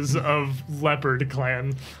heroes of Leopard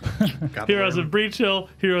Clan. Heroes of Breach Hill,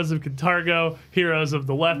 heroes of Cantargo, heroes of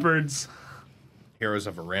the Leopards. Heroes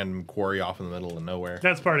of a random quarry off in the middle of nowhere.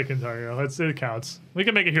 That's part of Kintargo. It counts. We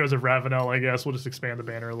can make a Heroes of Ravenel, I guess. We'll just expand the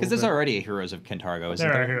banner a little bit. Because there's already a Heroes of Kintargo, isn't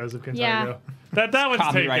There there? are Heroes of Kintargo. Yeah. That one's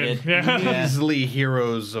Copyrighted. taken. Yeah. Yeah. Easily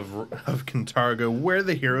Heroes of Kintargo. We're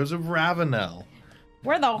the Heroes of Ravenel.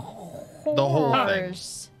 We're the whole thing.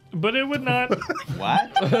 whores. But it would not.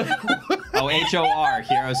 What? Oh, HOR,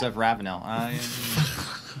 Heroes of Ravenel.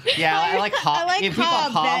 Yeah, I like Hob. I like if we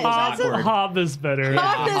Hob, thought Hob that- was awkward. Hob is better.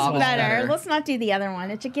 Hob is Hob is better. better. Let's not do the other one.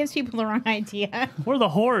 It just gives people the wrong idea. We're the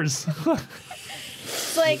whores.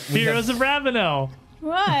 It's like, Heroes of Ravenel.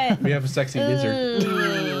 what? We have a sexy lizard.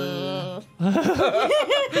 Ugh.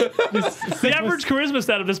 The average charisma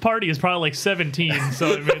stat of this party is probably like 17.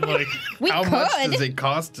 So I mean, like, We How could. much does it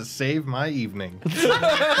cost to save my evening?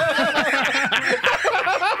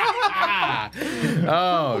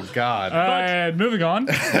 Oh, God. And moving on.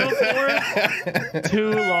 before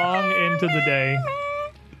too long into the day,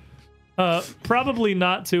 probably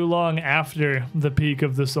not too long after the peak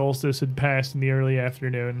of the solstice had passed in the early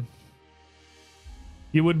afternoon,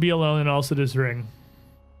 you would be alone in Alcida's ring,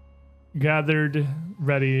 gathered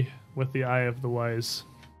ready with the eye of the wise.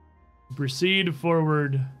 Proceed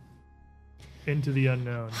forward into the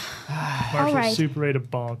unknown. Marshall right. Super 8 a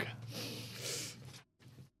bonk.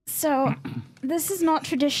 So, this has not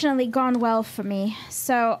traditionally gone well for me.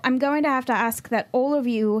 So, I'm going to have to ask that all of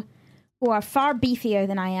you who are far beefier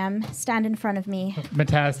than I am stand in front of me.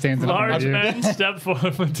 Mataz stands in front Large of you. men step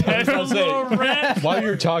forward with I was gonna say- little rat. While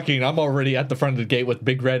you're talking, I'm already at the front of the gate with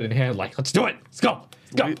Big Red in hand, like, let's do it. Let's go.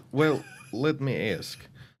 Let's go. Well, let me ask.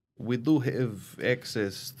 We do have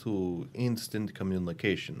access to instant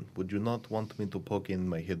communication. Would you not want me to poke in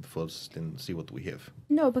my head first and see what we have?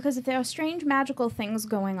 No, because if there are strange magical things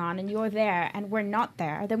going on and you're there and we're not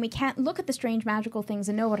there, then we can't look at the strange magical things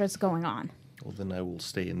and know what is going on. Well, then I will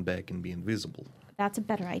stay in back and be invisible. That's a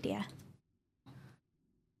better idea.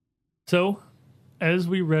 So, as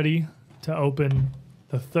we ready to open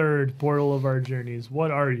the third portal of our journeys,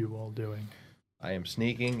 what are you all doing? I am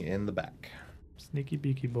sneaking in the back. Sneaky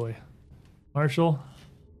beaky boy. Marshall?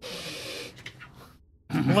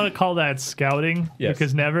 I want to call that scouting Yes.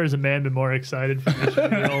 because never has a man been more excited for this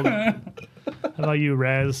world. How about you,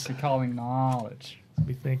 Raz? Calling knowledge.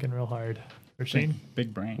 Be thinking real hard. Rasheen?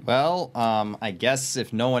 Big brain. Well, I guess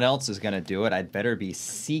if no one else is going to do it, I'd better be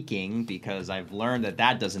seeking because I've learned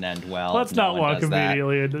that doesn't end well. Let's if no not one walk does that.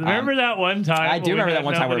 immediately into Remember that one time? I do when we remember had that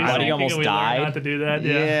one time where nobody Buddy sneaking almost and we learned died. Not to do that,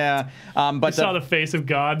 yeah. Yeah. We But saw the face of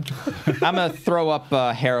God. I'm going to throw up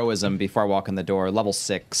heroism before I walk in the door. Level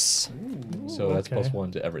 6. So that's Okay.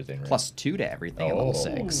 +1 to everything, right? Plus 2 to everything at level Oh.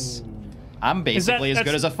 6. I'm basically as good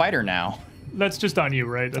that's- as a fighter now. That's just on you,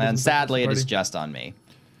 right? That And isn't the sadly, it is party. just on me.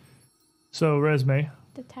 So, Resme.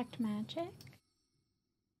 Detect magic.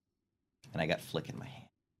 And I got flick in my hand.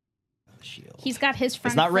 The shield. He's got his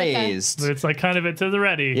friend. It's not Fricka. raised. But it's like kind of it to the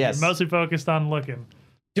ready. Yes. You're mostly focused on looking.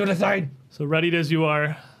 Do the thing. So readied as you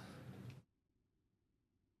are.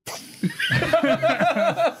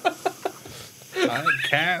 I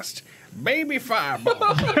cast Baby Fireball.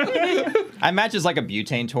 I imagine it's like a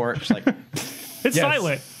butane torch. Like, It's Yes.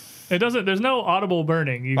 silent. It doesn't. There's no audible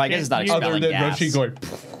burning. You Well, I guess can't- it's not you- Other Smelling than gas. Roshi going,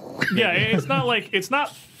 Yeah, it's not like it's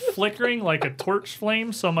not flickering like a torch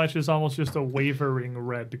flame so much as almost just a wavering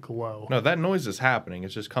red glow. No, that noise is happening.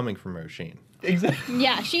 It's just coming from Roshin. exactly.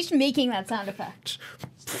 Yeah, she's making that sound effect.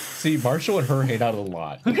 See, Marshall and her hang out a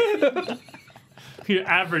lot. You're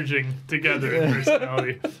averaging together in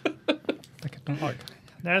personality. Like a dog.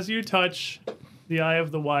 As you touch the Eye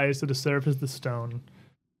of the Wise to the surface of the stone,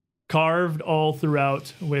 carved all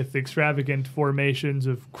throughout with extravagant formations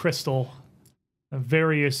of crystal,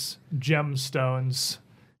 various gemstones,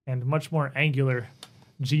 and much more angular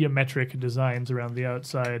geometric designs around the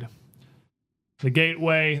outside. The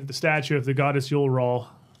gateway, the statue of the goddess Yulral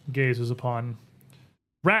gazes upon.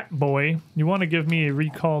 Rat Boy, you want to give me a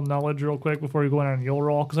recall knowledge real quick before we go in on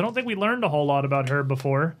Yulral? Because I don't think we learned a whole lot about her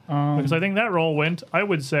before. Because I think that roll went, I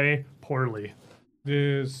would say, poorly.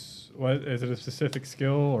 What is it? A specific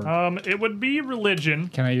skill, or It would be religion.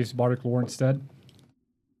 can I use bardic lore instead?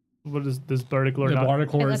 What is this bardic lore? The not-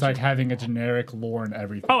 bardic lore is Electric- like having a generic lore and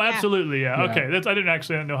everything. Oh, absolutely, yeah. Yeah. Okay, that's I didn't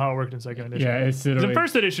actually know how it worked in second edition. Yeah, it's In literally.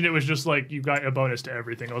 first edition, it was just like you got a bonus to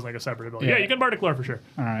everything. It was like a separate ability. Yeah, Yeah. you can bardic lore for sure.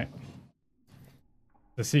 All right.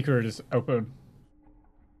 The secret is open.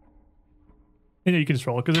 You know, you can just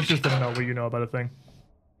roll it because it's just to know what you know about a thing.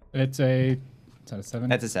 It's a. Is that a 7?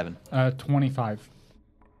 That's a 7. 25.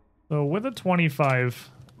 So with a 25,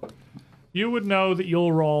 you would know that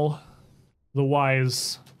Yulral, the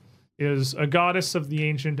Wise, is a goddess of the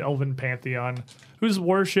ancient elven pantheon whose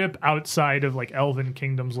worship outside of like elven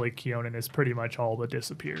kingdoms like Keonan is pretty much all but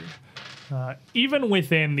disappeared. Even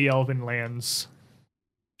within the Elven lands,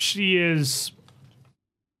 she is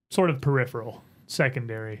sort of peripheral,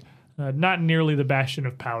 secondary. Not nearly the bastion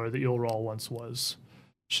of power that Yulrol once was.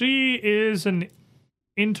 She is an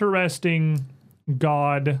interesting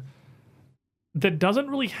god that doesn't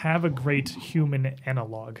really have a great human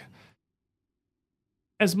analog.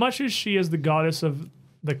 As much as she is the goddess of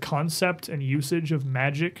the concept and usage of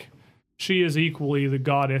magic, she is equally the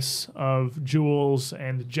goddess of jewels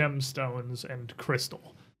and gemstones and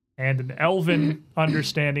crystal. And an elven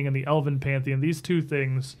understanding in the elven pantheon, these two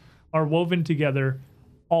things are woven together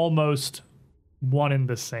almost one and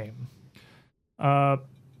the same.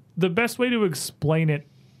 The best way to explain it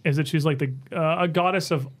is that she's like a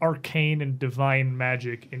goddess of arcane and divine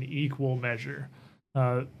magic in equal measure.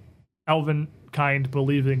 Elven kind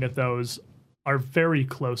believing that those are very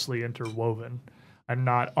closely interwoven and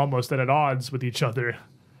not almost at odds with each other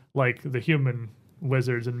like the human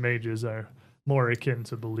wizards and mages are more akin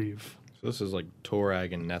to believe. So this is like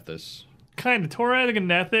Torag and Nethys. Kind of. Torag and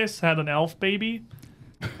Nethys had an elf baby,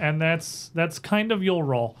 and that's kind of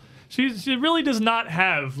Yulrol. She really does not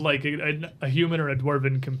have like a human or a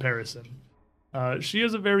dwarven comparison. She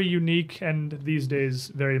is a very unique and these days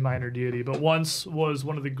very minor deity, but once was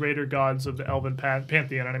one of the greater gods of the Elven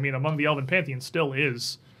pantheon, and I mean among the Elven pantheon still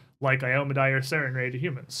is, like Iomedae or Sarenrae to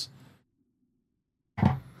humans.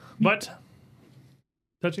 But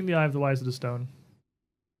touching the eye of the wise of the stone,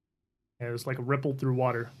 is like a ripple through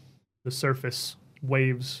water. The surface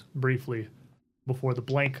waves briefly before the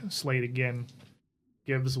blank slate again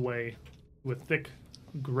gives way with thick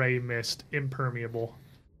gray mist, impermeable,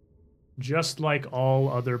 just like all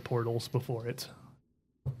other portals before it.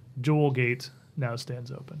 Jewel Gate now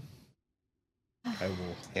stands open. I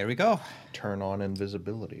will Here we go. turn on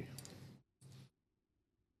invisibility.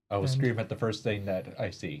 I will scream at the first thing that I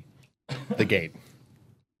see. The gate.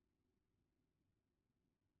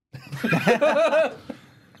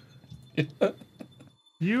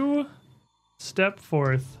 You step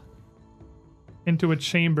forth into a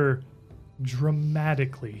chamber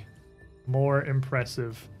dramatically more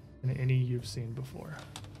impressive than any you've seen before.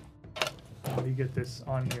 Let me get this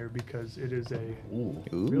on here because it is a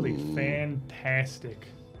really fantastic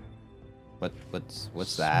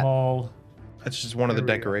What's that? small. That's just one of the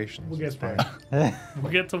There we go. decorations. We'll It's get fine. there.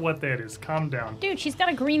 We'll get to what that is. Calm down. Dude, she's got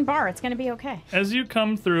a green bar. It's gonna be okay. As you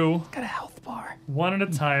come through, Got a health bar. one at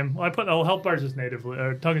a time. Well, I put health bars is natively,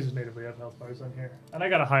 or Tuggies is natively have health bars on here, and I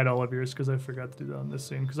gotta hide all of yours because I forgot to do that on this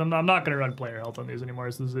scene because I'm not gonna run player health on these anymore.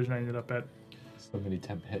 It's the decision I ended up at. So many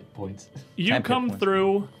temp hit points. You 10 hit come points.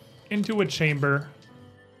 through into a chamber,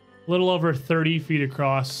 a little over 30 feet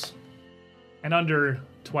across, and under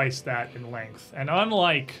twice that in length. And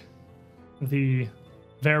unlike the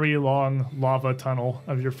very long lava tunnel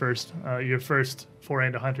of your first foray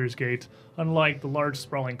into Hunter's Gate, unlike the large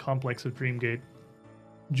sprawling complex of Dreamgate,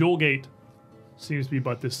 Jewel Gate seems to be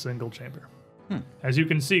but this single chamber. As you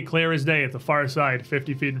can see clear as day at the far side,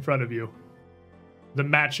 50 feet in front of you, the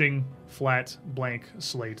matching flat blank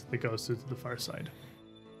slate that goes to the far side.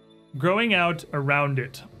 Growing out around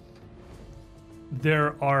it,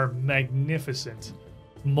 there are magnificent,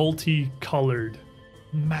 multicolored,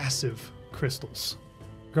 massive crystals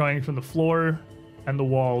growing from the floor and the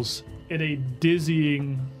walls in a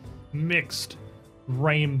dizzying, mixed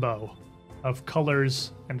rainbow of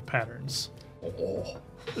colors and patterns.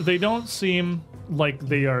 They don't seem like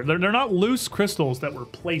they're not loose crystals that were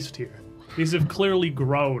placed here. These have clearly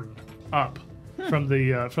grown up from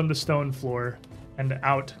the stone floor and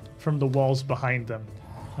out from the walls behind them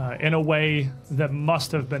in a way that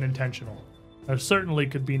must have been intentional. There certainly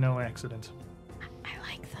could be no accident. I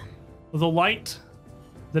like them. The light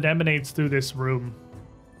that emanates through this room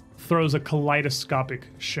throws a kaleidoscopic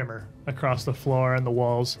shimmer across the floor and the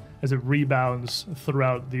walls as it rebounds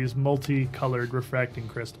throughout these multicolored refracting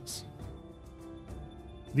crystals.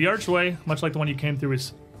 The archway, much like the one you came through,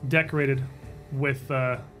 is decorated with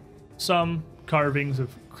some carvings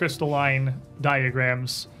of crystalline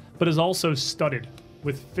diagrams, but is also studded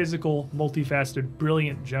with physical, multifaceted,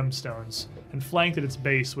 brilliant gemstones, and flanked at its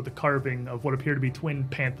base with a carving of what appear to be twin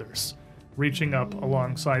panthers, reaching up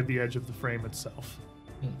alongside the edge of the frame itself.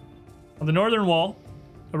 On the northern wall,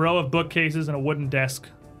 a row of bookcases and a wooden desk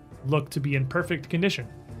look to be in perfect condition,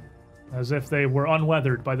 as if they were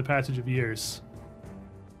unweathered by the passage of years.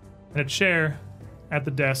 In a chair at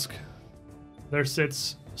the desk, there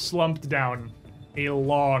sits, slumped down, a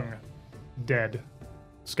long, dead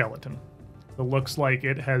skeleton that looks like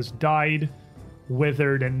it has died,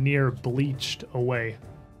 withered, and near bleached away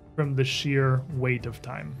from the sheer weight of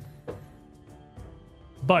time.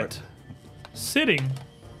 But sitting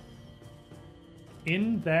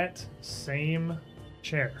in that same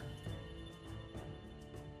chair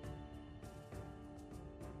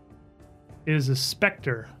is a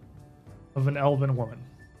specter of an elven woman.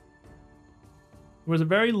 It was a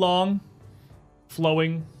very long,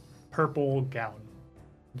 flowing purple gown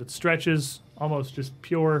that stretches almost just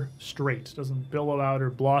pure straight, doesn't billow out or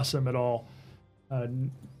blossom at all,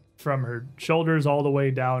 from her shoulders all the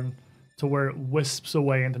way down to where it wisps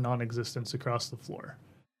away into non-existence across the floor.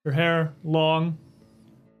 Her hair long,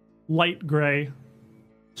 light gray,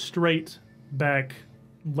 straight back,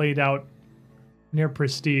 laid out near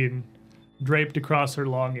pristine, draped across her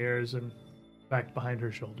long ears and back behind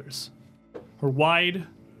her shoulders. Her wide,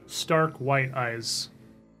 stark white eyes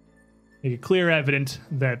make it clear evident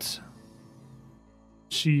that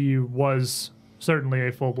she was certainly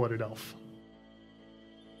a full-blooded elf.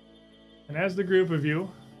 And as the group of you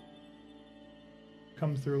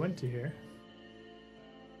come through into here,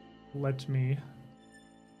 let me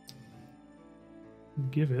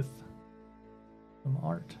giveth some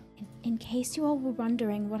art. In case you all were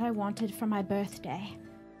wondering what I wanted for my birthday,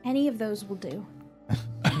 any of those will do.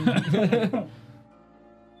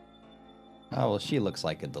 Oh, well, she looks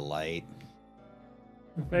like a delight.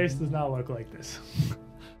 Her face does not look like this.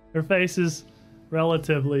 Her face is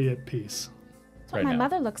relatively at peace. That's what Right my now.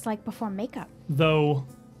 mother looks like before makeup. Though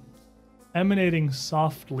emanating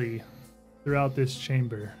softly throughout this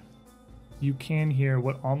chamber, you can hear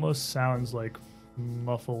what almost sounds like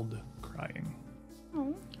muffled crying.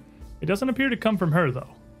 Oh. It doesn't appear to come from her, though.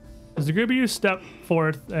 As the group of you step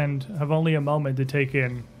forth and have only a moment to take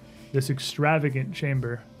in this extravagant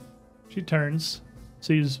chamber, she turns,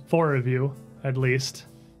 sees 4 of you, at least,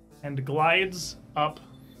 and glides up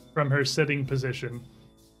from her sitting position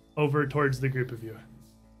over towards the group of you.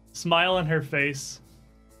 Smile on her face,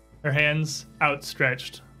 her hands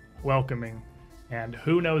outstretched, welcoming, and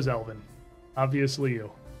who knows Elvin? Obviously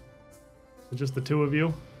you. So just the 2 of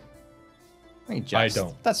you? I mean, just,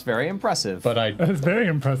 don't. That's very impressive. But I That's very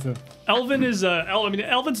impressive. Elvin is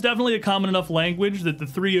Elvin's definitely a common enough language that the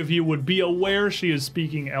 3 of you would be aware she is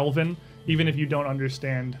speaking Elven, even if you don't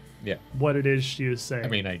understand yeah. what it is she is saying. I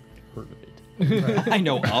mean, I heard of it. I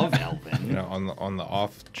know of Elvin. You know, on the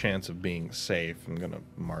off chance of being safe, I'm gonna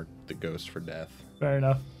mark the ghost for death. fair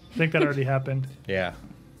enough. I think that already happened. Yeah.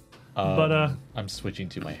 But I'm switching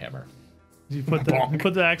to my hammer. you put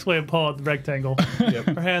the axe away and pull out the rectangle. Yep.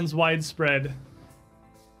 Her hands widespread.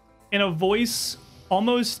 In a voice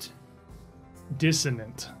almost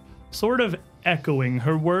dissonant, sort of echoing,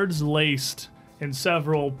 her words laced in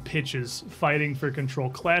several pitches, fighting for control,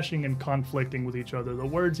 clashing and conflicting with each other, the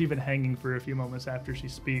words even hanging for a few moments after she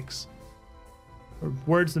speaks. Her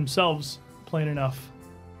words themselves, plain enough.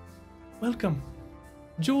 Welcome,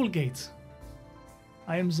 Jewel Gate.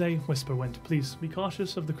 I am Zay Whisperwind. Please be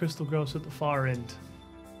cautious of the crystal growths at the far end.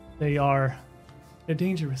 They are a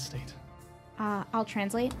dangerous state. I'll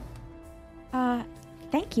translate.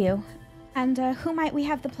 Thank you. And who might we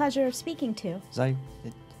have the pleasure of speaking to? And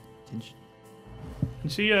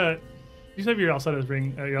she, you have your Alcetta's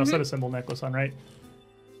ring, your Alcetta symbol necklace on, right?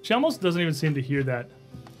 She almost doesn't even seem to hear that,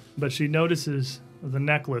 but she notices the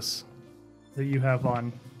necklace that you have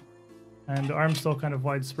on, and the arms still kind of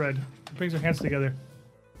widespread. She brings her hands together.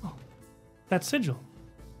 Oh, that sigil.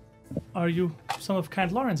 Are you some of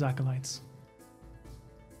Count Lauren's acolytes?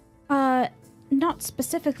 Not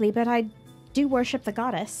specifically, but I do worship the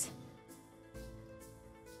goddess.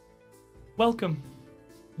 Welcome,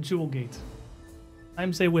 Jewel Gate.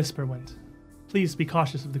 I'm Zay Whisperwind. Please be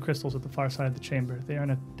cautious of the crystals at the far side of the chamber. They are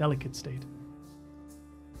in a delicate state.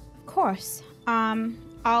 Of course.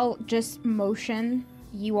 I'll just motion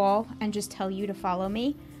you all and just tell you to follow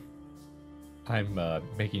me. I'm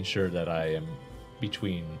making sure that I am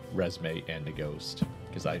between Resme and the ghost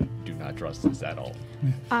because I do not trust this at all.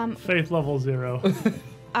 Faith level 0.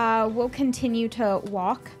 We'll continue to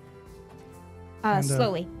walk. And,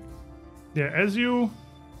 Slowly. Yeah, as you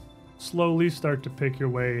slowly start to pick your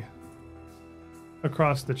way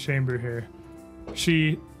across the chamber here,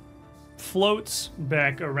 she floats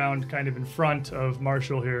back around kind of in front of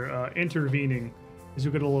Marshall here, intervening as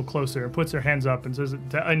you get a little closer, and puts her hands up and says,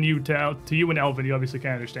 to you and Elvin, you obviously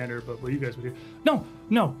can't understand her, but what you guys would do.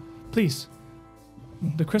 No, please.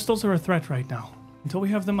 The crystals are a threat right now. Until we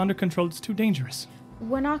have them under control, it's too dangerous.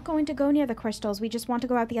 We're not going to go near the crystals. We just want to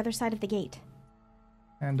go out the other side of the gate.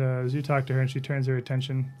 And as you talk to her and she turns her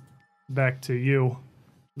attention back to you,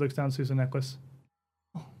 she looks down, sees the necklace.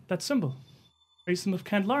 Oh, that symbol. Are you some of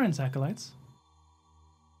Count Lauren's acolytes?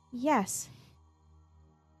 Yes.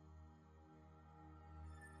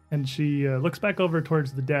 And she looks back over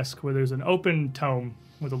towards the desk where there's an open tome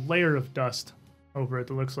with a layer of dust over it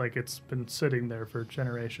that looks like it's been sitting there for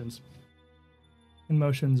generations, and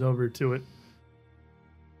motions over to it.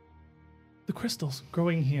 The crystals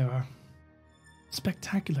growing here are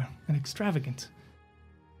spectacular and extravagant,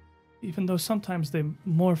 even though sometimes they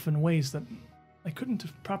morph in ways that I couldn't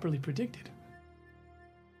have properly predicted.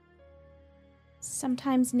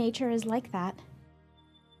 Sometimes nature is like that.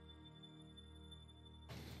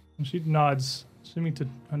 And she nods, seeming to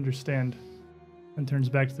understand, and turns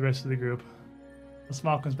back to the rest of the group. A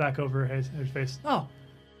smile comes back over her face. Oh,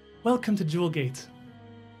 welcome to Jewel Gate.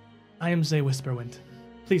 I am Zay Whisperwind.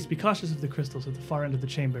 Please be cautious of the crystals at the far end of the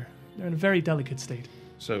chamber. They're in a very delicate state.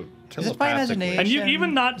 So Is it my telepathically, imagination? And you,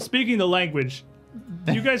 even not speaking the language,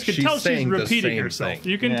 you guys can She's tell she's saying the repeating same herself.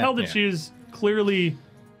 thing. You can Yeah. tell that Yeah. she is clearly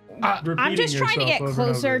repeating I'm just trying to herself get over and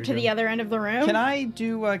closer over to the again. other end of the room. Can I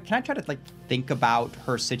try to think about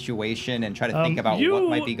her situation and try to think about You, what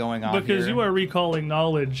might be going on because here? you are recalling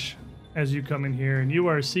knowledge as you come in here, and you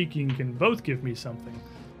are seeking, can both give me something.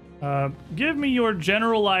 Give me your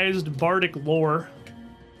generalized bardic lore,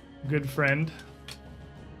 good friend.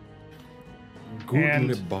 goodly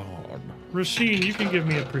and- bard. Rasheen, you can give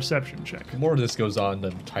me a perception check. The more this goes on,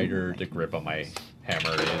 the tighter the grip on my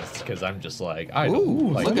hammer is, because I'm just like, I don't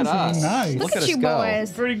Ooh, like look at us. nice. Look Look at at us you go.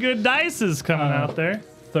 boys. Pretty good dice is coming out there.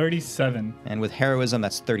 37. And with heroism,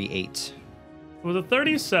 that's 38. With a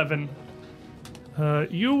 37,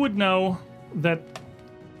 you would know that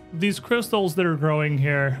these crystals that are growing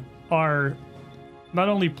here are not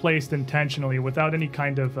only placed intentionally without any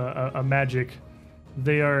kind of a magic,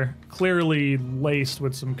 they are clearly laced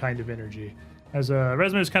with some kind of energy. As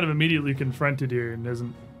Resmer is kind of immediately confronted here and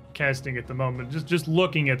isn't casting at the moment. Just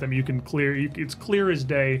looking at them, you can it's clear as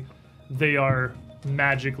day they are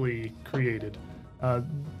magically created.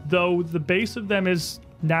 Though the base of them is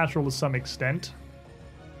natural to some extent,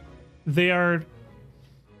 they are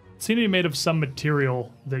seem to be made of some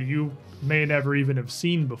material that you may never even have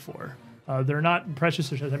seen before. They're not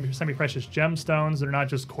precious or semi-precious gemstones. They're not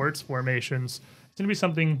just quartz formations. It's going to be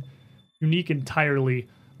something unique entirely,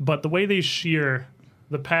 but the way they shear,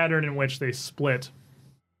 the pattern in which they split,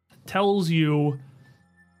 tells you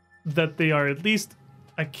that they are at least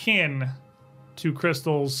akin to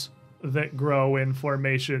crystals that grow in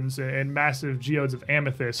formations and massive geodes of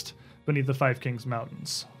amethyst beneath the Five Kings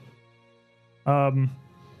Mountains.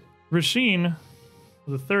 Rasheen,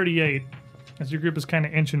 with a 38, as your group is kind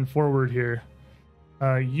of inching forward here,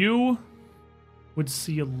 you would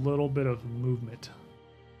see a little bit of movement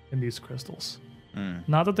in these crystals.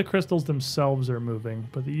 Not that the crystals themselves are moving,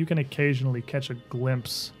 but that you can occasionally catch a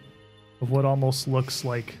glimpse of what almost looks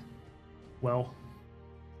like, well,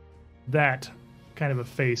 that kind of a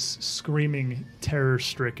face, screaming,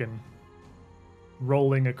 terror-stricken,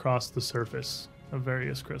 rolling across the surface of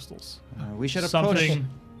various crystals. We should approach. Something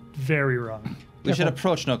very wrong. We should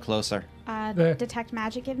approach no closer. Detect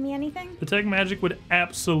magic give me anything? Detect magic would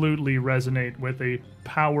absolutely resonate with a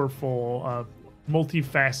powerful,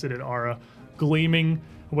 multifaceted aura, gleaming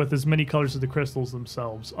with as many colors as the crystals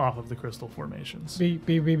themselves off of the crystal formations. Be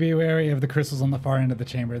wary of the crystals on the far end of the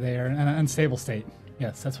chamber. They are in an unstable state.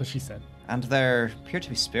 Yes, that's what she said. And there appear to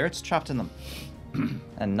be spirits trapped in them.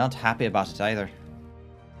 And not happy about it either.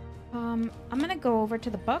 I'm gonna go over to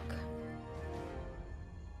the book.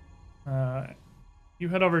 You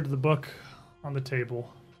head over to the book on the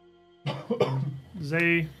table.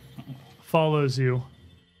 Zay follows you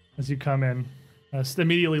as you come in,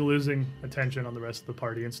 immediately losing attention on the rest of the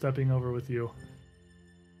party and stepping over with you.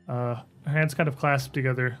 Her hands kind of clasped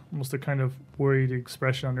together, almost a kind of worried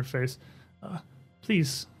expression on her face.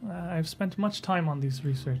 Please, I've spent much time on this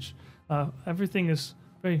research. Everything is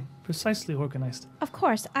very precisely organized. Of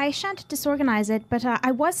course, I shan't disorganize it, but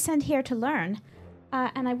I was sent here to learn.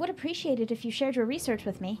 And I would appreciate it if you shared your research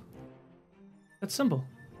with me. That symbol.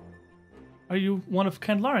 Are you one of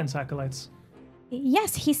Ken Lauren's acolytes?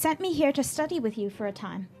 Yes, he sent me here to study with you for a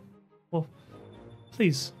time. Well,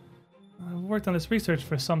 please. I've worked on this research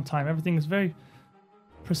for some time. Everything is very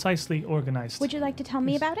precisely organized. Would you like to tell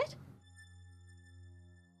me Yes. about it?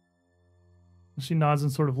 She nods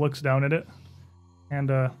and sort of looks down at it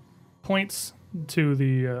and points to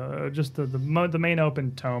the main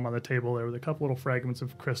open tome on the table there with a couple little fragments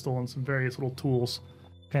of crystal and some various little tools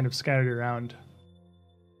kind of scattered around.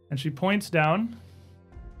 And she points down.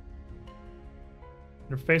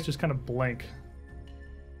 Her face just kind of blank.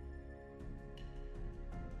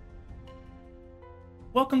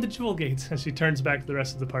 Welcome to Jewel Gate, as she turns back to the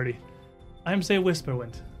rest of the party. I'm Zay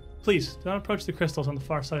Whisperwind. Please, do not approach the crystals on the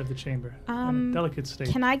far side of the chamber. They're in a delicate state.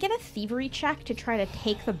 Can I get a thievery check to try to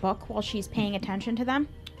take the book while she's paying attention to them?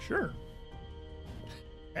 Sure.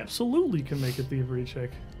 Absolutely can make a thievery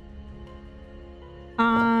check.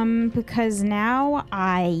 Because now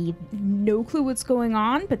I no clue what's going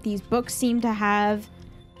on, but these books seem to have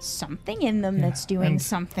something in them that's doing and-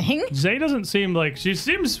 something. Zay doesn't seem like she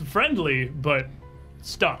seems friendly, but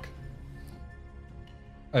stuck.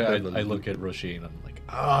 I look at Roisin and I'm like,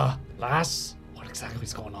 lass, what exactly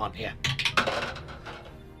is going on here?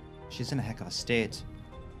 She's in a heck of a state.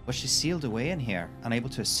 Was she sealed away in here, unable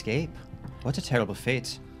to escape? What a terrible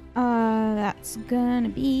fate. That's gonna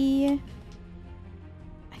be.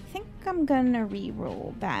 I think I'm gonna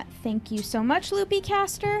re-roll that. Thank you so much, Loopy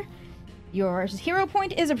Caster. Your hero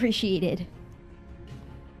point is appreciated.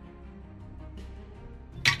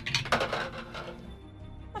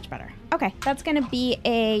 Much better. Okay, that's gonna be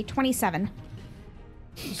a 27.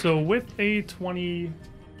 So with a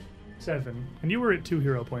 27, and you were at 2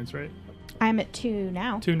 hero points, right? I'm at 2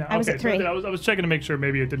 now. 2 now. I was okay, at 3. So I was checking to make sure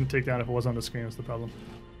maybe it didn't take down if it was on the screen. That's the problem.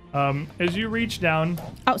 As you reach down,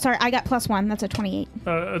 Oh, sorry, I got +1. That's a 28.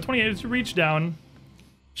 28. As you reach down,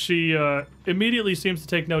 she immediately seems to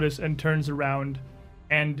take notice and turns around,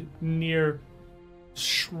 and near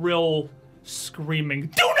shrill screaming,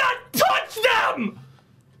 "Do not touch them!"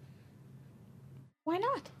 Why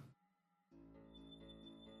not?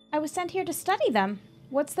 I was sent here to study them.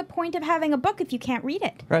 What's the point of having a book if you can't read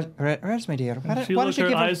it? Res, my dear, why She don't looks, you her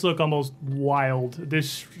give her... eyes look almost wild.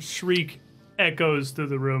 This shriek echoes through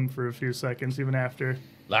the room for a few seconds, even after.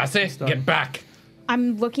 Lassie, get back.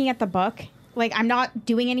 I'm looking at the book. Like, I'm not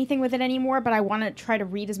doing anything with it anymore, but I want to try to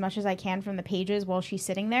read as much as I can from the pages while she's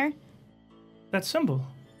sitting there. That symbol.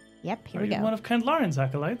 Yep, here Are we you go. one of Kandlarin's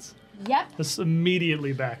acolytes? Yep. This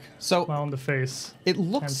immediately back. So- smile on the face. It Hands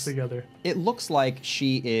looks together. It looks like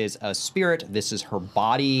she is a spirit. This is her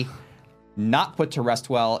body, not put to rest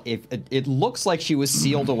well. It looks like she was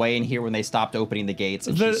sealed away in here when they stopped opening the gates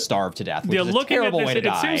and she starved to death, which is a looking at terrible this, way to it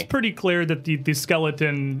die. seems pretty clear that the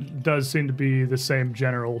skeleton does seem to be the same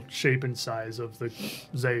general shape and size of the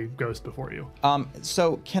Zay ghost before you.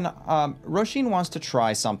 So can Roisin wants to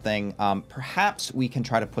try something. Perhaps we can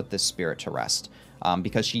try to put this spirit to rest,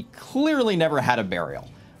 because she clearly never had a burial.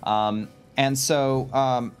 And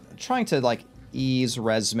so trying to like ease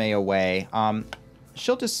Resme away.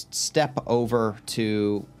 She'll just step over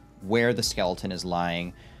to where the skeleton is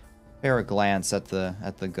lying, bear a glance at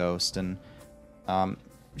the ghost, and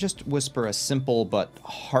just whisper a simple but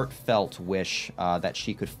heartfelt wish that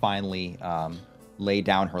she could finally lay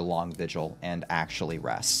down her long vigil and actually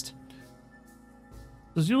rest.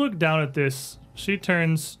 As you look down at this, she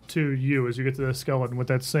turns to you as you get to the skeleton with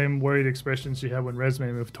that same worried expression she had when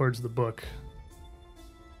Resme moved towards the book.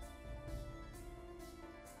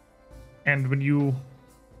 And when you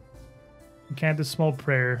chant a small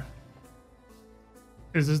prayer,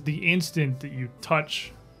 is this the instant that you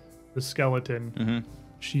touch the skeleton,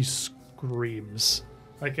 she screams.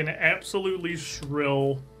 Like an absolutely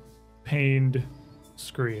shrill, pained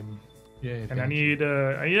scream. Yeah. And I need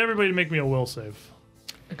everybody to make me a will save.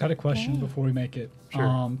 I got a question before we make it.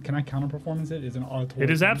 Sure. Can I counter performance it? Is it an auditory? It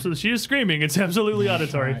is thing? absolutely. She is screaming. It's absolutely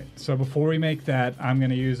auditory. Alright, so before we make that, I'm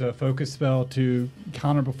going to use a focus spell to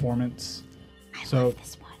counter performance. So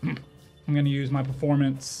This one. I'm going to use my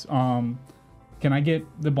performance. Can I get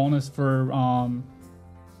the bonus for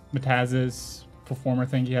Mataz's performer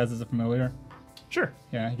thing he has as a familiar? Sure.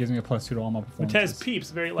 Yeah, he gives me a +2 to all my performances. Tez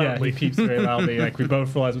peeps very Yeah, loudly. he peeps very loudly. Like we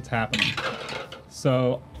both realize what's happening.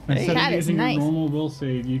 So instead That of is using nice. your normal will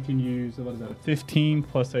save, you can use what is that? A 15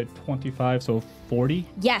 plus a 25, so 40.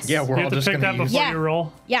 Yes. Yeah, we're You all have to just pick that gonna use. before Yeah. you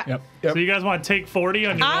roll. Yeah. Yep. So you guys want to take 40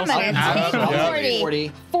 on your I'm roll? gonna save? take 40.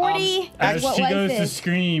 40. 40. As What she was goes to this?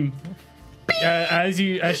 scream, as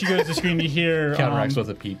she goes to scream, you hear Counteracts with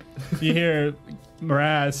a peep. you hear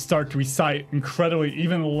Miraz start to recite incredibly,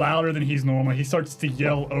 even louder than he's normal. He starts to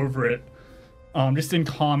yell over it, just in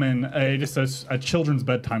common, a children's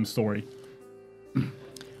bedtime story.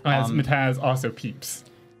 As Mataz also peeps.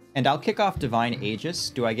 And I'll kick off Divine Aegis.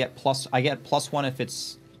 Do I get plus? I get +1 if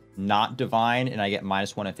it's not divine, and I get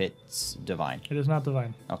 -1 if it's divine. It is not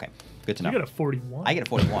divine. Okay, good to You know. get a 41. I get a I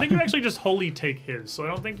 41. think you actually just wholly take his, so I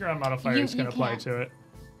don't think your own modifier You- is going you to apply can't. to it.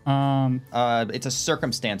 It's a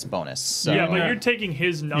circumstance bonus. So Yeah, but Yeah. you're taking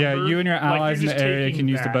his number. Yeah, you and your like, you're allies in just the area taking can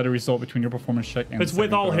use the that. better result between your performance check and It's the with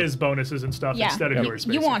saving all throw. his bonuses and stuff Yeah. instead of You- yours.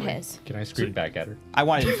 You want basically. his. Can I scream back at her? I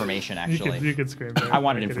wanted information You actually. could scream. There. I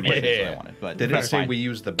wanted Make it information. easy. That's what I wanted. But Did it that's say fine. we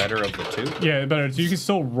use the better of the two? Yeah, better. So you can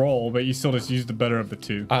still roll, but you still just use the better of the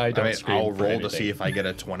two. I I don't mean, scream. I'll for roll to anything. see if I get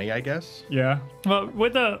a 20, I guess. Yeah. Well,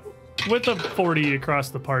 with a 40 across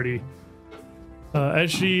the party, as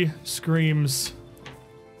she screams,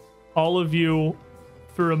 all of you,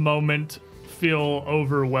 for a moment, feel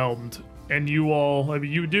overwhelmed, and you all. I mean,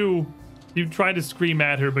 you do You try to scream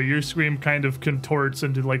at her, but your scream kind of contorts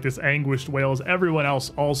into like this anguished wail as everyone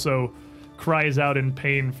else also cries out in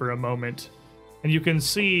pain for a moment. And you can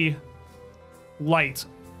see light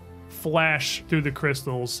flash through the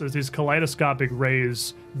crystals as these kaleidoscopic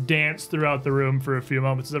rays dance throughout the room for a few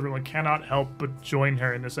moments as everyone cannot help but join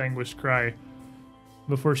her in this anguished cry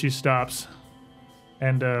before she stops.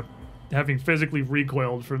 And having physically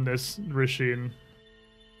recoiled from this Rasheen.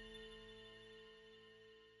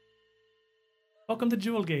 Welcome to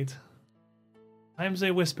Jewel Gate. I am Zay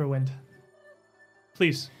Whisperwind.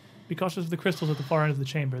 Please, be cautious of the crystals at the far end of the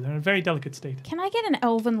chamber. They're in a very delicate state. Can I get an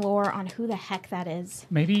elven lore on who the heck that is?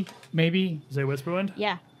 Maybe. Zay Whisperwind?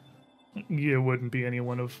 Yeah. It wouldn't be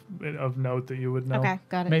anyone of note that you would know. Okay,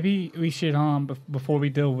 got it. Maybe we should before we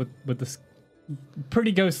deal with this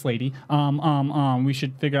pretty ghost lady, we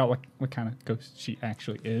should figure out what kind of ghost she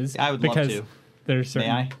actually is. I would love because to. there's certain.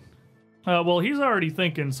 May I? Well, he's already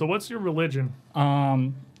thinking, so what's your religion?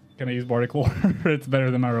 Can I use Bardic lore? It's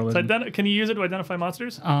better than my religion. Can you use it to identify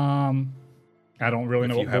monsters? I don't really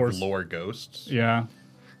know If you what have lore. lore ghosts. Yeah,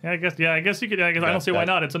 I guess you could. I don't see why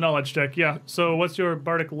not. It's a knowledge check. Yeah. So what's your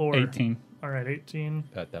bardic lore? 18. All right, 18.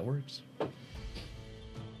 That works.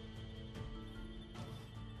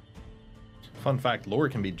 Fun fact, lore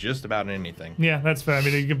can be just about anything. Yeah, that's fair. I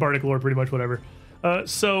mean, you can bardic lore pretty much whatever.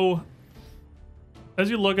 So as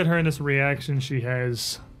you look at her in this reaction she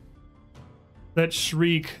has, that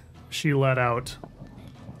shriek she let out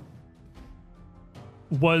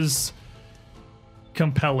was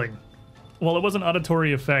compelling. While it was an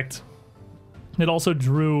auditory effect, it also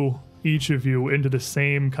drew each of you into the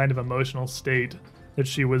same kind of emotional state that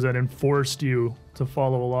she was in and forced you to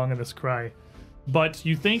follow along in this cry. But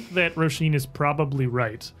you think that Rasheen is probably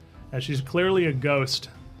right, as she's clearly a ghost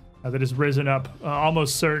that has risen up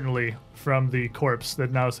almost certainly from the corpse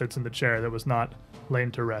that now sits in the chair that was not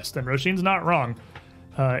laid to rest. And Rasheen's not wrong.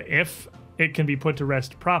 If it can be put to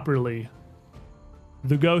rest properly,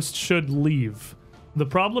 the ghost should leave. The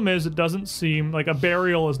problem is it doesn't seem like a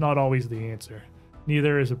burial is not always the answer.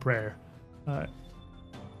 Neither is a prayer.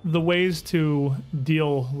 The ways to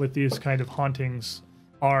deal with these kind of hauntings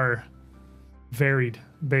are varied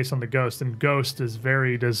based on the ghost, and ghost is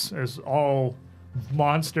varied as all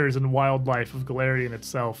monsters and wildlife of Galarian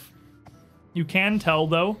itself. You can tell,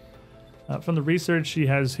 though, from the research she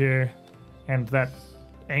has here and that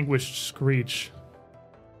anguished screech,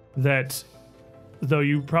 that though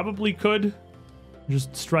you probably could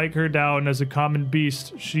just strike her down as a common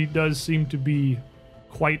beast, she does seem to be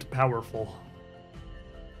quite powerful.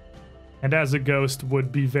 And as a ghost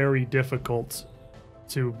would be very difficult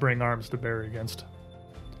to bring arms to bear against.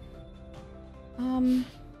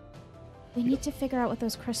 We need to figure out what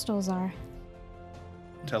those crystals are.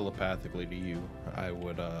 Telepathically to you, I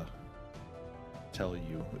would tell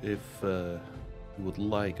you. If you would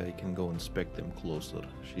like, I can go inspect them closer.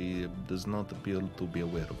 She does not appear to be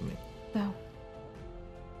aware of me. Go.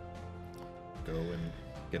 Go and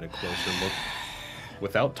get a closer look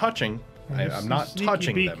without touching. I'm not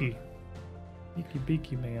touching them. Sneaky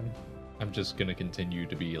beaky man. I'm just gonna continue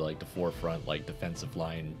to be like the forefront, like defensive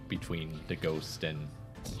line between the ghost and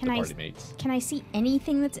the party mates. Can I see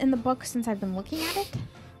anything that's in the book since I've been looking at it?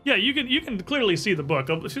 Yeah, you can clearly see the book.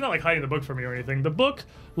 She's not like hiding the book from you or anything. The book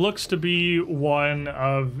looks to be one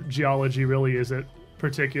of geology, really, as it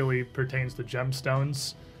particularly pertains to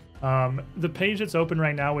gemstones. The page that's open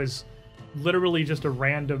right now is literally just a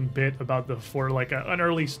random bit about an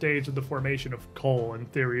early stage of the formation of coal and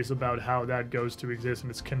theories about how that goes to exist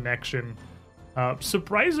and its connection.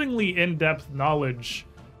 Surprisingly in-depth knowledge,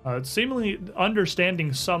 seemingly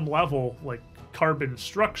understanding some level like carbon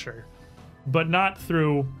structure, but not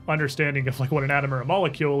through understanding of like what an atom or a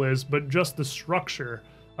molecule is, but just the structure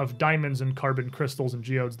of diamonds and carbon crystals and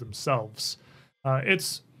geodes themselves.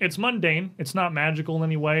 It's mundane. It's not magical in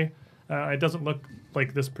any way. It doesn't look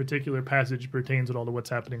like this particular passage pertains at all to what's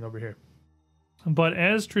happening over here. But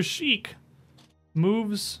as Trishik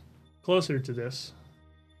moves closer to this,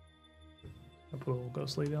 I'll put a little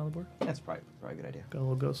ghost lady on the board. That's probably a good idea. Got a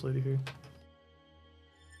little ghost lady here.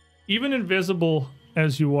 Even invisible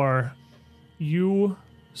as you are, you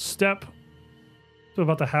step to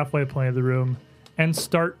about the halfway point of the room and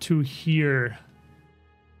start to hear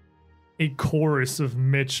a chorus of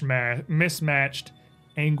mismatched,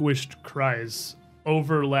 anguished cries,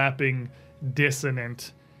 overlapping,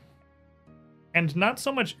 dissonant, and not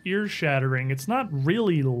so much ear-shattering. It's not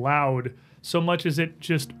really loud so much as it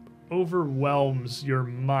just overwhelms your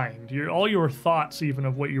mind. All your thoughts, even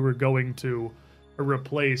of what you were going to, are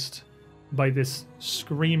replaced by this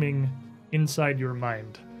screaming inside your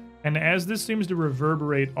mind. And as this seems to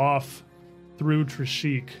reverberate off through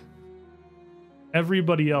Trishik,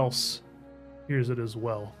 everybody else hears it as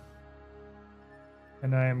well.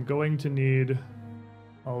 And I am going to need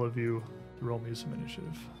all of you to roll me some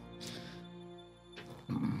initiative.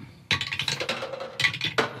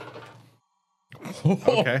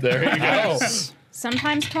 Okay. There you go.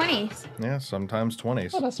 Sometimes 20s. Yeah, sometimes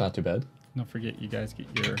 20s. Oh, that's not too bad. Don't forget, you guys get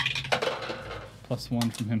your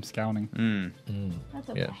 +1 from him scouting. That's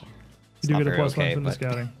okay. Yeah. You do not get a very plus okay, one from the but-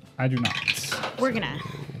 scouting. I do not, We're gonna.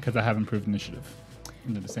 because I have improved initiative.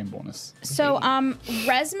 Into the same bonus. So,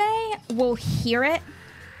 Resme will hear it,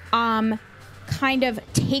 kind of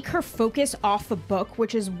take her focus off the book,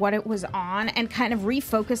 which is what it was on, and kind of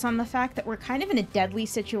refocus on the fact that we're kind of in a deadly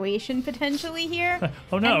situation potentially here.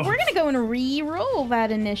 Oh no. And we're gonna go and re-roll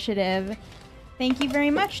that initiative. Thank you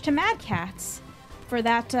very much to Mad Cats for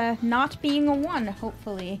that not being a 1,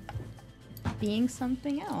 hopefully being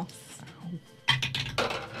something else.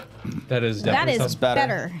 That is That definitely is sounds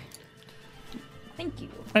better. Thank you.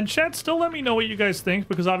 And chat, still let me know what you guys think,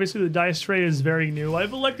 because obviously the dice tray is very new.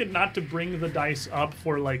 I've elected not to bring the dice up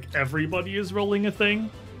for like everybody is rolling a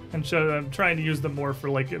thing, and so I'm trying to use them more for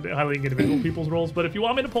like highly individual people's rolls. But if you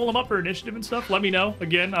want me to pull them up for initiative and stuff, let me know.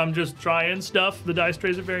 Again, I'm just trying stuff. The dice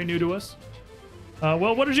trays are very new to us.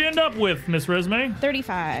 Well, what did you end up with, Miss Resme?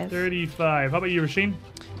 35. 35. How about you, Rasheen?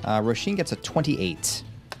 Roshin gets a 28.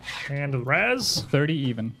 And Raz? 30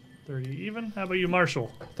 even. 30 even. How about you,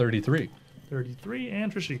 Marshall? 33. 33.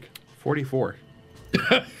 And Trishik? 44.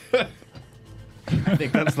 I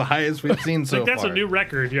think that's the highest we've seen I so think that's far. a new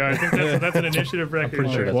record. Yeah, I think that's an initiative record.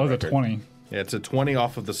 pretty sure It that's was a record. 20. Yeah, it's a 20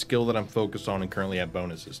 off of the skill that I'm focused on and currently have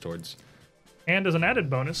bonuses towards. And as an added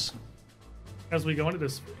bonus, as we go into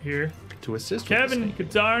this here, To assist Kevin with the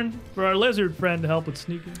Katarn for our lizard friend to help with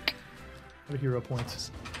sneaking. Have hero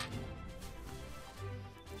points.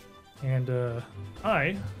 And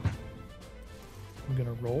I'm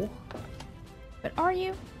gonna roll. But are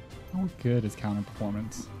you? How good is counter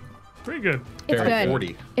performance? Pretty good. It's Very good.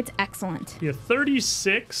 40. It's excellent. Yeah,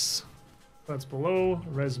 36. That's below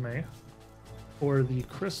Resme for the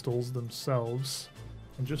crystals themselves.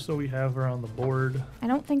 And just so we have her on the board, I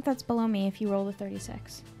don't think that's below me if you roll the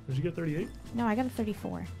 36. did you get 38? No, I got a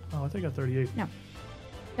 34. Oh, I think I got 38.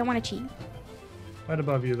 Don't want to cheat. Right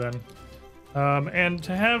above you then. And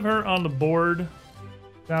to have her on the board,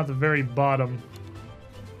 down at the very bottom,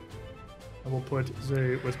 I will put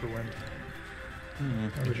the Whisperwind.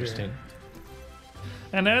 Over here. Interesting.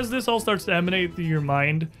 And as this all starts to emanate through your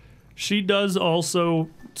mind, she does also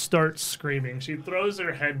start screaming. She throws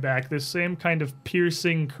her head back, this same kind of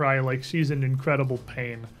piercing cry, like she's in incredible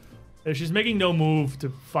pain. And she's making no move to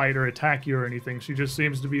fight or attack you or anything. She just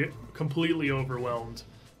seems to be completely overwhelmed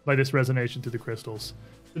by this resonation through the crystals.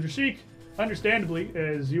 So Drashik, understandably,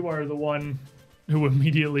 as you are the one who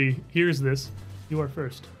immediately hears this, you are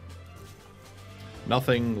first.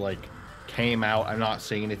 Nothing like came out. I'm not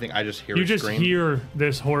saying anything. I just hear You her just scream. hear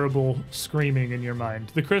this horrible screaming in your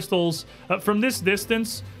mind. The crystals, from this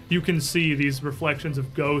distance, you can see these reflections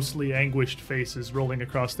of ghostly, anguished faces rolling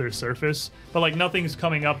across their surface. But like nothing's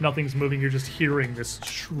coming up, nothing's moving. You're just hearing this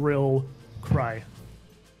shrill cry.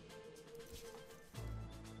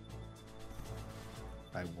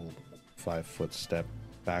 I will 5-foot step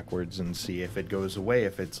backwards and see if it goes away,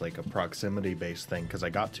 if it's like a proximity based thing, because I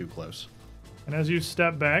got too close. And as you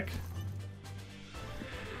step back,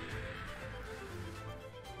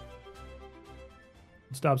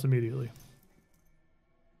 it stops immediately.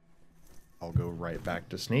 I'll go right back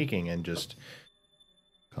to sneaking and just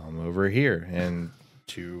come over here. And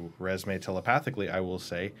to Resme telepathically, I will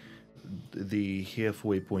say the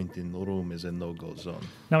halfway point in the room is a no-go zone.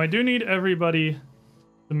 Now I do need everybody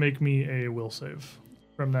to make me a will save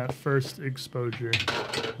from that first exposure.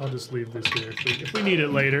 I'll just leave this here. If we need it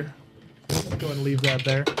later, I'll go and leave that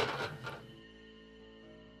there.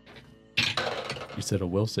 You said a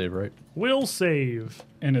will save, right? Will save.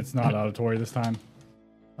 And it's not auditory this time.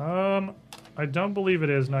 I don't believe it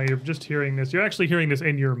is. No, you're just hearing this. You're actually hearing this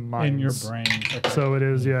in your mind. In your brain. Okay. So it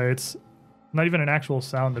is, yeah, it's not even an actual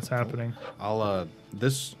sound that's happening.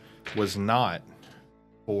 This was not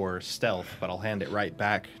for stealth, but I'll hand it right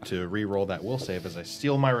back to re-roll that will save as I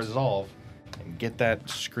steal my resolve and get that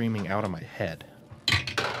screaming out of my head.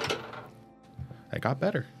 I got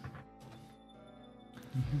better.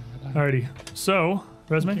 Alrighty. So,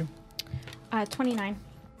 Resme? 29.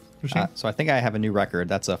 Rasheen? So I think I have a new record.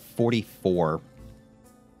 That's a 44.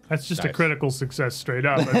 That's just a Nice. critical success straight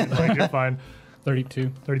up. I mean, like, you're fine.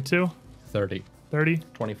 32. 32? 30. 30?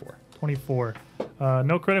 24. 24.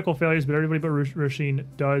 No critical failures, but everybody but Rasheen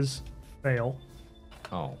does fail.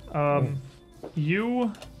 Oh.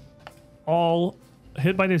 You all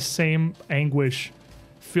hit by this same anguish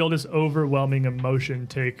feel this overwhelming emotion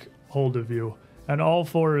take hold of you, and all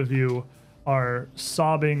 4 of you are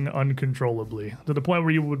sobbing uncontrollably to the point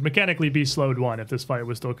where you would mechanically be slowed 1 if this fight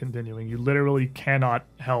was still continuing. You literally cannot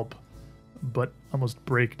help but almost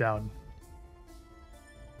break down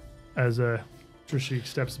as Trishik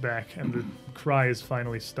steps back and the cries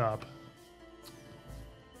finally stop.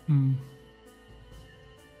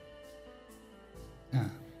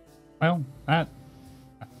 Well, that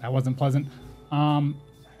wasn't pleasant. I'm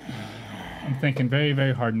thinking very,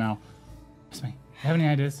 very hard now. Trust me. You have any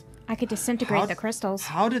ideas? I could disintegrate the crystals.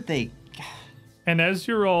 How did they? And as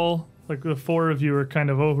you're all, like the 4 of you are kind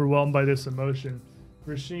of overwhelmed by this emotion,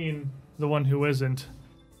 Rasheen, the one who isn't,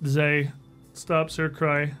 Zay stops her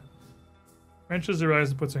cry, wrenches her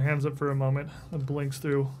eyes and puts her hands up for a moment, and blinks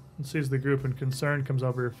through and sees the group, and concern comes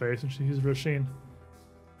over her face, and she sees Rasheen.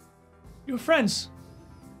 Your friends,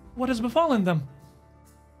 what has befallen them?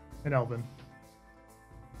 And Elvin.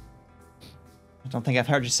 I don't think I've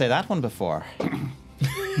heard you say that one before.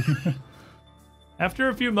 After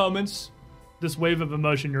a few moments, this wave of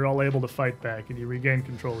emotion, you're all able to fight back, and you regain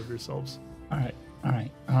control of yourselves. All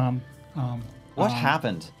right. What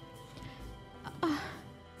happened?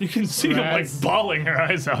 You can see them like Raz. bawling her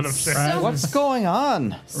eyes out of there. Raz What's is- going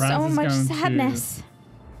on? Raz So is much going to sadness.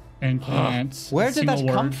 Incant. Where a did that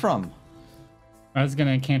single come word. from? Raz is going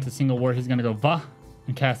to incant a single word. He's going to go va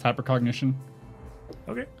and cast hypercognition.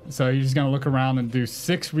 Okay. So he's going to look around and do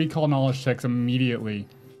 6 recall knowledge checks immediately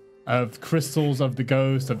of crystals, of the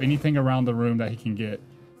ghost, of anything around the room that he can get.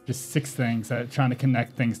 Just 6 things that trying to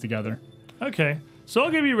connect things together. Okay. So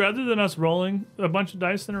I'll give you, rather than us rolling a bunch of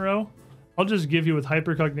dice in a row, I'll just give you with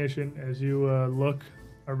hypercognition as you look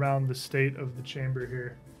around the state of the chamber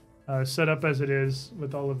here, set up as it is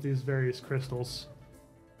with all of these various crystals.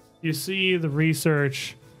 You see the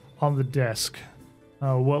research on the desk.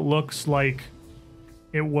 What looks like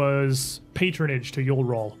it was patronage to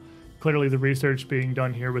Yulrol. Clearly the research being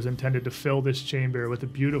done here was intended to fill this chamber with a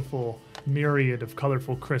beautiful myriad of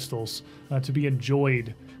colorful crystals to be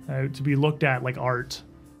enjoyed, to be looked at like art.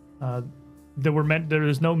 There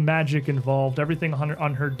is no magic involved. Everything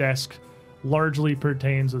on her desk largely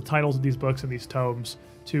pertains, the titles of these books and these tomes,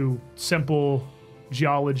 to simple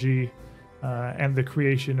geology and the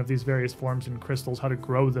creation of these various forms and crystals, how to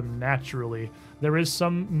grow them naturally. There is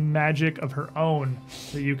some magic of her own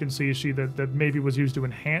that you can see that maybe was used to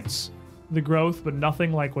enhance the growth, but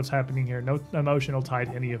nothing like what's happening here. No emotional tie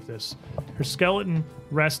to any of this. Her skeleton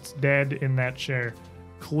rests dead in that chair.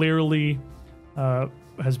 Clearly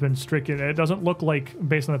has been stricken. It doesn't look like,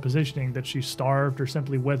 based on the positioning, that she starved or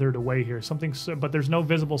simply withered away here. But there's no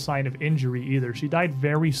visible sign of injury either. She died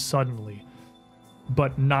very suddenly,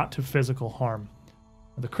 but not to physical harm.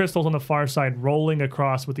 The crystals on the far side rolling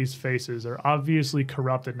across with these faces are obviously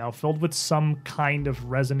corrupted now, filled with some kind of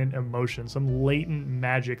resonant emotion, some latent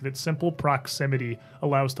magic that simple proximity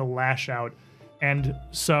allows to lash out, and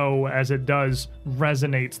so, as it does,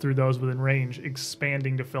 resonates through those within range,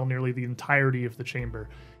 expanding to fill nearly the entirety of the chamber.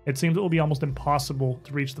 It seems it will be almost impossible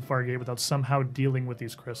to reach the far gate without somehow dealing with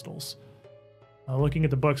these crystals. Looking at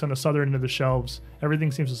the books on the southern end of the shelves,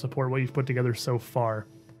 everything seems to support what you've put together so far.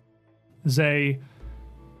 Zay,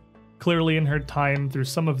 clearly in her time through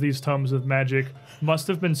some of these tomes of magic, must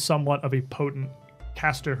have been somewhat of a potent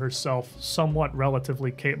caster herself, somewhat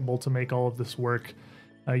relatively capable to make all of this work.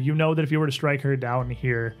 You know that if you were to strike her down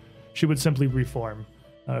here, she would simply reform.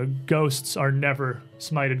 Ghosts are never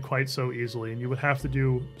smited quite so easily, and you would have to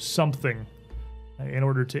do something in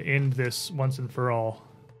order to end this once and for all.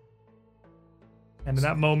 And in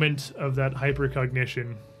that moment of that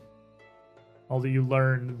hypercognition, all that you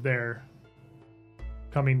learned there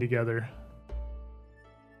coming together,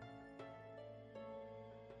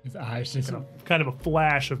 His eyes just... kind of a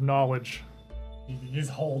flash of knowledge. He just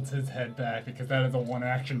holds his head back because that is a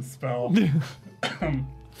 1-action spell.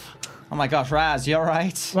 Oh my gosh, Raz, you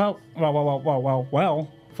alright? Well.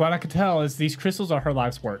 From what I could tell is these crystals are her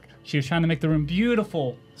life's work. She was trying to make the room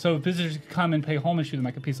beautiful so visitors could come and pay homage to them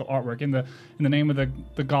like a piece of artwork in the name of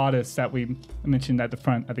the goddess that we mentioned at the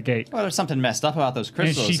front at the gate. Well, there's something messed up about those And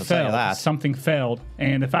crystals, she I'll tell you failed. that. Something failed.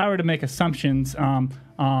 And if I were to make assumptions,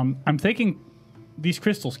 I'm thinking these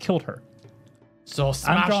crystals killed her. So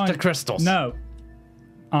smash the crystals. No.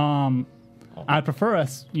 I'd prefer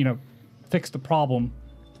us, fix the problem.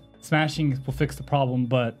 Smashing will fix the problem,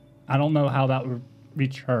 but I don't know how that would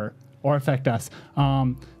reach her or affect us.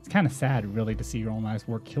 It's kind of sad, really, to see your own lives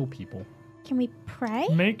work kill people. Can we pray?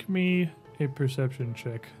 Make me a perception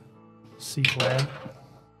check. C-Plan.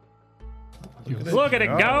 Look at it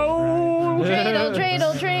go!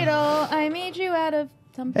 Dreidel, I made you out of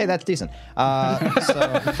something. Hey, that's decent.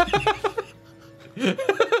 So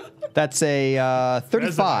That's a As I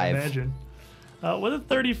 35. imagine. With a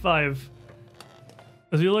 35,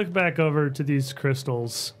 as you look back over to these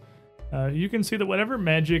crystals, you can see that whatever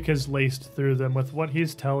magic has laced through them with what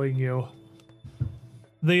he's telling you,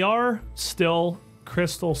 they are still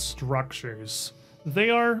crystal structures. They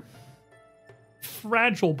are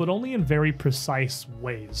fragile, but only in very precise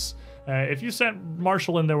ways. If you sent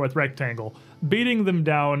Marshall in there with Rectangle, beating them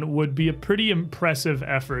down would be a pretty impressive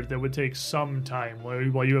effort that would take some time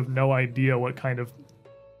while you have no idea what kind of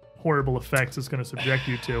horrible effects it's going to subject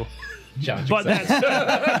you to. But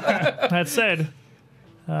that said,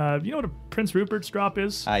 you know what a Prince Rupert's drop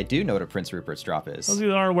is? I do know what a Prince Rupert's drop is. Those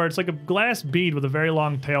are where it's like a glass bead with a very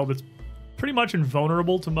long tail that's pretty much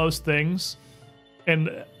invulnerable to most things.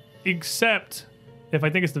 And except if I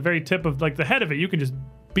think it's the very tip of like the head of it, you can just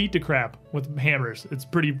beat the crap with hammers. It's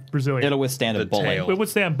pretty resilient. It'll withstand a The bullet. tail. It would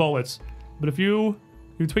withstand bullets. But if you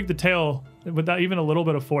tweak the tail without even a little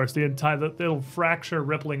bit of force, it'll fracture,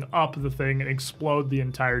 rippling up the thing and explode the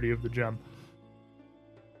entirety of the gem.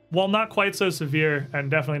 While not quite so severe and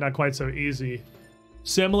definitely not quite so easy,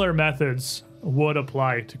 similar methods would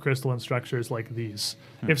apply to crystalline structures like these.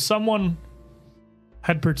 If someone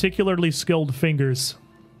had particularly skilled fingers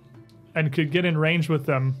and could get in range with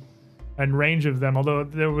them and range of them, although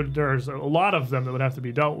there's a lot of them that would have to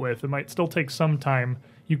be dealt with, it might still take some time.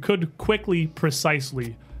 You could quickly,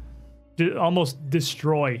 precisely, almost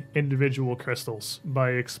destroy individual crystals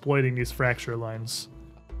by exploiting these fracture lines.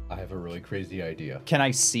 I have a really crazy idea. Can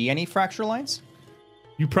I see any fracture lines?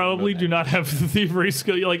 You probably do not have the thievery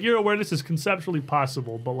skill. You're aware this is conceptually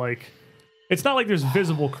possible, but like, it's not like there's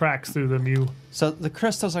visible cracks through them. So the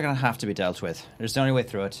crystals are going to have to be dealt with. There's the only way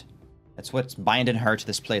through it. It's what's binding her to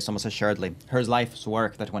this place, almost assuredly. Her life's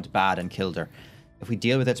work that went bad and killed her. If we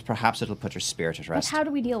deal with it, perhaps it'll put her spirit at But rest. how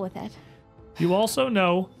do we deal with it? You also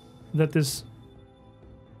know that this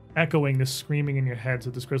echoing, this screaming in your head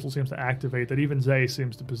that this crystal seems to activate, that even Zay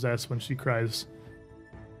seems to possess when she cries,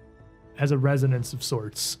 has a resonance of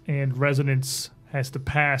sorts, and resonance has to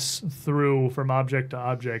pass through from object to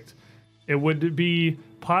object. It would be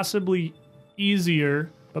possibly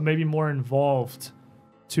easier, but maybe more involved,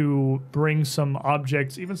 to bring some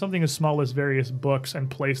objects, even something as small as various books, and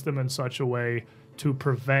place them in such a way to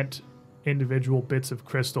prevent individual bits of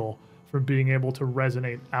crystal from being able to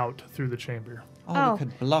resonate out through the chamber. Oh, Oh. we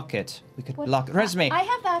could block it. We could What- block it. Resume, I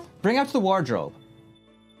have that. bring out the wardrobe.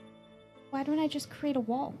 Why don't I just create a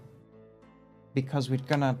wall? Because we'll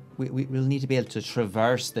need to be able to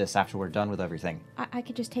traverse this after we're done with everything. I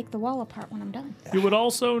could just take the wall apart when I'm done. You would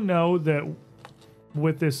also know that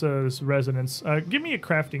with this resonance, give me a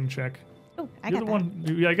crafting check. Oh, I You're got the that.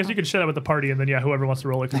 one. Yeah, I guess you could share that with the party, and then whoever wants to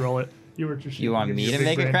roll it can roll it. You were just. You want me to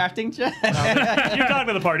make a crafting check? You're talking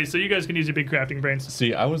to the party, so you guys can use your big crafting brains.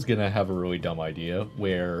 See, I was gonna have a really dumb idea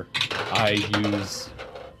where I use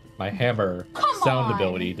my hammer sound on!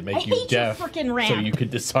 ability to I make you hate your deaf, frickin' so ramp. you could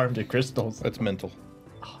disarm the crystals. That's mental.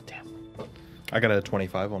 Oh damn! I got a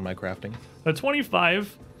 25 on my crafting. A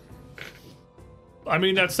 25. I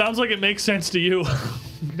mean, that sounds like it makes sense to you.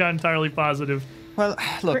 Not entirely positive. Well,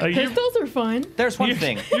 look, You- Crystals are fun. there's one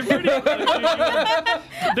thing. You're pretty.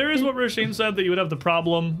 There is what Rasheen said, that you would have the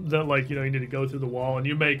problem that, like, you need to go through the wall, and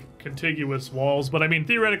you make contiguous walls. But I mean,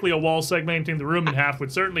 theoretically, a wall segmenting the room in half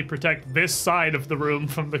would certainly protect this side of the room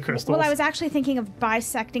from the crystals. Well, I was actually thinking of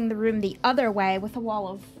bisecting the room the other way with a wall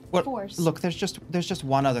of Well, force. look, there's just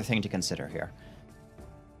one other thing to consider here.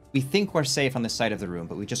 We think we're safe on this side of the room,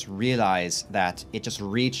 but we just realize that it just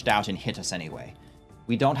reached out and hit us anyway.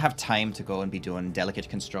 We don't have time to go and be doing delicate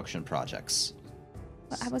construction projects.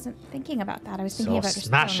 I wasn't thinking about that. I was thinking So about just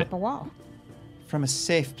smash throwing it. up a wall. From a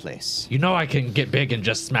safe place. You know I can get big and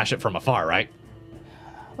just smash it from afar, right?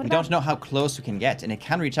 What We about, don't know how close we can get, and it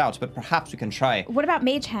can reach out, but perhaps we can try. What about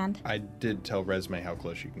Mage Hand? I did tell Resume how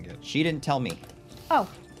close you can get. She didn't tell me. Oh.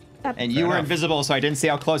 And you were enough. invisible, so I didn't see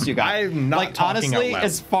how close you got. I'm not like, talking honestly, out loud.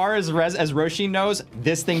 as far as as Roshi knows,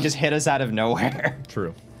 this thing just hit us out of nowhere.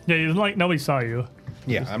 True. Yeah, nobody saw you.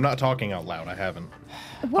 Yeah, I'm not talking out loud. I haven't.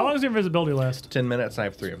 How long does your invisibility last? 10 minutes, I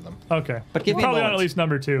have 3 of them. Okay. But give me a Probably on moment. at least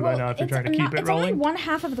number 2 by Well, now if you're it's trying to keep not- it it's only rolling. one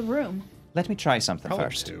half of the room. Let me try something Probably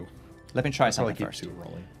first. 2. Let me try Probably something keep first. 2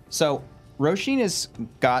 rolling. So, Roshin has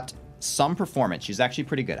got some performance. She's actually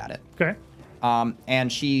pretty good at it. Okay.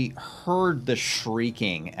 And she heard the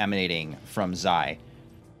shrieking emanating from Zai.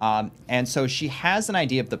 And so she has an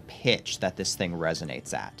idea of the pitch that this thing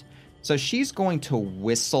resonates at. So she's going to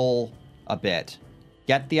whistle a bit,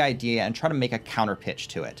 get the idea, and try to make a counter pitch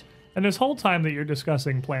to it. And this whole time that you're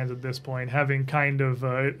discussing plans at this point, having kind of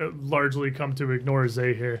largely come to ignore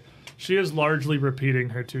Zay here, she is largely repeating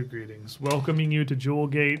her 2 greetings, welcoming you to Jewel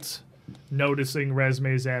Gate, noticing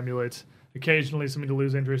Resme's amulet, occasionally something to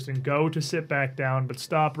lose interest and go to sit back down, but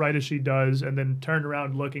stop right as she does, and then turn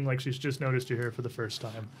around looking like she's just noticed you here for the first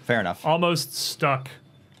time. Fair enough. Almost stuck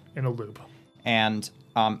in a loop. And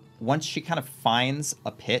once she kind of finds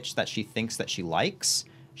a pitch that she thinks that she likes,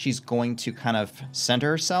 she's going to kind of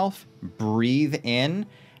center herself, breathe in,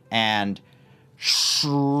 and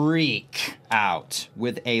shriek out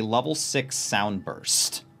with a level 6 sound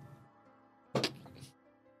burst.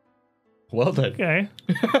 Well done. Okay.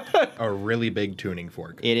 A really big tuning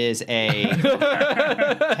fork. It is a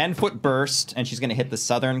 10-foot burst, and she's going to hit the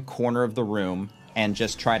southern corner of the room and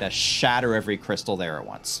just try to shatter every crystal there at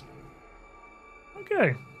once.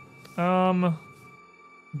 Okay. What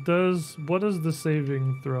does the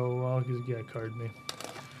saving throw? Well, yeah, card me.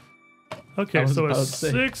 Okay, so a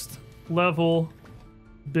 6th level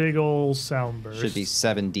big ol' sound burst. Should be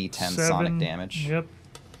 7d10 sonic damage. Yep.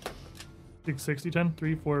 60, 10,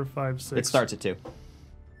 3, 4, 5, 6. It starts at 2.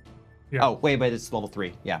 Yeah. Oh, wait, but it's level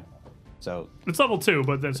 3. Yeah. So It's level 2,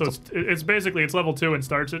 but then it's basically it's level 2 and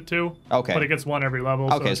starts at 2. Okay. But it gets 1 every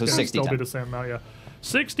level. Okay, so it's gonna 60, still 10. be the same amount, yeah.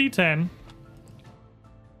 60, 10.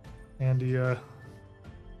 And the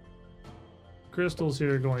crystals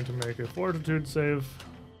here are going to make a fortitude save.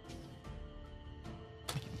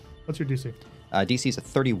 What's your DC? DC's a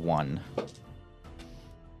 31.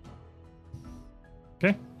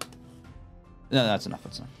 Okay. No, that's enough.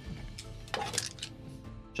 That's enough.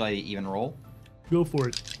 Shall I even roll? Go for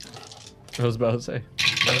it. I was about to say.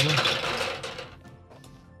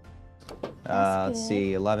 Let's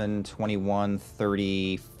see. 11, 21,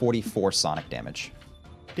 30, 44 sonic damage.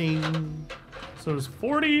 Ding. So it's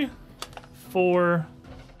 44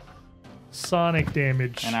 sonic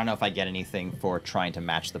damage. And I don't know if I get anything for trying to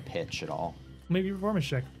match the pitch at all. Maybe a performance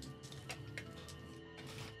check.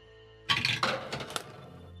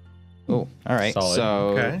 Oh, all right. Solid.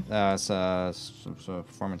 So, Okay. so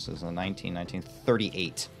performance is a 19,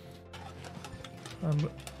 38.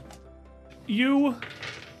 You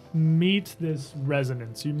meet this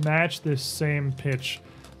resonance. You match this same pitch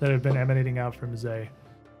that have been emanating out from Zay.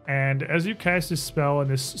 And as you cast this spell and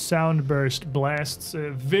this sound burst blasts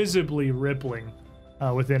visibly rippling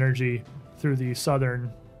with energy through the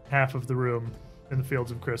southern half of the room in the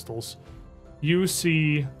fields of crystals, you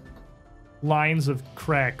see lines of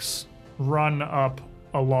cracks run up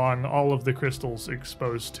along all of the crystals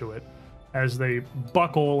exposed to it as they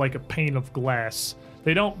buckle like a pane of glass.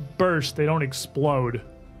 They don't burst, they don't explode,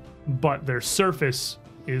 but their surface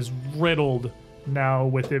is riddled now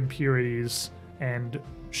with impurities and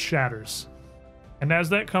shatters. And as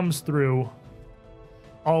that comes through,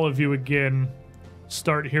 all of you again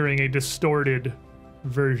start hearing a distorted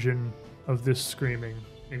version of this screaming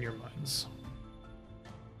in your minds.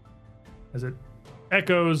 As it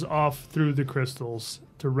echoes off through the crystals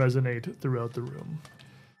to resonate throughout the room.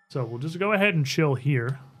 So we'll just go ahead and chill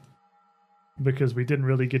here, because we didn't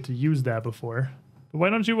really get to use that before. But why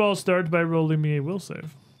don't you all start by rolling me a will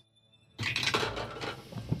save?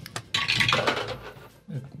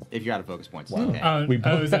 If you're out of focus points, it's okay.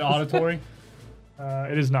 Is it auditory?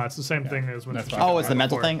 It is not. It's the same thing as when That's it's fine. Oh, it's the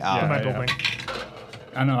mental thing? the Oh, mental yeah. thing.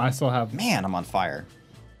 I know. I still have. man, I'm on fire.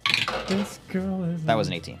 This girl is. That was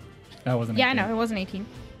an 18. That wasn't. Yeah, 18. no, it wasn't 18.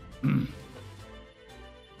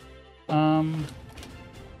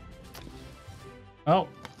 Oh.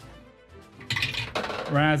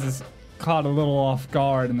 Raz is caught a little off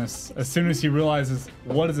guard in this. As soon as he realizes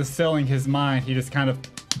what is assailing his mind, he just kind of.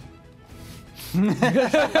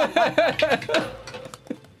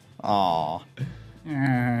 Aw.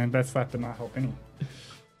 And that slap did not help any.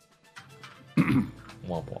 Womp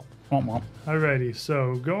womp. Womp womp. Alrighty,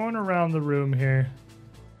 so going around the room here,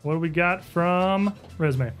 what do we got from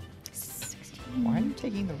Resme? Why are you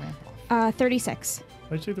taking the ramp off? 36.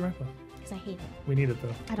 Why'd you take the ramp off? Because I hate it. We need it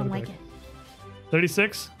though. I don't like it.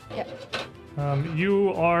 36? Yep.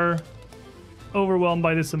 You are overwhelmed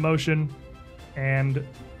by this emotion and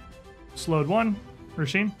slowed 1.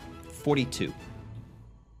 Rasheen? 42.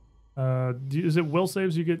 Is it will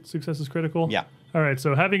saves you get successes critical? Yeah. All right,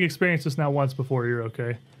 so having experienced this now once before, you're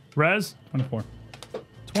okay. Rez? 24.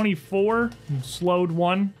 24. Slowed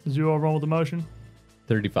 1. Did you overwhelm with emotion?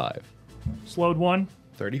 35. Slowed 1.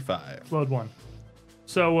 35. Slowed 1.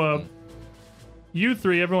 So, you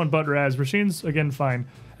three, everyone but Raz. Rasheen's, again, fine.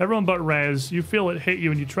 Everyone but Raz, you feel it hit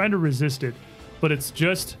you and you try to resist it, but it's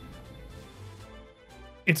just...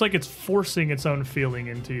 It's like it's forcing its own feeling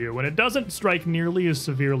into you, and it doesn't strike nearly as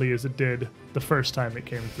severely as it did the first time it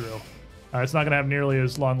came through. It's not going to have nearly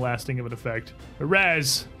as long-lasting of an effect. But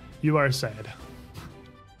Raz, you are sad.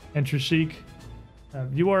 And Trishik,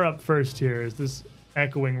 you are up first here as this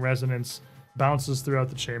echoing resonance bounces throughout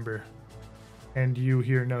the chamber. and you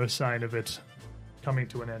hear no sign of it coming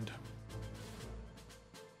to an end.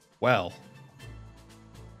 Well,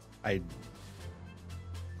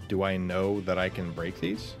 do I know that I can break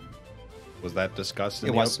these? Was that discussed in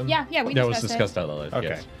It the was. open? Yeah, we That was discussed discussed out loud. Okay.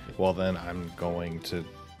 Yes. Well, then I'm going to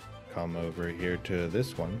come over here to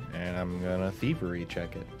this one, and I'm gonna thievery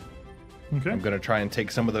check it. Okay. I'm gonna try and take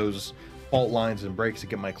some of those fault lines and breaks to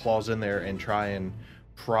get my claws in there and try and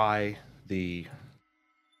pry the.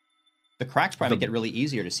 The cracks probably make it really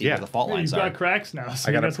easier to see Yeah. where the fault Yeah, lines you've are. got cracks now. So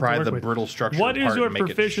I gotta that's what to pry work the with. brittle structure. What is apart your and make it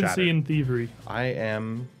proficiency shatter. in thievery? I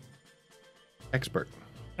am expert.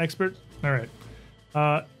 Expert? All right.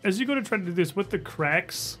 As you go to try to do this with the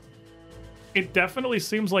cracks, it definitely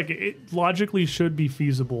seems like it logically should be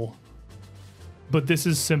feasible, but this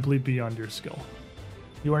is simply beyond your skill.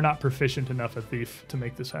 You are not proficient enough at thief to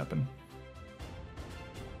make this happen.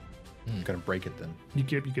 I'm gonna break it then. You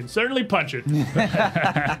can certainly punch it.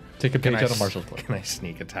 Take a Can page I out of Marshall's book. Can I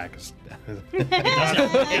sneak attack? It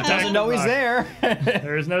doesn't know he's there.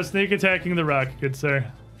 There is no sneak attacking the rock, good sir.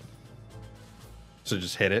 So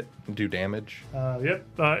just hit it, and do damage. Yep.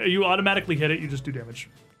 You automatically hit it. You just do damage.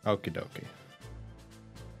 Okie dokie.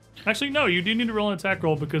 Actually, no. You do need to roll an attack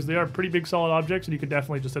roll because they are pretty big, solid objects, and you could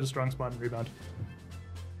definitely just hit a strong spot and rebound.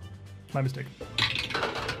 My mistake.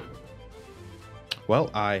 Well,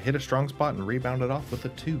 I hit a strong spot and rebounded off with a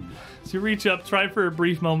 2. So you reach up, try for a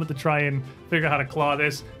brief moment to try and figure out how to claw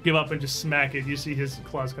this, give up and just smack it. You see his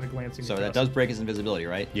claws kind of glancing. So that across. does break his invisibility,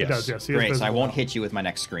 right? Yes. It does, yes. He is Great, so I visible won't now. hit you with my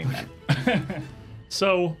next scream then.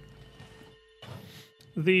 So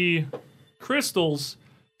the crystals,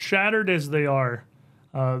 shattered as they are,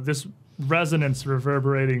 this resonance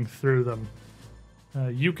reverberating through them.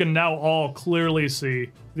 You can now all clearly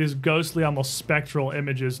see these ghostly, almost spectral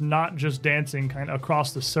images, not just dancing kind of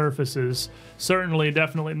across the surfaces. Certainly at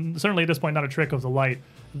this point, not a trick of the light.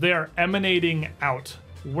 They are emanating out,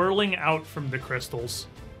 whirling out from the crystals,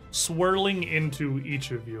 swirling into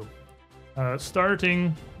each of you.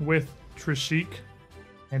 Starting with Trishik,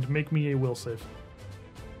 and make me a will save.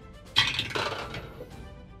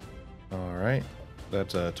 All right.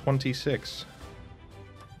 That's a 26.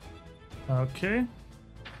 Okay.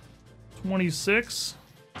 26.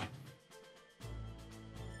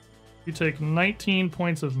 You take 19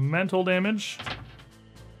 points of mental damage.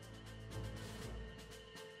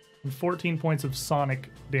 And 14 points of sonic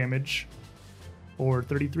damage. Or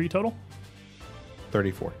 33 total?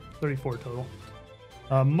 34. 34 total.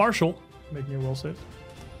 Marshall, make me a will save.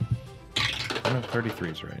 I know 33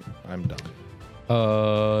 is right. I'm done.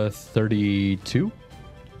 32.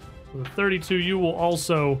 So the 32, you will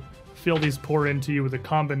also feel these pour into you with a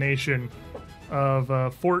combination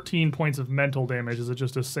of 14 points of mental damage as it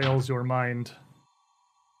just assails your mind,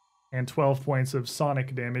 and 12 points of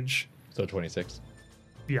sonic damage. So 26.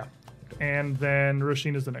 Yeah. And then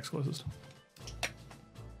Roshin is the next closest.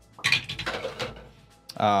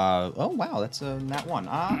 Oh wow, that's a nat one.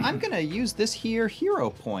 I'm gonna use this here hero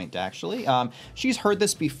point actually. She's heard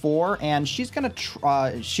this before, and she's gonna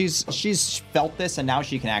she's felt this, and now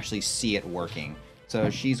she can actually see it working. So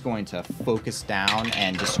she's going to focus down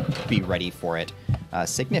and just be ready for it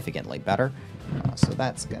significantly better. So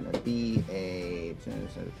that's gonna be a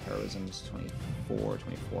heroism's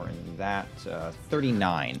 24, and that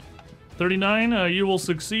 39. 39, you will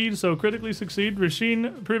succeed, so critically succeed.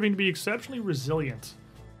 Roshin proving to be exceptionally resilient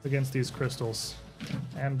against these crystals.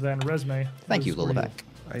 And then Resme. Thank you, is for Lilibek.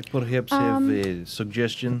 I perhaps have a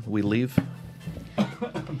suggestion. We leave.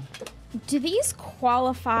 Do these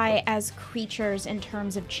qualify as creatures in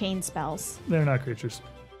terms of chain spells? They're not creatures.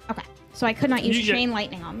 Okay, so I could not use You get- chain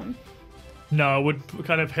lightning on them. No, it would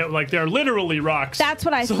kind of hit, like, they're literally rocks. That's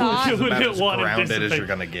what I So thought. you would About hit as one and grounded as dissipate. you're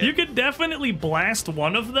gonna get. You could definitely blast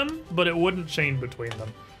one of them, but it wouldn't chain between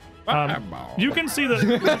them. You can see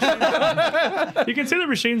that you can see that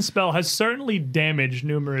Rashin's spell has certainly damaged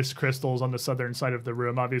numerous crystals on the southern side of the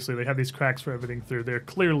room. Obviously, they have these cracks for everything through. They're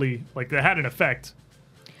clearly like they had an effect.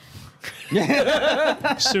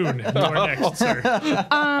 Soon, you are next, sir.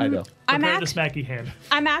 I know. I'm Prepare the act- smacky hand.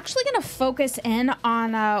 I'm actually going to focus in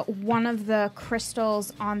on one of the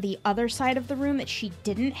crystals on the other side of the room that she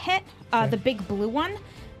didn't hit, the big blue one.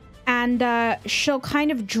 And she'll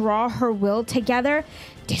kind of draw her will together.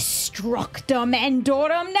 Destructum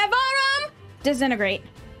endorum nevarum. Disintegrate.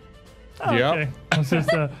 Oh, Yep. okay. Let's just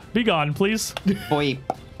be gone, please. Boy,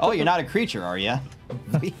 oh, you're not a creature, are you?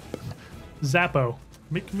 Zappo,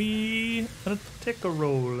 make me an attack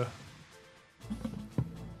roll. I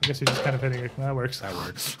guess you're just kind of hitting it. That works. That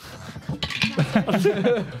works.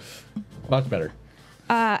 Much better.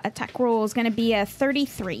 Attack roll is going to be a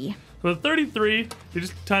 33. With 33, you're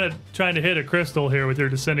just kind of trying to hit a crystal here with your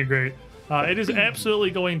disintegrate. It is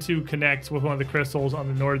absolutely going to connect with one of the crystals on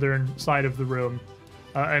the northern side of the room.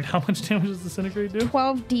 And how much damage does Disintegrate do?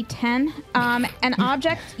 12d10. An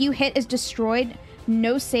object you hit is destroyed.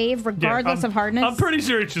 No save, regardless of hardness. I'm pretty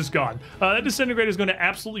sure it's just gone. That Disintegrate is going to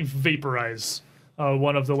absolutely vaporize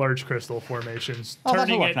one of the large crystal formations, that'll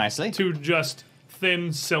turning work it nicely. to just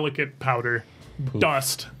thin silicate powder,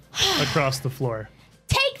 dust across the floor.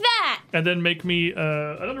 Take that! And then make me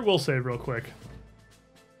another will save real quick.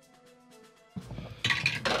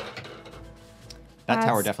 That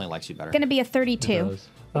tower That's definitely likes you better. Gonna be a 32.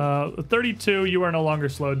 32, you are no longer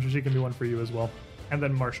slowed. She can be one for you as well. And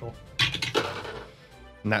then Marshall.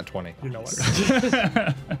 Nat 20. You know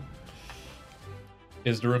what?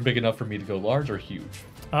 Is the room big enough for me to go large or huge?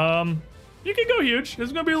 You can go huge.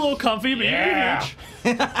 It's gonna be a little comfy, but you can go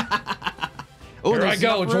huge. Oh, Here I there's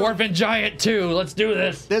go, enough room. dwarf and giant 2. Let's do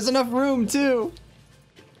this. There's enough room too.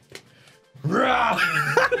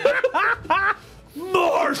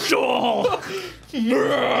 Marshall!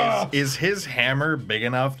 Is his hammer big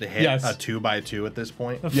enough to hit Yes. a 2x2 at this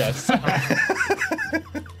point? Yes.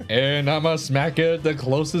 And I'm gonna smack it at the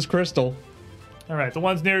closest crystal. All right, the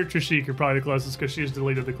ones near Trishik are probably the closest because she's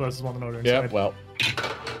deleted the closest one on the northern Yep, side. well.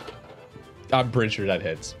 I'm pretty sure that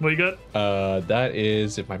hits. What you got? That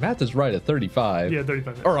is, if my math is right, a 35. Yeah,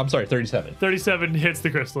 35. Or, I'm sorry, 37. 37 hits the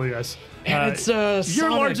crystal, yes. And it's, You're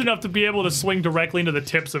sonic. large enough to be able to swing directly into the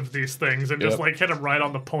tips of these things and just Yep. like hit them right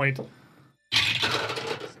on the point.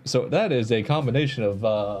 So that is a combination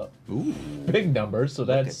of big numbers. So Look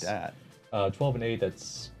that's at that. 12 and 8,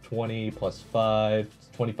 that's 20 plus 5,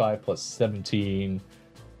 25 plus 17.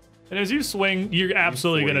 And as you swing, you're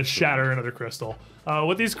absolutely going to shatter another crystal.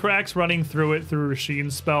 With these cracks running through it through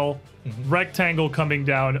Rashin's spell, Rectangle coming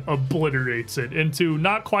down obliterates it into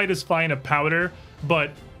not quite as fine a powder,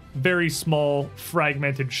 but very small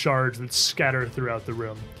fragmented shards that scatter throughout the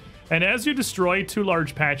room. And as you destroy 2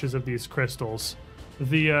 large patches of these crystals,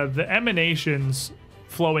 the emanations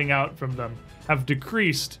flowing out from them have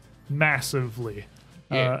decreased massively.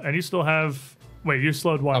 Yeah. And you still have... Wait, you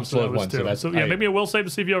slowed 1, I'm so that slowed was 1, 2. so that's- So yeah, I- make me a will save to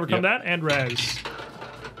see if you overcome Yep. that, and Res.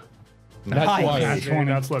 That's Nice. why. Yeah, you're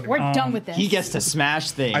not slowed. We're done with this. He gets to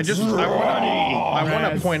smash things. I want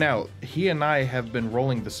Res. to point out, he and I have been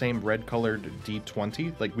rolling the same red-colored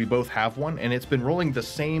D20. Like, we both have one, and it's been rolling the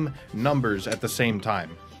same numbers at the same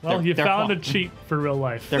time. Well, you they're found a qual- cheat for real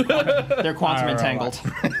life. They're quantum entangled.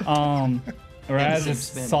 Raz same is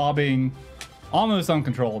spin. sobbing almost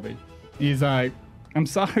uncontrollably. He's like, I'm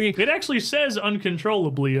sorry. It actually says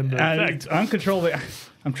uncontrollably in the effect. Uncontrollably.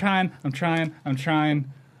 I'm trying.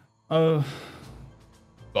 Oh,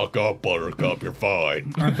 Fuck up, Buttercup, you're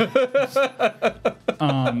fine.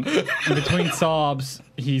 in between sobs,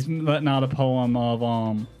 he's letting out a poem of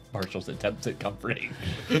Marshall's attempts at comforting.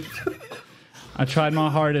 I tried my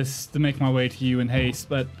hardest to make my way to you in haste,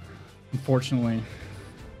 but unfortunately,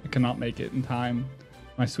 I cannot make it in time.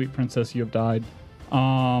 My sweet princess, you have died.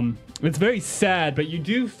 It's very sad, but you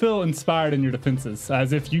do feel inspired in your defenses,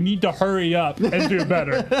 as if you need to hurry up and do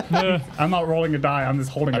better. I'm not rolling a die. I'm just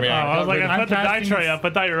holding it. mean, I was like, I put the die casting tray this- up. I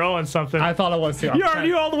thought you were rolling something. I thought I was too. You're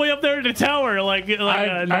already all the way up there in the tower.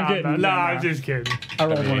 I'm just kidding. I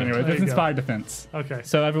rolled one anyway. There That's you go. inspired defense. Okay.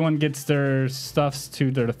 So everyone gets their stuffs to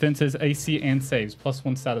their defenses, AC, and saves, plus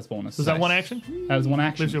 1 status bonus. Was that one action? That is one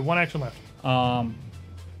action. Leaves you 1 action left. I'm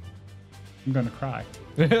gonna cry.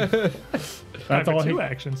 That's all 2 he-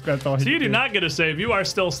 actions. that's all he So you can do do. not get a save. You are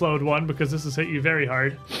still slowed 1 because this has hit you very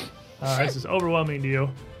hard. This is overwhelming to you.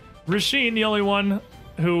 Rasheen, the only one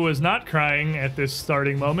who was not crying at this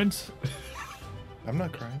starting moment. I'm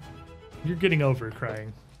not crying. You're getting over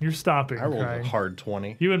crying. You're stopping I rolled crying. a hard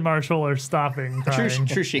 20. You and Marshall are stopping True, crying.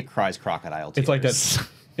 true Sheik cries crocodile tears. It's like that.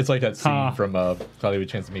 It's like that scene Huh. from Cloudy with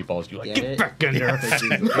Chance of Meatballs. You like Get get it? back in there.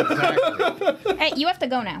 Exactly. Hey, you have to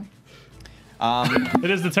go now. It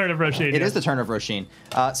is the turn of Rasheen. It is the turn of Roshin.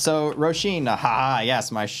 So Roshin,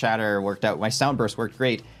 yes, my shatter worked out. My sound burst worked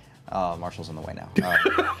great. Marshall's on the way now.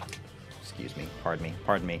 Excuse me.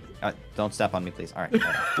 Pardon me. Don't step on me, please. All right.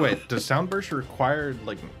 Wait, does Soundburst require,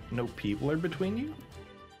 like, no people are between you?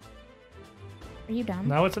 Are you done?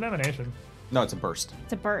 No, it's an emanation. No, it's a burst.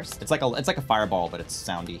 It's a burst. It's like a fireball, but it's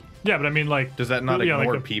soundy. Yeah, but I mean, like, Does that not yeah,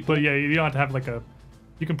 ignore like people? But yeah, you don't have to have like a.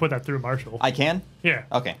 You can put that through Marshall. I can. Yeah.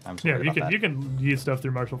 Okay, I'm sorry Yeah, you about can that. you can use stuff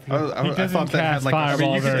through Marshall. For I, sure. I, I doesn't thought that had, cast like, I mean, you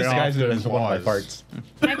fireball could very disguise it Guys, as it's one of my claws.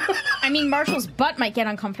 parts. I mean, Marshall's butt might get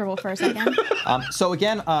uncomfortable for a second. So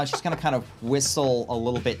again, she's gonna kind of whistle a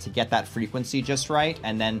little bit to get that frequency just right,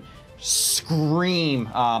 and then scream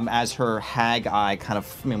as her hag eye kind of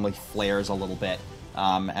flares a little bit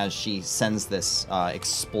as she sends this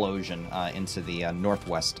explosion into the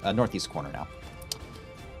northeast corner now.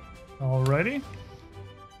 Alrighty.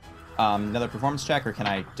 Another performance check, or can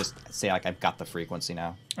I just say like I've got the frequency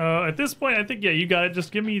now? At this point, I think, yeah, you got it.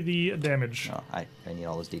 Just give me the damage. No, I need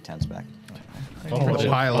all those d10s back. All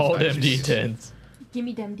them D10s. Give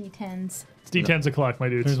me them D10s. It's D10s o'clock, my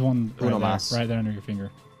dudes. There's one Uno right mas. there, right there under your finger.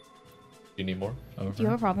 You need more? Over. Do you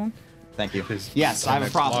have a problem? Thank you. His Yes, I have a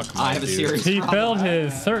stomach's problem. locked, I have a dude. serious He problem. failed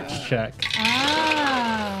his search check.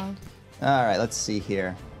 Oh. All right, let's see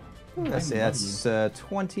here. Let's see, that's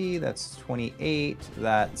 20, that's 28,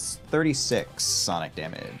 that's 36 sonic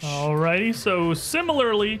damage. Alrighty, so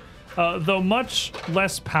similarly, though much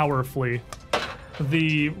less powerfully,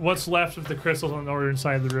 what's left of the crystals on the northern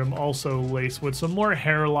side of the room also laced with some more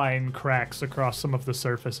hairline cracks across some of the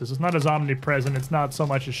surfaces. It's not as omnipresent, it's not so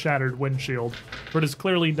much a shattered windshield, but it's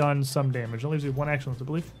clearly done some damage. That leaves you one action left, I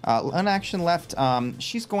believe. An action left.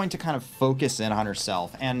 She's going to kind of focus in on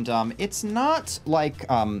herself, and it's not like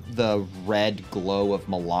the red glow of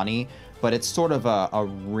Milani, but it's sort of a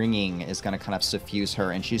ringing is going to kind of suffuse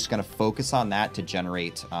her, and she's going to focus on that to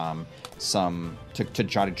generate to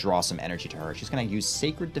try to draw some energy to her. She's going to use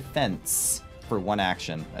Sacred Defense for one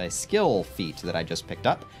action, a skill feat that I just picked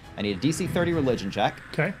up. I need a DC 30 religion check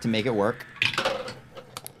Okay. to make it work.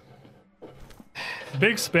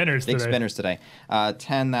 Big spinners Big today. spinners today.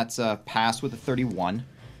 10, that's a pass with a 31.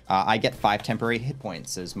 I get 5 temporary hit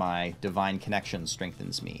points as my divine connection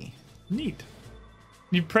strengthens me. Neat.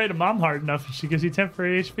 You pray to Mom hard enough, and she gives you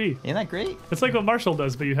temporary HP. Isn't that great? It's like what Marshall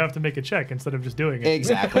does, but you have to make a check instead of just doing it.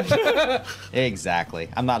 Exactly. Exactly.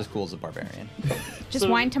 I'm not as cool as a barbarian. Just So-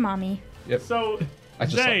 whine to mommy. Yep. So, I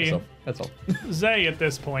just saw Zay, myself. That's all. Zay at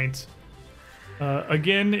this point,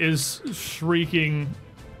 again, is shrieking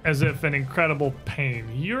as if in incredible pain.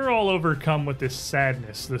 You're all overcome with this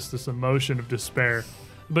sadness, this emotion of despair.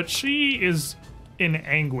 But she is in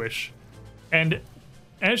anguish. And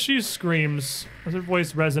as she screams, as her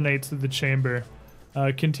voice resonates through the chamber,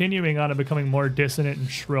 continuing on and becoming more dissonant and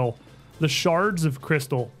shrill, the shards of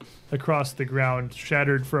crystal across the ground,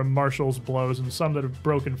 shattered from Marshall's blows and some that have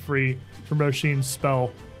broken free from Roshin's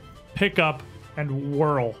spell, pick up and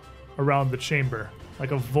whirl around the chamber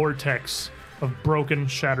like a vortex of broken,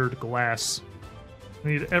 shattered glass. I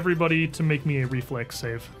need everybody to make me a reflex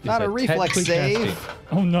save. Not a that reflex technically save.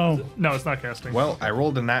 casting? Oh no. No, it's not casting. Well, I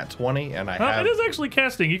rolled a nat 20, and I have. It is actually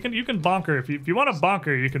casting. You can bonker if you want to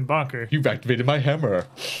bonker. You can bonker. You've activated my hammer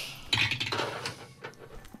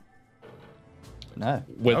No.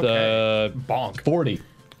 with Okay. Bonk. 40.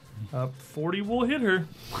 40 will hit her.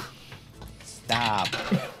 Stop.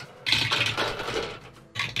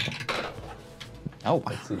 Oh,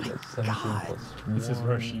 Let's see, that's 17 plus This is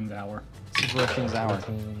Roshin's hour. this is Roshin's hour.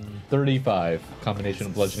 35 combination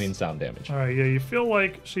of bludgeoning sound damage. All right, yeah, you feel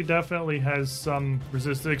like she definitely has some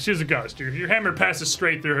resistance. She's a ghost. Your hammer passes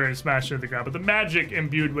straight through her and smashes her to the ground, but the magic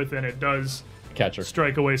imbued within it does Catch her.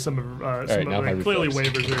 strike away some of right, some now of my it. Clearly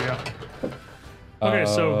reflex. wavers her, yeah. Okay,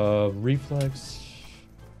 so reflex.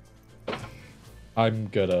 I'm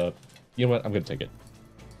gonna. You know what? I'm gonna take it.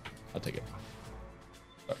 I'll take it.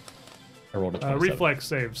 Sorry. I rolled a 27. reflex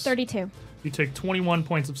saves. 32. You take 21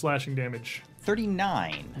 points of slashing damage.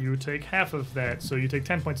 39. You take half of that, so you take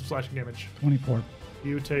 10 points of slashing damage. 24.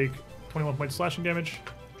 You take 21 points of slashing damage.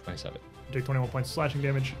 27. You take 21 points of slashing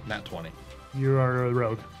damage. Nat 20. You are a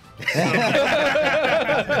rogue.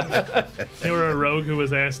 You were a rogue who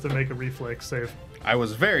was asked to make a reflex save. I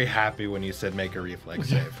was very happy when you said make a reflex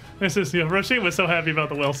save. This is, Roshin was so happy about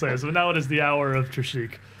the will saves, but now it is the hour of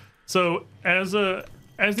Trishik. So as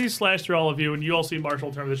these slash through all of you, and you all see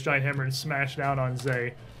Marshall turn with this giant hammer and smash down on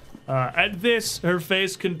Zay. At this, her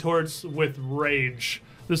face contorts with rage.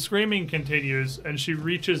 The screaming continues, and she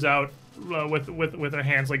reaches out with her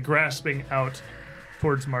hands, like grasping out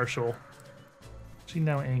towards Marshall. She's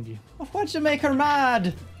now angry. Why'd you make her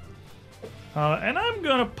mad? And I'm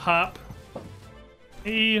gonna pop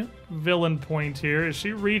a villain point here as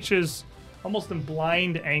she reaches, almost in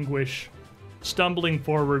blind anguish, stumbling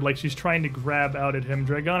forward like she's trying to grab out at him.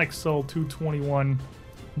 Dragonic Soul 221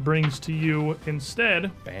 brings to you instead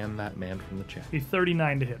Ban that man from the chat. a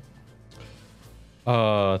 39 to hit.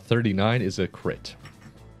 39 is a crit.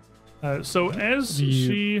 So as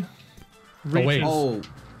she Oh, wait. reaches, Oh,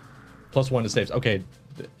 +1 to saves. Okay.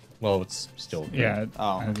 Well, it's still. Crit. Yeah.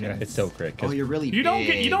 Oh, okay. yeah. It's still crit. 'cause- you're really you don't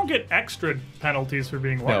big. get extra penalties for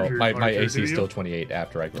being No, larger. my larger, AC do is you? still 28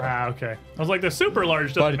 after I grow. Ah, okay. I was like, the super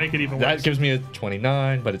large doesn't But make it even that worse. gives me a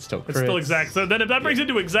 29, but it's still crit. It's still exact. So then if that brings it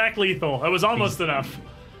to exact lethal, that was almost enough.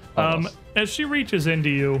 Almost. As she reaches into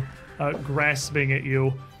you, grasping at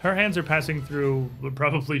you, her hands are passing through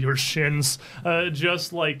probably your shins,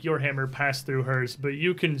 just like your hammer passed through hers, but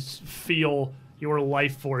you can feel your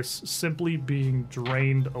life force simply being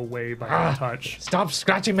drained away by your touch. Stop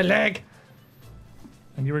scratching my leg.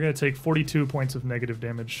 And you are going to take 42 points of negative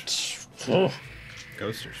damage. Oh.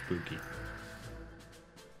 Ghosts are spooky.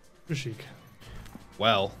 Rashik.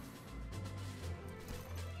 Well,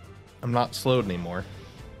 I'm not slowed anymore.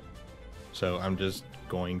 So I'm just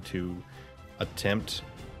going to attempt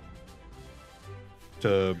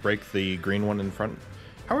to break the green one in front.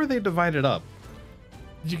 How are they divided up?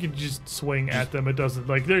 You can just swing at them. It doesn't,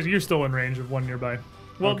 like, you're still in range of one nearby.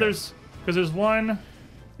 Well, Okay. there's one.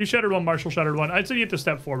 You shattered one, Marshall shattered one. I'd say you have to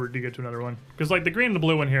step forward to get to another one. Because, like, the green and the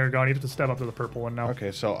blue one here are gone. You have to step up to the purple one now.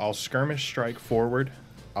 Okay, so I'll skirmish strike forward.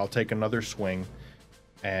 I'll take another swing.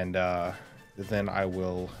 And then I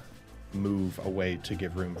will move away to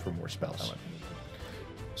give room for more spells.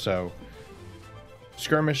 So,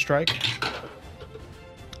 skirmish strike.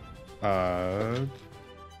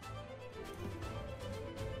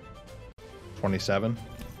 27.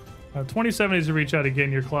 27 as you reach out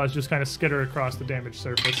again, your claws just kind of skitter across the damaged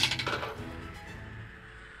surface.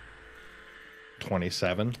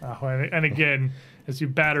 27. And again, as you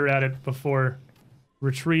batter at it before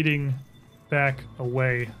retreating back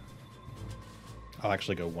away. I'll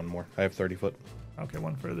actually go one more. I have 30 foot. Okay,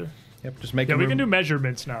 one further. Yep, just making Yeah, we room. can do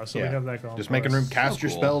measurements now, so we Yeah, have that going. just for making us. room. Cast So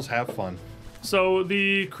your cool. spells. Have fun. So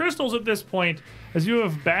the crystals at this point, as you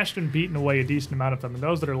have bashed and beaten away a decent amount of them, and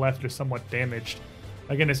those that are left are somewhat damaged.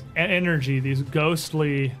 Again, this energy, these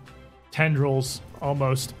ghostly tendrils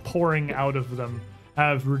almost pouring out of them,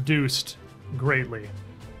 have reduced greatly.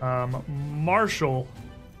 Marshall,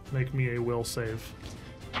 make me a will save.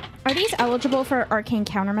 Are these eligible for arcane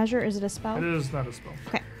countermeasure? Is it a spell? It is not a spell.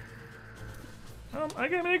 Okay. I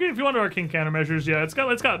can make it if you want arcane countermeasures. Yeah,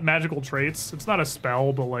 it's got magical traits. It's not a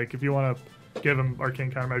spell, but like if you want to give him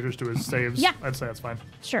arcane countermeasures to his saves, Yeah. I'd say that's fine.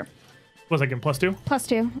 Sure. Was that again +2?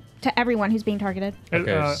 +2 to everyone who's being targeted.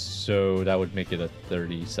 Okay, so that would make it a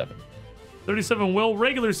 37. 37 will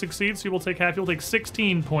regular succeed, so you will take half. You'll take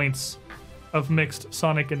 16 points of mixed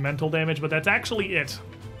sonic and mental damage, but that's actually it.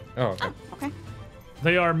 Oh, okay. Okay.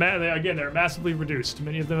 They are they're massively reduced.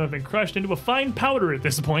 Many of them have been crushed into a fine powder at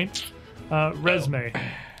this point. Resme,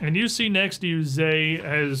 and you see next to you, Zay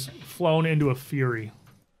has flown into a fury.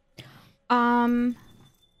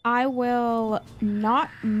 I will not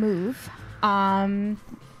move. I'm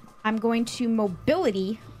going to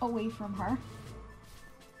mobility away from her.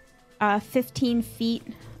 15 feet,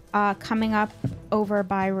 coming up over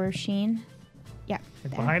by Roshin. Yeah.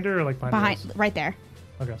 Like there. behind her or like behind Behind, right there.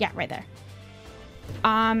 Okay. Yeah, right there.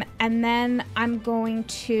 And then I'm going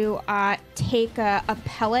to take a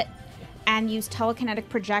pellet and use telekinetic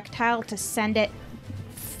projectile to send it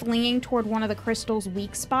flinging toward one of the crystal's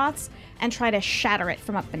weak spots and try to shatter it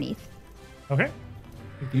from up beneath. Okay.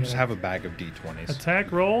 You just have a bag of d20s.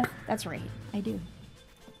 Attack roll. That's right, I do.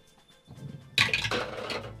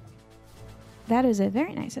 That is a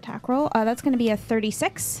very nice attack roll. That's going to be a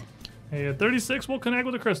 36. A 36 will connect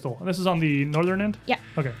with a crystal. And this is on the northern end? Yeah.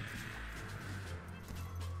 Okay.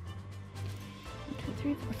 1, 2,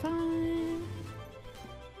 3, 4, 5.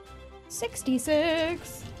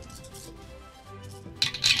 66.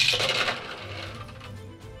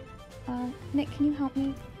 Nick, can you help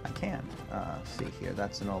me? I can. See here.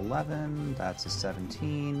 That's an 11. That's a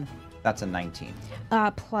 17. That's a 19.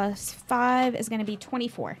 Plus 5 is going to be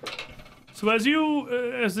 24. So as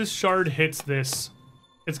this shard hits this,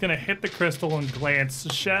 it's gonna hit the crystal and glance,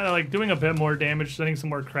 like doing a bit more damage, sending some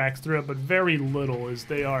more cracks through it, but very little, as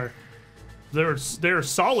they're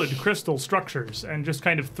solid crystal structures, and just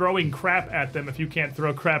kind of throwing crap at them, if you can't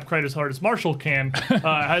throw crap quite as hard as Marshall can,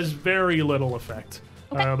 has very little effect.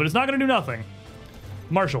 But it's not gonna do nothing.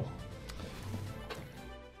 Marshall.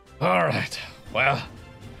 All right. Well,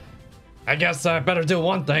 I guess I better do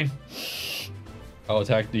one thing. I'll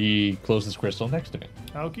attack the closest crystal next to me.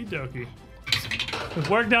 Okie dokie. Just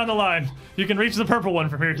work down the line. You can reach the purple one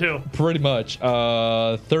from here too. Pretty much.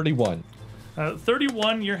 31.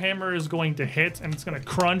 31, your hammer is going to hit, and it's going to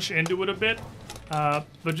crunch into it a bit, but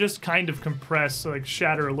just kind of compress, like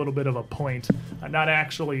shatter a little bit of a point. Not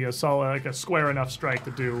actually a solid, like a square enough strike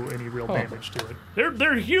to do any real damage to it.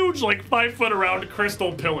 They're huge, like 5 foot around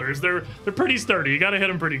crystal pillars. They're pretty sturdy. You got to hit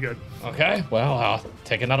them pretty good. Okay, well, I'll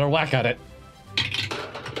take another whack at it.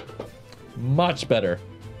 Much better.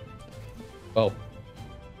 Oh.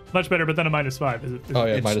 Much better, but then a -5. Is it? Oh,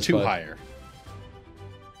 yeah, It's minus 2 5. higher.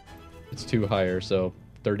 It's 2 higher, so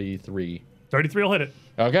 33. 33 will hit it.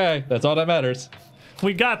 Okay, that's all that matters.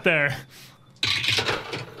 We got there.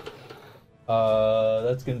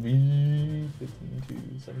 That's gonna be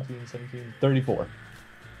 15, 17, 34.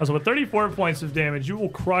 So with 34 points of damage, you will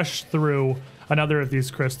crush through another of these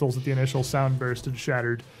crystals that the initial sound burst had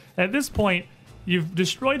shattered. At this point, you've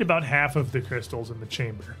destroyed about half of the crystals in the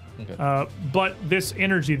chamber. Okay. But this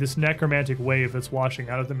energy, this necromantic wave that's washing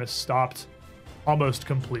out of them has stopped almost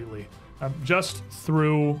completely. Just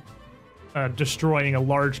through destroying a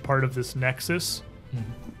large part of this nexus,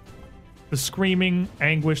 the screaming,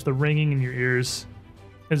 anguish, the ringing in your ears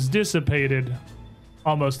has dissipated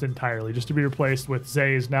almost entirely, just to be replaced with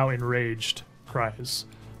Zay's now enraged cries.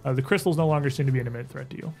 The crystals no longer seem to be an imminent threat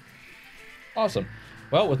to you. Awesome.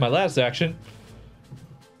 Well, with my last action,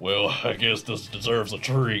 well, I guess this deserves a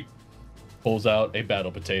treat. Pulls out a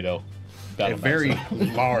battle potato. A very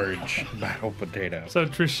large battle potato. So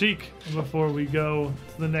Trishik, before we go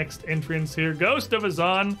to the next entrance here, Ghost of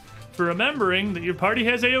Azan, for remembering that your party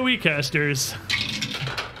has AoE casters.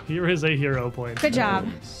 Here is a hero point. Good job.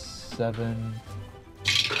 7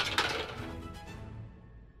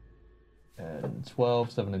 and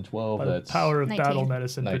 12. 7 and 12. By the That's power of 19. battle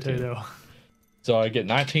medicine 19. potato. So I get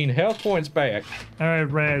 19 health points back. All right,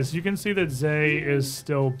 Raz, you can see that Zay is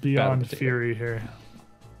still beyond potato. fury here.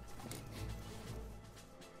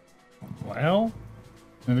 Well,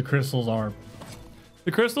 and the crystals are.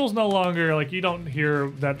 The crystals no longer, like, you don't hear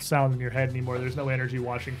that sound in your head anymore. There's no energy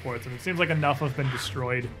washing forth, and it seems like enough have been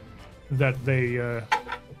destroyed that they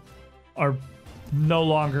are no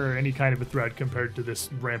longer any kind of a threat compared to this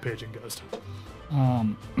rampaging ghost.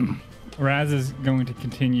 Raz is going to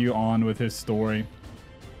continue on with his story,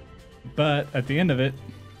 but at the end of it,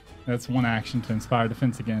 that's one action to inspire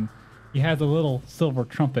defense again. He has a little silver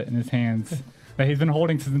trumpet in his hands that he's been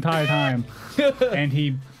holding this entire time, and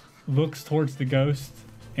he looks towards the ghost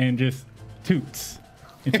and just toots.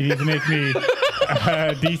 And she needs to make me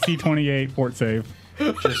a DC 28 fort save.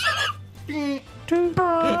 Just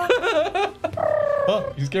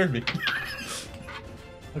Oh, you scared me.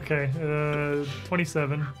 Okay,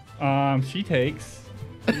 27. She takes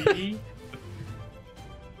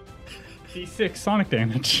D6 sonic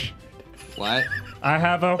damage. What? I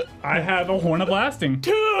have a horn of blasting.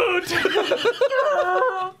 Toot!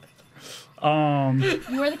 You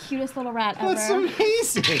are the cutest little rat ever. That's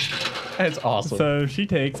amazing. That's awesome. So she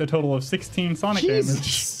takes a total of 16 sonic damage.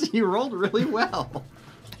 Jesus, you rolled really well.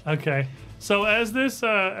 Okay, so as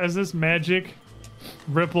this magic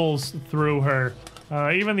ripples through her,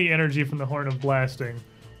 even the energy from the Horn of Blasting,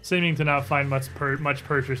 seeming to not find much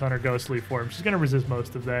purchase on her ghostly form. She's gonna resist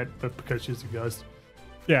most of that, but because she's a ghost,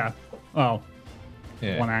 Yeah. Oh,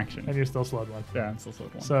 Yeah. one action. and you're still slowed one. Yeah, I'm still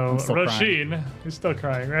slowed one. So I'm still crying. Roshin is still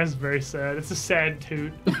crying. That's very sad. It's a sad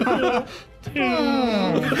toot.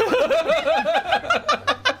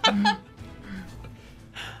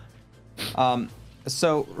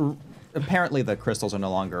 Apparently the crystals are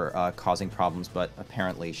no longer causing problems, but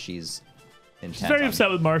apparently she's intent. She's very on-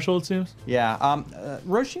 upset with Marshall, it seems. Yeah.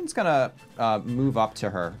 Roshin's gonna move up to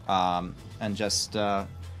her and just.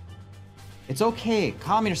 It's okay.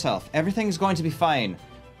 Calm yourself. Everything's going to be fine.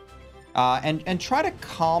 And try to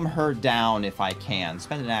calm her down if I can.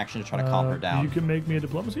 Spend an action to try to calm her down. You can make me a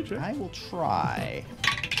diplomacy check. I will try.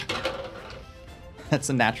 That's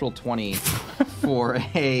a natural 20 for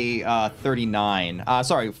a 39.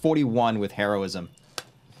 Sorry, 41 with heroism.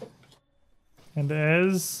 And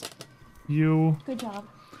as you Good job.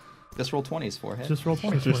 Just roll 20s for hit. just roll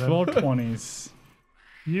 20 for Just him, roll 20s.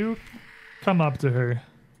 you come up to her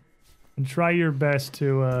and try your best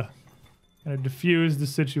to kind of diffuse the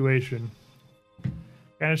situation.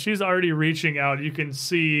 And as she's already reaching out, you can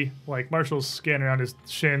see like Marshall's skin around his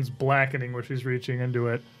shins blackening where she's reaching into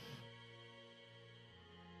it.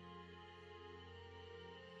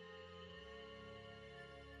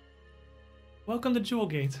 Welcome to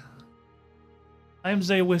Jewelgate. I am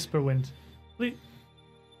Zay Whisperwind.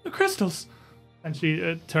 The crystals. And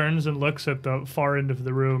she turns and looks at the far end of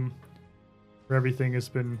the room where everything has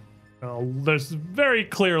been. There's very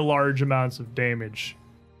clear large amounts of damage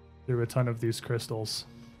through a ton of these crystals.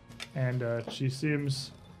 And she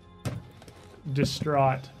seems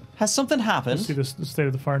distraught. Has something happened? See the state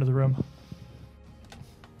of the far end of the room.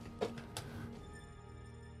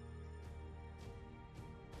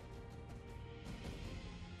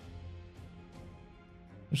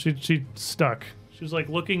 She stuck. She was like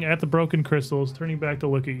looking at the broken crystals, turning back to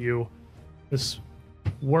look at you. This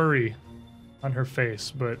worry on her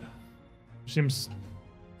face, but she seems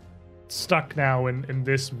stuck now in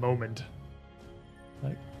this moment.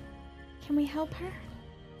 Like, Can we help her?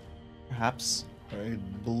 Perhaps. I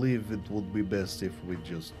believe it would be best if we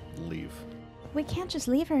just leave. We can't just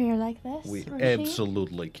leave her here like this. We or she-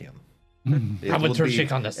 absolutely can. It Have a would turn be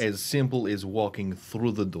shake on this. as simple as walking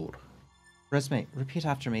through the door. Resme, repeat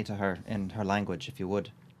after me to her in her language, if you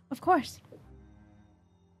would. Of course.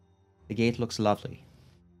 The gate looks lovely.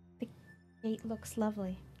 The gate looks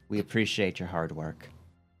lovely. We appreciate your hard work.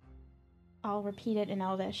 I'll repeat it in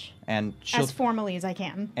Elvish And she'll as formally as I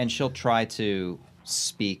can. and she'll try to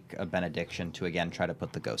speak a benediction to again try to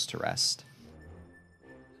put the ghost to rest.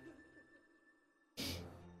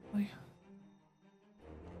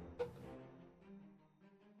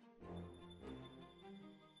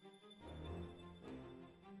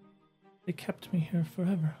 They kept me here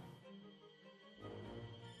forever.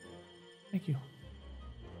 Thank you.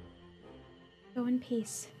 Go in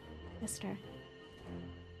peace, sister.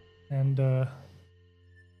 And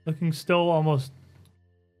looking still almost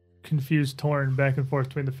confused, torn back and forth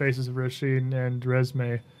between the faces of Rasheen and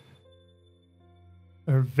Resme,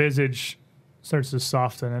 her visage starts to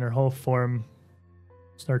soften and her whole form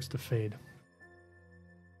starts to fade.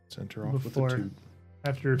 Sent her off Before- with a toot.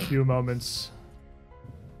 After a few moments,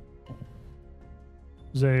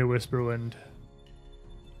 Zaya Whisperwind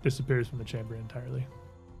disappears from the chamber entirely.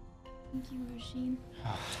 Thank you, Rasheen.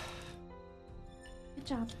 Good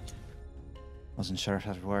job. Wasn't sure if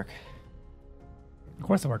that would work. Of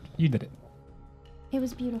course it worked. You did it. It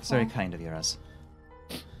was beautiful. It's very kind of yours.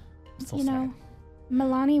 Still You sad. know,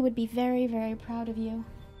 Milani would be very, very proud of you.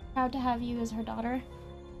 Proud to have you as her daughter.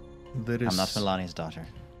 There is I'm not Milani's daughter.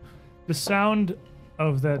 The sound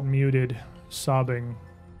of that muted sobbing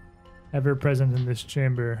ever present in this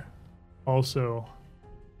chamber also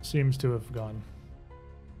seems to have gone,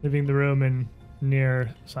 leaving the room in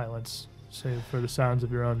near silence, save for the sounds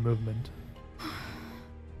of your own movement.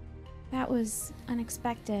 That was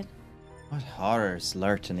unexpected. What horrors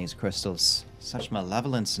lurk in these crystals? Such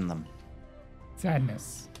malevolence in them.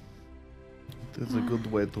 Sadness. It is a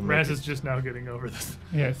good way to make Raz it. is just now getting over this.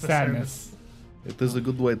 Yeah, The sadness. It is a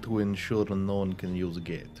good way to ensure no one can use a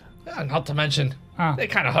gate. Yeah, not to mention, Ah, they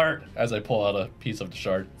kind of hurt as I pull out a piece of the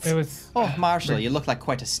shard. it was. Oh, Marshall, you look like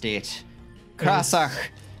quite a state. Krasach!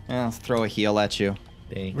 I'll throw a heel at you.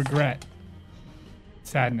 Thanks. Regret.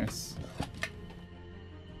 Sadness.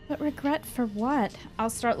 But regret for what? I'll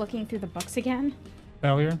start looking through the books again.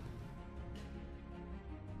 Failure.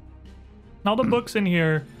 All the books in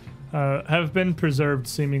here have been preserved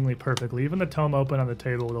seemingly perfectly. Even the tome open on the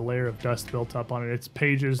table with a layer of dust built up on it, its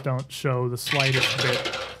pages don't show the slightest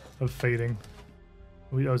bit of fading.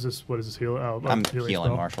 Oh, is this, what is this heal? Oh, I'm healing healing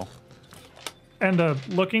spell. Marshall. And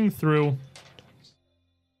looking through,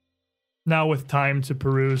 now with time to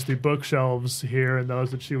peruse the bookshelves here and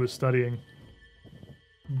those that she was studying,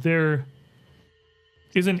 there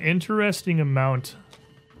is an interesting amount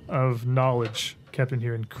of knowledge kept in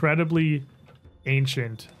here, incredibly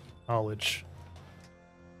ancient knowledge.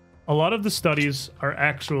 A lot of the studies are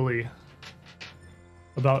actually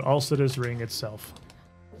about Ulcida's ring itself.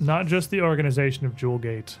 Not just the organization of Jewel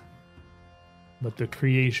Gate, but the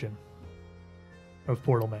creation of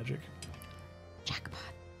portal magic. Jackpot.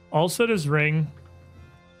 Ulcida's ring,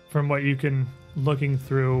 from what you can, looking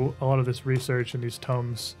through a lot of this research and these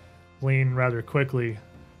tomes, glean rather quickly,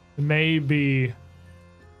 may be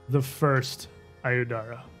the first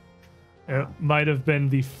Ayudara. It might have been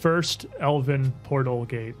the first elven portal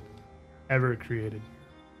gate ever created.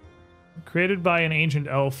 Created by an ancient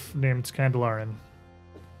elf named Scandalarin,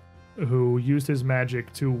 who used his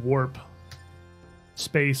magic to warp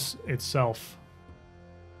space itself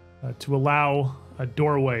to allow a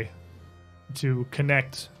doorway to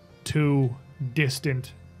connect two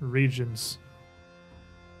distant regions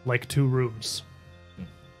like two rooms.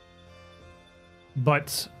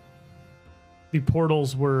 But the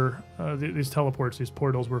portals were, these teleports, these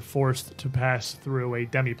portals were forced to pass through a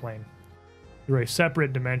demiplane, through a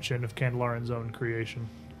separate dimension of Candelarin's own creation,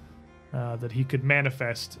 that he could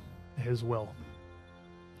manifest his will.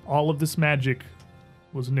 All of this magic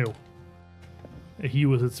was new. He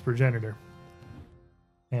was its progenitor.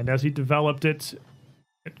 And as he developed it,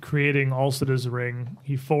 creating Ulcida's ring,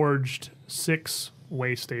 he forged 6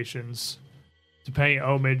 way stations to pay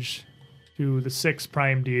homage to the 6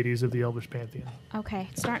 prime deities of the Elvish pantheon. Okay,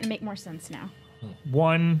 it's starting to make more sense now.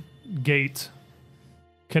 One gate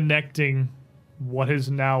connecting what is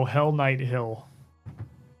now Hell Knight Hill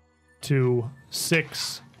to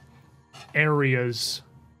 6 areas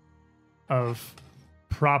of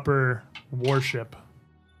proper worship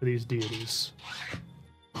for these deities.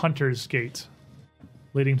 Hunter's Gate,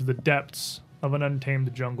 leading to the depths of an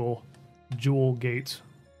untamed jungle. Jewel Gate,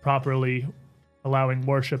 properly allowing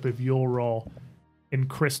worship of Yulrol in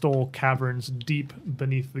crystal caverns deep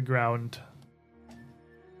beneath the ground.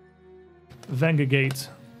 Venga Gate,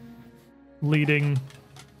 leading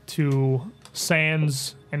to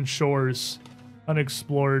sands and shores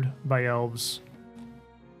unexplored by elves.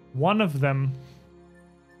 One of them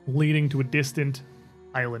leading to a distant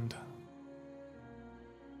island.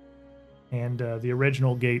 And the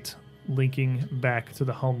original gate linking back to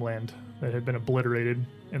the homeland that had been obliterated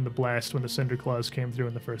in the blast when the Cinder Claws came through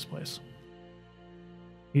in the first place.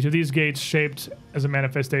 Each of these gates shaped as a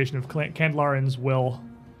manifestation of Candelarin's will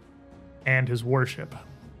and his worship.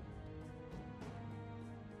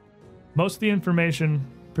 Most of the information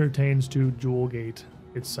pertains to Jewel Gate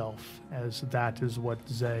itself, as that is what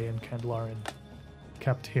Zay and Candelarin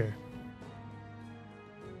kept here.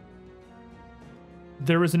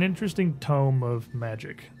 There was an interesting tome of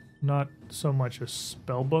magic, not so much a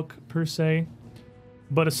spellbook per se,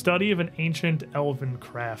 but a study of an ancient elven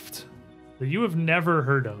craft that you have never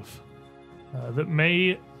heard of, that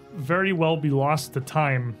may very well be lost to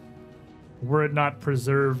time were it not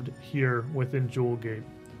preserved here within Jewel Gate.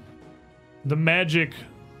 The magic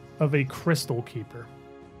of a crystal keeper.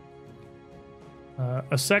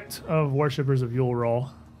 A sect of worshippers of Yulrol,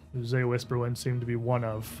 who Zay Whisperwind seemed to be one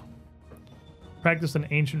of, practiced an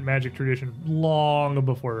ancient magic tradition long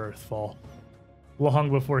before Earthfall, long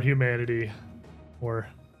before humanity, or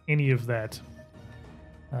any of that,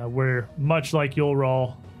 where, much like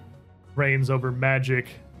Yulrol reigns over magic,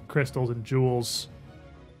 crystals, and jewels,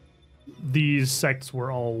 these sects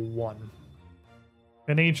were all one.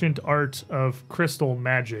 An ancient art of crystal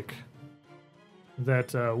magic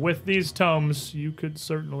that, with these tomes, you could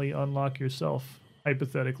certainly unlock yourself,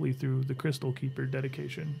 hypothetically, through the Crystal Keeper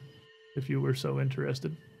dedication, if you were so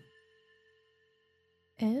interested.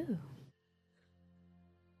 Oh.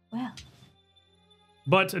 Well.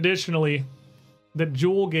 But additionally, the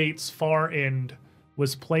Jewel Gate's far end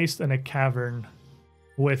was placed in a cavern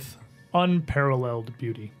with unparalleled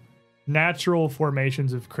beauty. Natural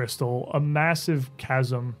formations of crystal, a massive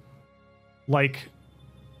chasm like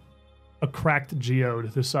a cracked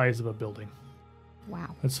geode the size of a building.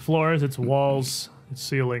 Wow. Its floors, its walls, its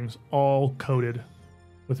ceilings, all coated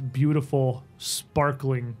with beautiful,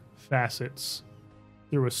 sparkling facets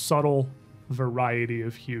through a subtle variety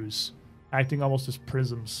of hues, acting almost as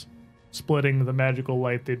prisms, splitting the magical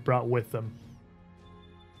light they'd brought with them.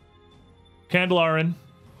 Candelarin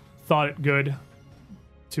thought it good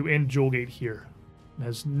to end Jewel Gate here.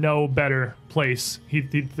 There's no better place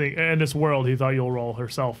he'd think in this world he thought Yulrol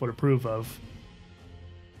herself would approve of.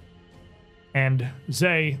 And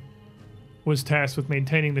Zay was tasked with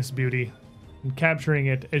maintaining this beauty and capturing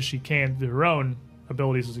it as she can through her own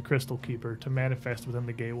abilities as a crystal keeper to manifest within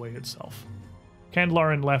the gateway itself.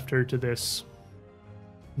 Candelarin left her to this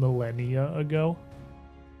millennia ago.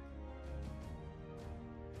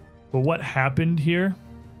 But what happened here?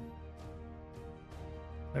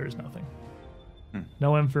 There is nothing.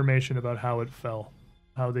 No information about how it fell,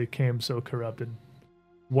 how they came so corrupted,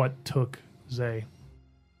 what took Zay.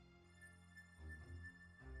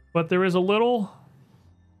 But there is a little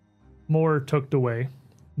more tucked away.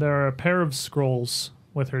 There are a pair of scrolls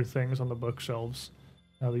with her things on the bookshelves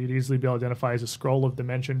that you'd easily be able to identify as a scroll of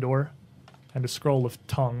Dimension Door and a scroll of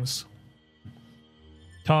Tongues.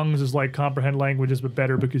 Tongues is like comprehend languages, but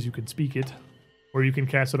better because you can speak it. Or you can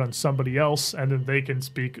cast it on somebody else, and then they can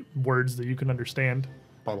speak words that you can understand.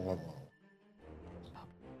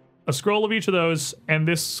 A scroll of each of those, and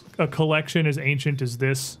a collection as ancient as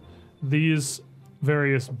this. These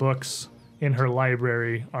various books in her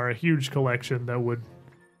library are a huge collection that would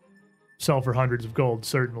sell for hundreds of gold,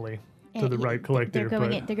 certainly, to the right collector.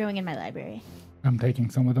 They're going in my library. I'm taking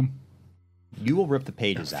some of them. You will rip the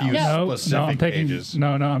pages out. No, I'm taking pages.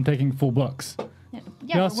 No, I'm taking full books.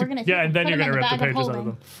 Yeah, but we're gonna. Yeah, and then put you're them gonna in rip the bag of pages out of holding.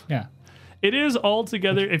 them. Yeah. It is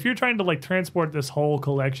altogether, if you're trying to like transport this whole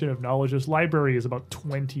collection of knowledge, this library is about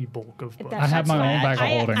 20 bulk of books. I have my own bag of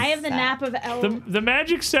holding. I have the nap of The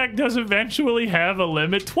magic sect does eventually have a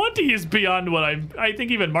limit. 20 is beyond what I think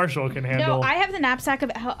even Marshall can handle. No, I have the knapsack of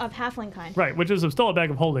halfling kind. Right, which is still a bag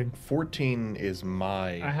of holding. 14 is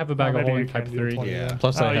my... I have a bag of Maybe holding you can type do 3. 20, Yeah.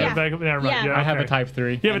 Plus, Oh, I you have have a bag of, yeah, right, Yeah. yeah, I have a okay. type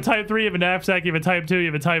 3. You have a type 3, you have a knapsack, you have a type 2, you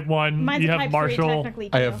have a type 1. Mine's You a have type 3 Marshall. technically.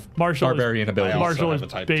 I too. have Marshall barbarian abilities. also Marshall have is a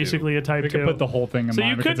type 2. basically a type We 2. could put the whole thing in So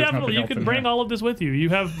mine you because could there's definitely, nothing you else could in bring here. all of this with you. You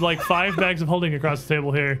have like 5 bags of holding across the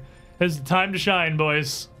table here. It's time to shine,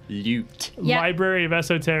 boys. Loot. Yeah. Library of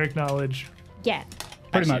esoteric knowledge. Yeah.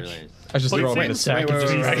 Pretty Actually, much. really. I just Wait, throw them wait, in the sack wait, and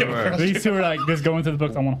just wait, drag wait, them wait. across. These two are like, just go into the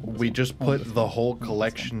books. I want to hold. We just put the whole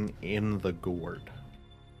collection in the gourd.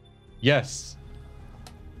 Yes.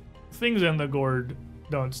 Things in the gourd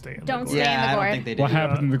don't stay in the Don't gourd. stay in the Yeah, I don't gourd. think they did. What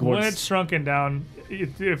happened in the When gourds? it's shrunken down,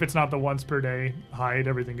 if it's not the once per day hide,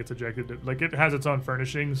 everything gets ejected. Like it has its own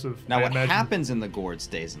furnishings of. Now, I what imagine- happens in the gourd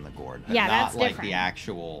stays in the gourd. Yeah, not that's like different. the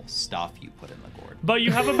actual stuff you put in the gourd. But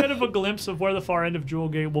you have a bit of a glimpse of where the far end of Jewel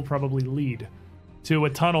Gate will probably lead to a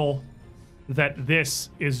tunnel that this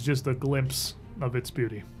is just a glimpse of its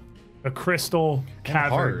beauty. A crystal cavern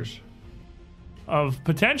Horrors. of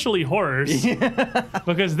potentially horrors,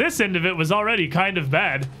 because this end of it was already kind of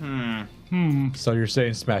bad. So you're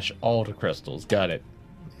saying smash all the crystals. Got it.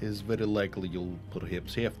 Is very likely you'll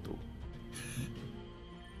perhaps have to.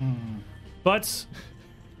 But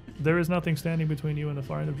there is nothing standing between you and the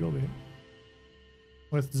far end of Jewelry.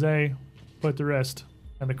 With Zay put to rest,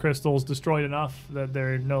 and the crystals destroyed enough that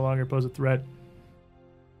they no longer pose a threat,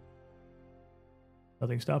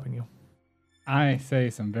 nothing's stopping you. I say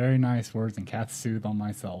some very nice words and cast Soothe on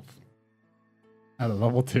myself. At a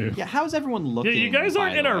level 2. Yeah, how's everyone Yeah, looking? you guys by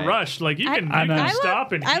aren't the in a way? rush. Like, you I- can, I you know. can I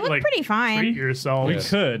stop and I look like, pretty fine. treat yourselves. We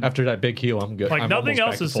could. After that big heal, I'm good. Like, I'm nothing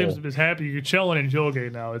almost else back to seems full. to be happy. You're chilling in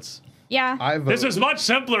Jewelgate now. It's Yeah. This is much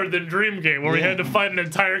simpler than Dreamgate, where we had to fight an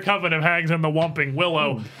entire coven of hags and the Whumping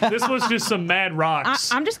Willow. This was just some mad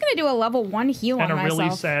rocks I'm just gonna do a level 1 heal and a on really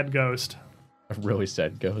myself. sad ghost. A really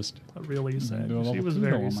sad ghost. A really sad. Do a She level was 2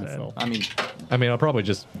 very on sad. myself. I mean, I'll probably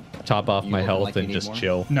just top off my looking health like you and need just more?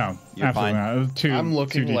 chill. No, You're absolutely fine. not. Two, I'm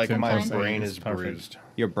looking 2d10 like my plus brain eight is perfect. bruised.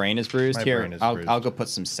 your brain is bruised. My Here, brain is I'll bruised. go put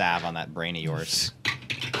some salve on that brain of yours.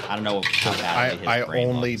 I don't know how badly his I brain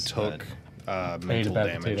only looks, took but- I ate a mental bad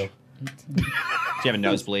damage. potato. Do you have a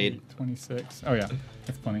nosebleed? 26. Oh yeah,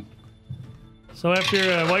 that's funny. So after,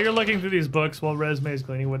 while you're looking through these books, while Resme's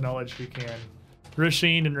gleaning what knowledge she can,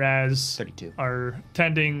 Rasheen and Raz 32. are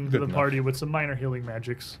tending to Good the enough. party with some minor healing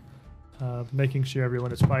magics, making sure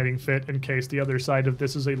everyone is fighting fit in case the other side of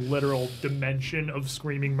this is a literal dimension of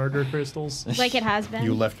screaming murder crystals. Like it has been.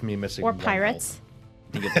 You left me missing. or one pirates.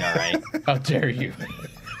 I think it'll be all right. How dare you?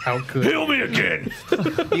 health. How could Heal me again!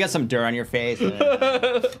 You got some dirt on your face.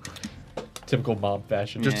 Typical mob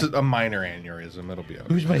fashion. Just a minor aneurysm. It'll be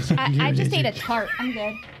okay. Who's my I just ate a tart. I'm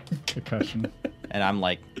good. Concussion. And I'm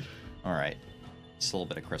like, all right, just a little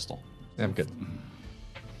bit of crystal. I'm good.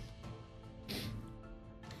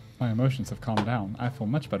 My emotions have calmed down. I feel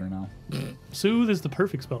much better now. Soothe is the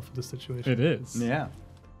perfect spell for this situation. It is. Yeah.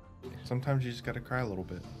 Sometimes you just gotta cry a little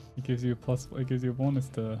bit. It gives you a plus. It gives you a bonus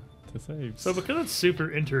to save. So because it's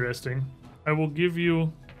super interesting, I will give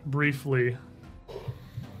you briefly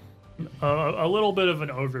a little bit of an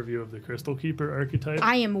overview of the Crystal Keeper archetype.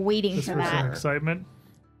 I am waiting Just for for some that. excitement.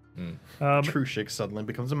 Trushik suddenly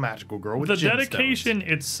becomes a magical girl with The gemstones. dedication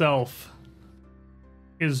itself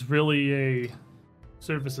is really a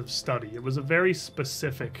service of study. It was a very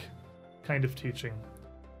specific kind of teaching.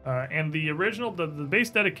 And the original, the base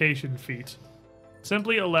dedication feat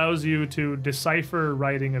simply allows you to decipher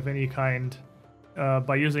writing of any kind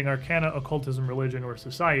by using arcana, occultism, religion, or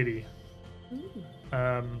society.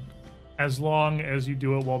 As long as you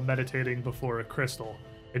do it while meditating before a crystal.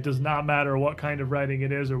 It does not matter what kind of writing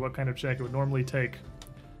it is or what kind of check it would normally take.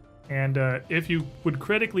 And if you would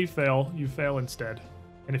critically fail, you fail instead.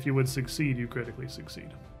 And if you would succeed, you critically succeed.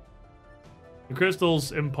 The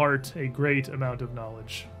crystals impart a great amount of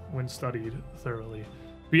knowledge when studied thoroughly.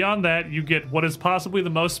 Beyond that, you get what is possibly the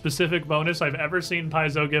most specific bonus I've ever seen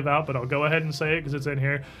Paizo give out, but I'll go ahead and say it because it's in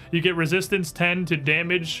here. You get resistance 10 to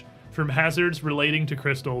damage from hazards relating to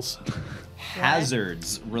crystals.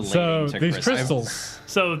 Hazards relating So to these crystals. crystals.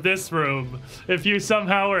 So this room, if you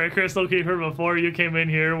somehow were a crystal keeper before you came in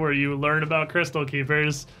here where you learn about crystal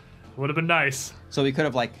keepers, would have been nice. So we could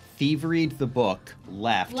have like thieveried the book,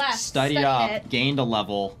 left, Left, studied studied up, it. gained a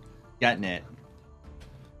level, gotten it.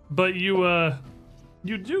 But you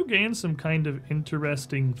do gain some kind of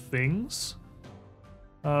interesting things.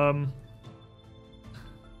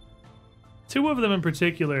 Two of them in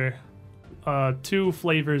particular, two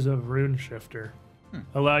flavors of Rune Shifter,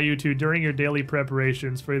 allow you to, during your daily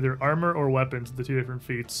preparations for either armor or weapons, the two different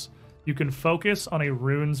feats, you can focus on a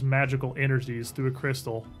rune's magical energies through a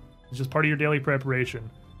crystal. It's just part of your daily preparation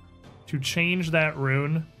to change that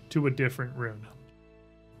rune to a different rune.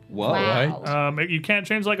 Whoa. Wow. You can't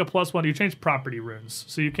change like a +1. You change property runes,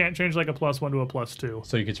 so you can't change like a +1 to a +2.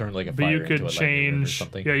 So you could turn like a But fire you could into a lightning rune or change,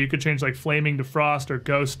 something. yeah, you could change like flaming to frost or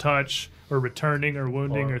ghost touch or returning or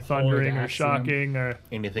wounding Or or thundering or Void Axiom. shocking or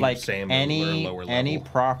Anything Like same any or lower any level.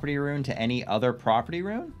 property rune to any other property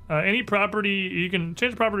rune? any property. You can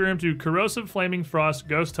change the property rune to corrosive, flaming, frost,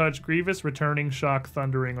 ghost touch, grievous, returning, shock,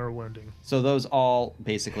 thundering, or wounding. So those all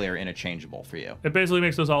basically are interchangeable for you. It basically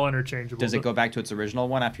makes those all interchangeable. Does it but- go back to its original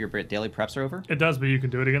one after your daily preps are over? It does, but you can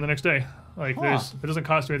do it again the next day. Like it doesn't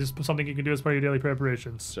cost you. It's just something you can do as part of your daily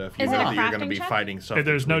preparations. So if you Is know it a that you're going to crafting be check? fighting something,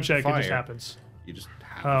 There's no with check; fire, it just happens. You just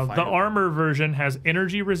have to fight The it. armor version has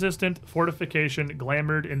energy resistant, fortification,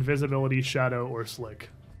 glamored, invisibility, shadow, or slick.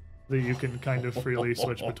 that you can kind of freely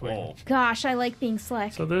switch between. Gosh, I like being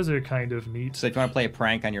slick. So those are kind of neat. So if you want to play a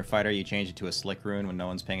prank on your fighter, you change it to a slick rune when no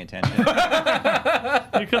one's paying attention.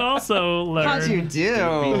 You can also learn. How'd you do?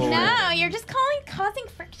 No, you're just causing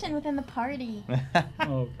friction within the party.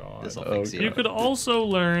 Oh god. This'll fix You could also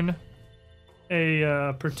learn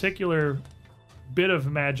a particular bit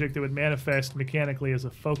of magic that would manifest mechanically as a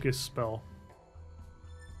focus spell,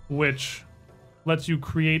 which lets you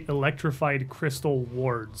create electrified crystal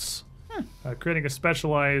wards, creating a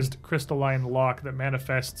specialized crystalline lock that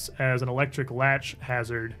manifests as an electric latch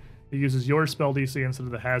hazard. It uses your spell DC instead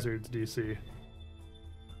of the hazard's DC,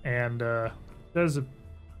 and does a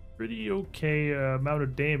pretty okay amount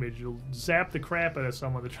of damage. You'll zap the crap out of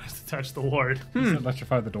someone that tries to touch the ward. Just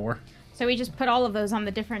electrify the door. So we just put all of those on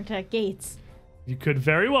the different gates. You could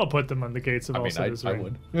very well put them on the gates of I mean, Alcida's I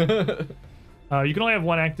Ring. would. You can only have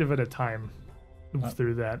one active at a time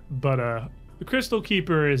through that. But the Crystal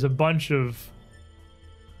Keeper is a bunch of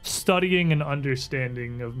studying and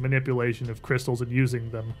understanding of manipulation of crystals and using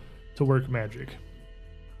them to work magic.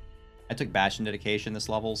 I took Bastion dedication this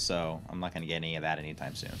level, so I'm not going to get any of that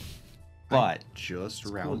anytime soon. But Just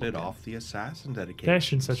cool rounded looking. off the assassin dedication.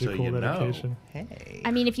 Bastion's such a so cool you know. dedication. hey,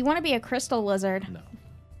 I mean, if you want to be a crystal lizard. No.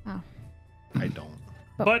 Oh. I don't.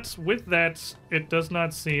 But with that, it does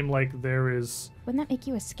not seem like there is Wouldn't that make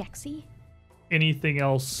you a Skeksis? anything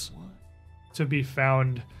else to be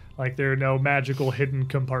found. Like, there are no magical hidden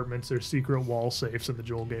compartments or secret wall safes in the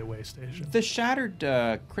Jewel Gateway Station. the shattered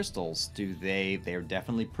crystals, they're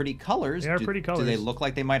definitely pretty colors. They are Do- pretty Do they colors. look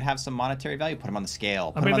like they might have some monetary value? Put them on the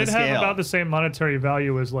scale. I Put mean, 'em on they'd the have scale. about the same monetary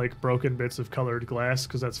value as, like, broken bits of colored glass,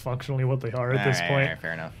 because that's functionally what they are at this point.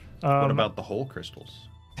 Fair enough. What about the whole crystals?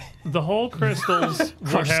 The whole crystals would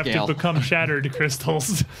Crush have scale. to become shattered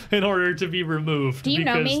crystals in order to be removed. Do you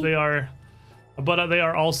know because me? they are, but they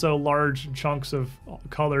are also large chunks of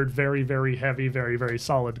colored, very, very heavy, very, very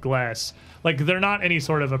solid glass. Like, they're not any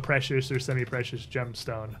sort of a precious or semi-precious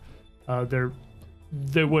gemstone.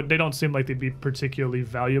 They don't seem like they'd be particularly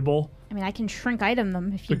valuable I mean, I can shrink item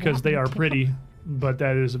them if you because want they me are to. pretty. But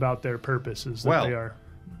that is about their purpose. Is that Well- they are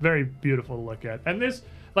very beautiful to look at. And this,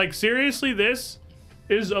 like, seriously, this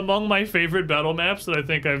is among my favorite battle maps that I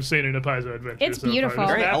think I've seen in a Paizo Adventure. It's so far. beautiful. This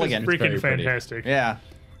Very map elegant. is It's freaking very pretty. fantastic. Yeah.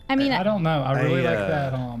 I mean, I don't know. I really like I,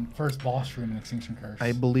 that first boss room in Extinction Curse.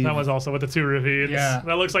 I believe That was also with the two ravines. Yeah.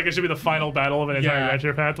 That looks like it should be the final battle of an entire Yeah.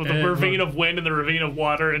 adventure path with the It ravine looked- of wind and the ravine of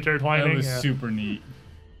water that intertwining. was Yeah. super neat.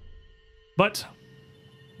 But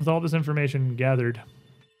with all this information gathered,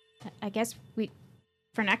 I guess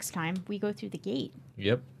for next time, we go through the gate.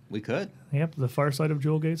 Yep. We could. yep, the far side of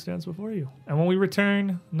Jewel Gate stands before you. And when we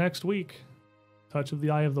return next week, Touch of the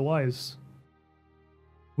Eye of the Wise,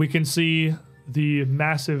 we can see the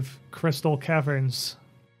massive crystal caverns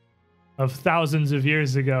of thousands of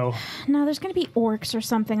years ago. No, there's going to be orcs or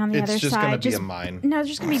something on the it's other just side. gonna be a mine. No, there's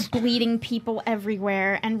just going to be bleeding people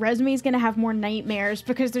everywhere, and Resume's going to have more nightmares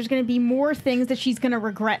because there's going to be more things that she's going to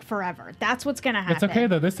regret forever. That's what's going to happen. It's okay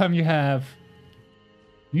though. This time you have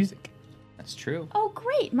music. That's true. Oh,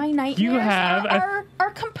 great. My nightmares have are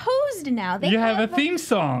composed now. They You have a theme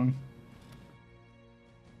song.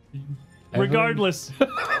 Regardless,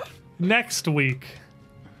 next week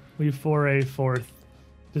we foray forth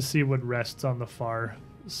to see what rests on the far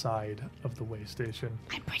side of the way station.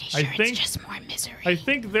 I'm pretty I sure think- it's just more misery. I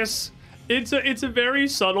think this it's a very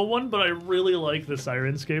subtle one, but I really like the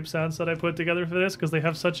Sirenscape sounds that I put together for this because they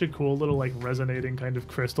have such a cool little like resonating kind of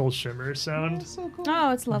crystal shimmer sound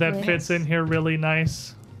Oh, it's lovely. that fits in here really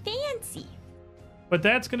nice. Fancy. But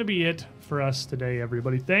that's going to be it for us today,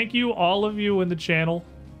 everybody. Thank you, all of you in the channel,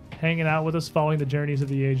 hanging out with us, following the journeys of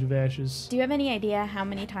the Age of Ashes. Do you have any idea how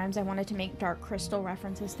many times I wanted to make Dark Crystal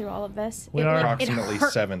references through all of this? We are Approximately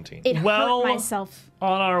hurt, 17. It Well- hurt myself.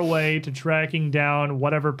 On our way to tracking down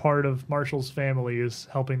whatever part of Marshall's family is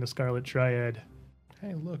helping the Scarlet Triad.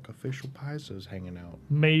 Hey, look, official Paizo's hanging out.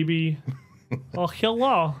 Maybe, well,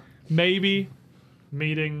 hello, maybe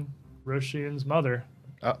meeting Roshian's mother.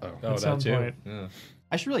 Uh-oh. Oh, some that too. point. Yeah.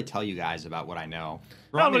 I should really tell you guys about what I know.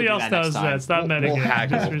 Want me Nobody to do else that next knows time? that. It's not We'll metagame.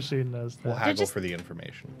 haggle. Just Roshian knows that. We'll haggle just- for the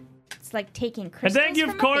information. It's like taking crystals thank you, of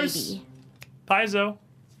from course. a baby. Paizo,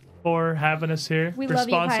 for having us here, We for love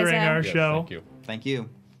you, sponsoring Paizo. our Yes, show, thank you. Thank you.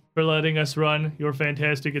 for letting us run your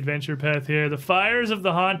fantastic adventure path here. The Fires of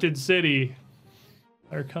the Haunted City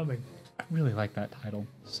are coming. I really like that title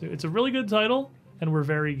So it's a really good title, and we're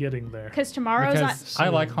very getting there. Because tomorrow's on. because I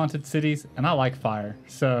like haunted cities and I like fire.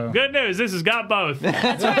 So Good news, this has got both.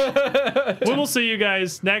 We will see you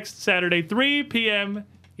guys next Saturday, 3 p.m.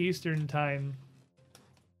 Eastern Time.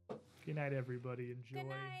 Good night, everybody. Enjoy. Good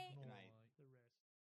night.